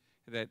Mississippi.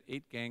 It had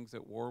 8 gangs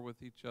at war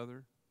with each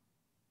other.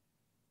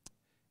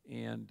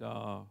 And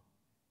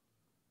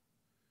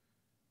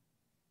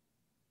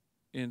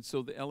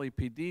so the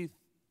LAPD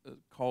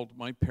called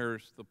my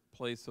parish the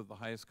place of the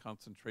highest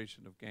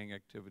concentration of gang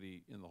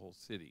activity in the whole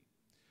city.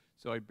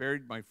 So I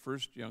buried my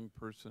first young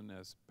person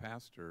as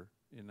pastor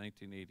in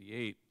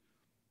 1988.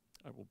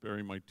 I will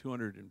bury my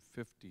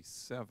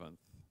 257th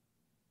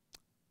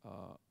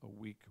a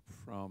week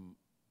from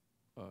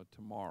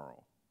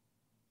tomorrow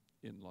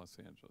in Los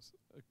Angeles,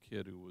 a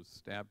kid who was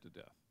stabbed to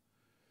death.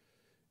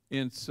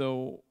 And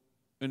so,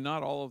 and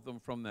not all of them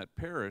from that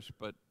parish,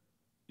 but,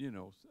 you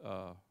know,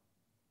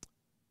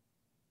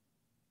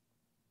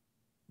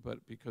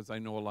 but because I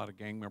know a lot of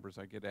gang members,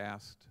 I get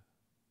asked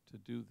to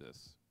do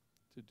this,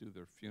 to do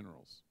their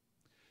funerals.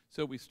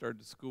 So we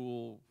started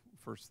school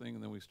first thing,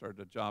 and then we started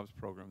a jobs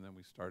program, then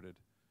we started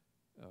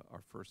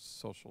our first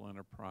social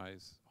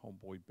enterprise,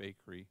 Homeboy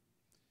Bakery,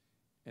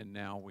 and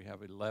now we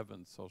have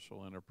 11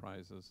 social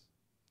enterprises.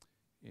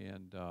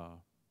 And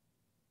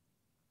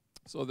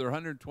so there are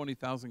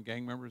 120,000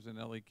 gang members in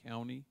LA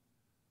County,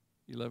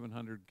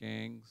 1,100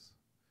 gangs,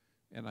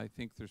 and I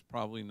think there's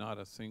probably not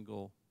a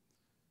single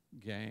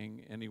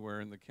gang anywhere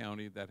in the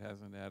county that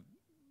hasn't had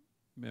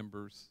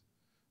members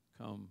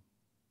come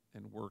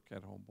and work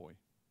at Homeboy.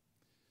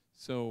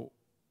 So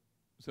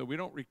we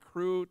don't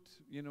recruit,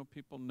 you know,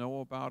 people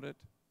know about it,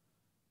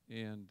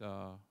 and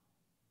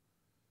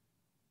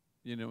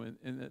you know,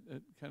 and that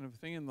kind of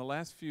thing. In the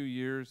last few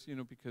years, you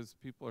know, because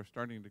people are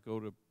starting to go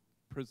to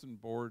prison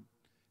board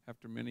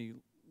after many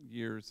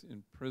years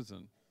in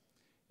prison,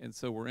 and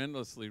so we're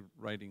endlessly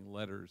writing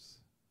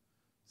letters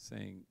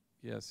saying,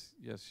 yes,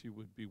 you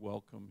would be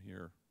welcome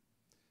here,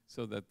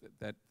 so that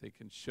they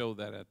can show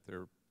that at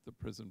the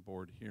prison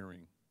board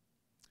hearing.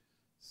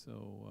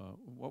 So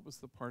what was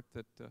the part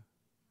that,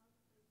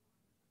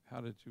 how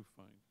did you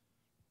find?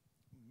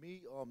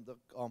 Me, the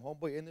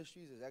Homeboy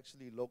Industries is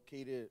actually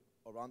located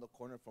around the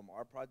corner from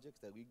our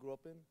projects that we grew up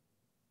in.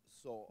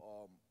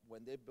 So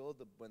when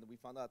we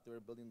found out they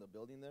were building the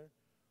building there,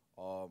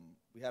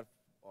 we had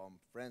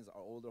friends,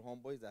 our older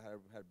homeboys that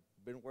had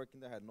been working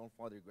there, had known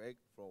Father Greg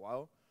for a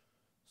while.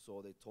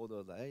 So they told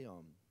us, hey,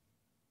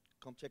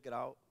 come check it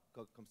out,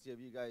 come see if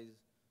you guys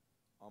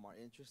are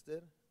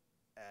interested.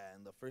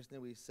 And the first thing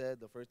I said,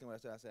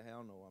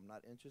 hell no, I'm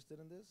not interested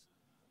in this.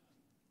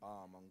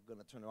 I'm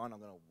gonna turn around,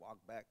 I'm gonna walk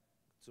back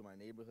to my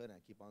neighborhood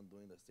and keep on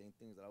doing the same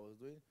things that I was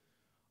doing.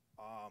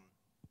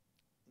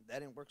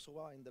 That didn't work so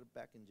well. I ended up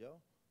back in jail.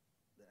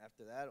 Then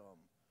after that,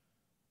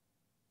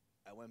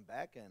 I went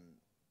back and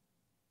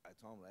I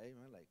told him, hey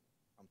man, like,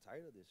 I'm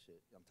tired of this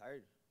shit. I'm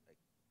tired. Like,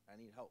 I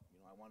need help.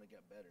 You know, I want to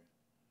get better.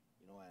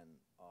 You know, and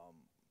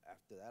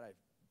after that,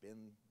 I've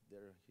been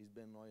there. He's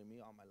been knowing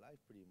me all my life,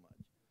 pretty much.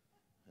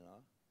 You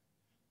know.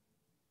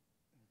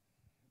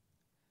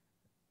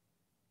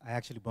 I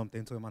actually bumped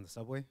into him on the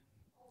subway.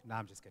 Nah,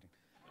 I'm just kidding.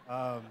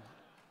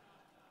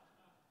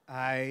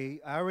 I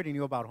already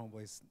knew about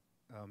Homeboys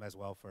as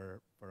well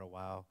for a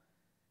while,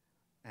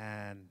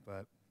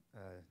 but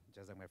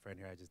just like my friend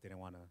here, I just didn't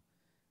want to.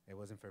 It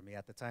wasn't for me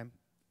at the time.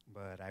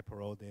 But I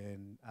paroled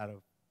out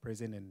of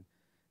prison in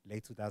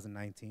late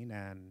 2019,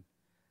 and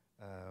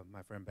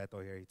my friend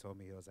Beto here, he told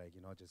me, he was like,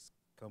 you know, just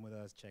come with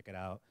us, check it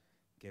out,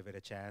 give it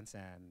a chance,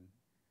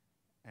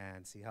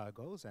 and see how it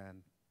goes.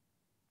 And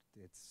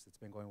it's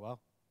been going well,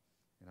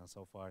 you know,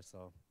 so far.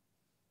 So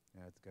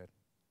yeah, it's good.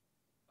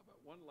 How about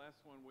one last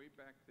one way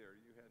back there?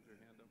 You had your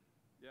hand up.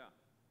 Yeah.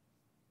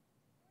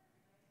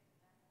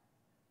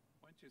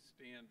 Why don't you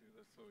stand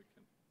so we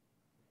can.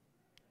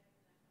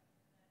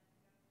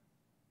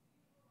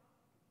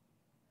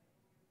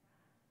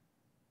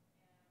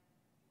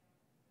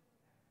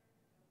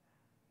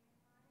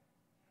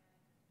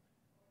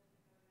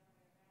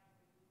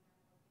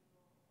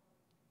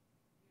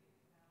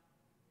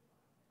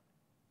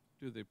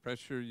 Do they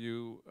pressure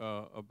you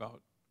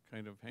about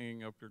kind of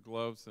hanging up your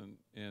gloves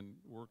and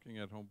working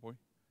at Homeboy? Why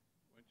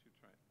don't you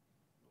try it?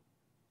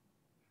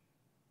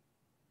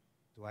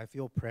 Do I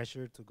feel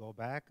pressure to go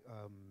back?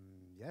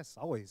 Yes,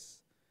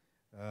 always.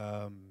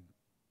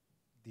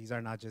 These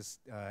are not just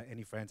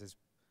any friends, it's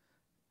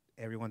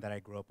everyone that I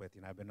grew up with.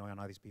 You know, I've been knowing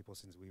all these people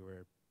since we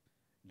were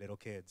little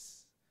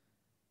kids.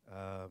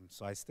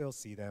 So I still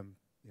see them.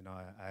 You know,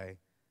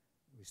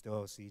 we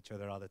still see each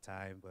other all the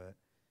time, but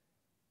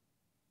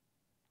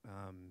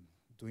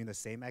doing the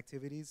same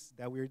activities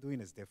that we were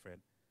doing is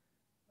different.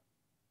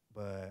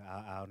 But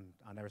I'll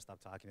never stop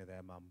talking to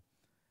them.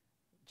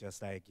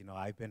 Just like, you know,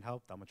 I've been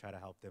helped, I'm gonna try to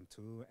help them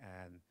too,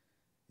 and,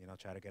 you know,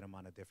 try to get them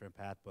on a different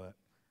path. But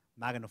I'm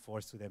not gonna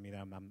force to them, you know,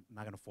 I'm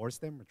not gonna force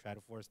them or try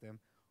to force them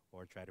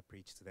or try to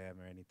preach to them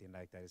or anything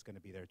like that. It's gonna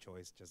be their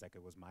choice, just like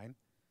it was mine.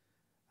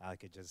 I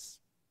could just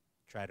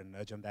try to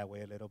nudge them that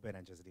way a little bit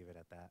and just leave it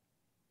at that.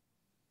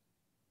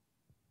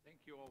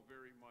 Thank you all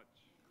very much.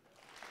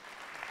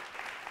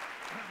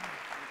 You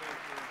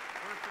guys were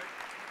perfect.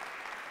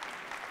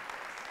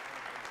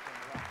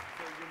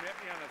 So you met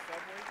me on a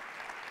subway?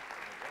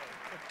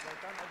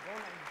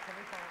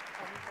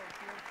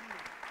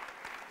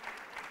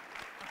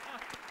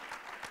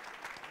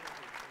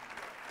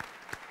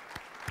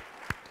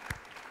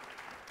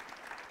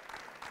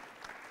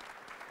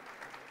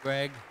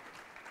 Greg,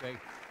 he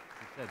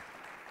said,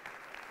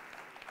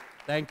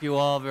 thank you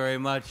all very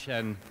much,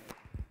 and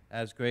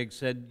as Greg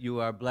said, you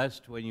are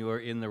blessed when you are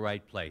in the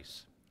right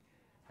place.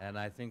 And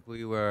I think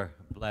we were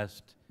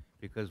blessed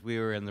because we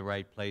were in the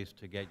right place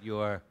to get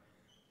your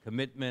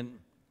commitment,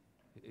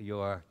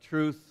 your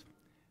truth,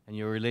 and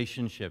your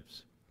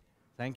relationships.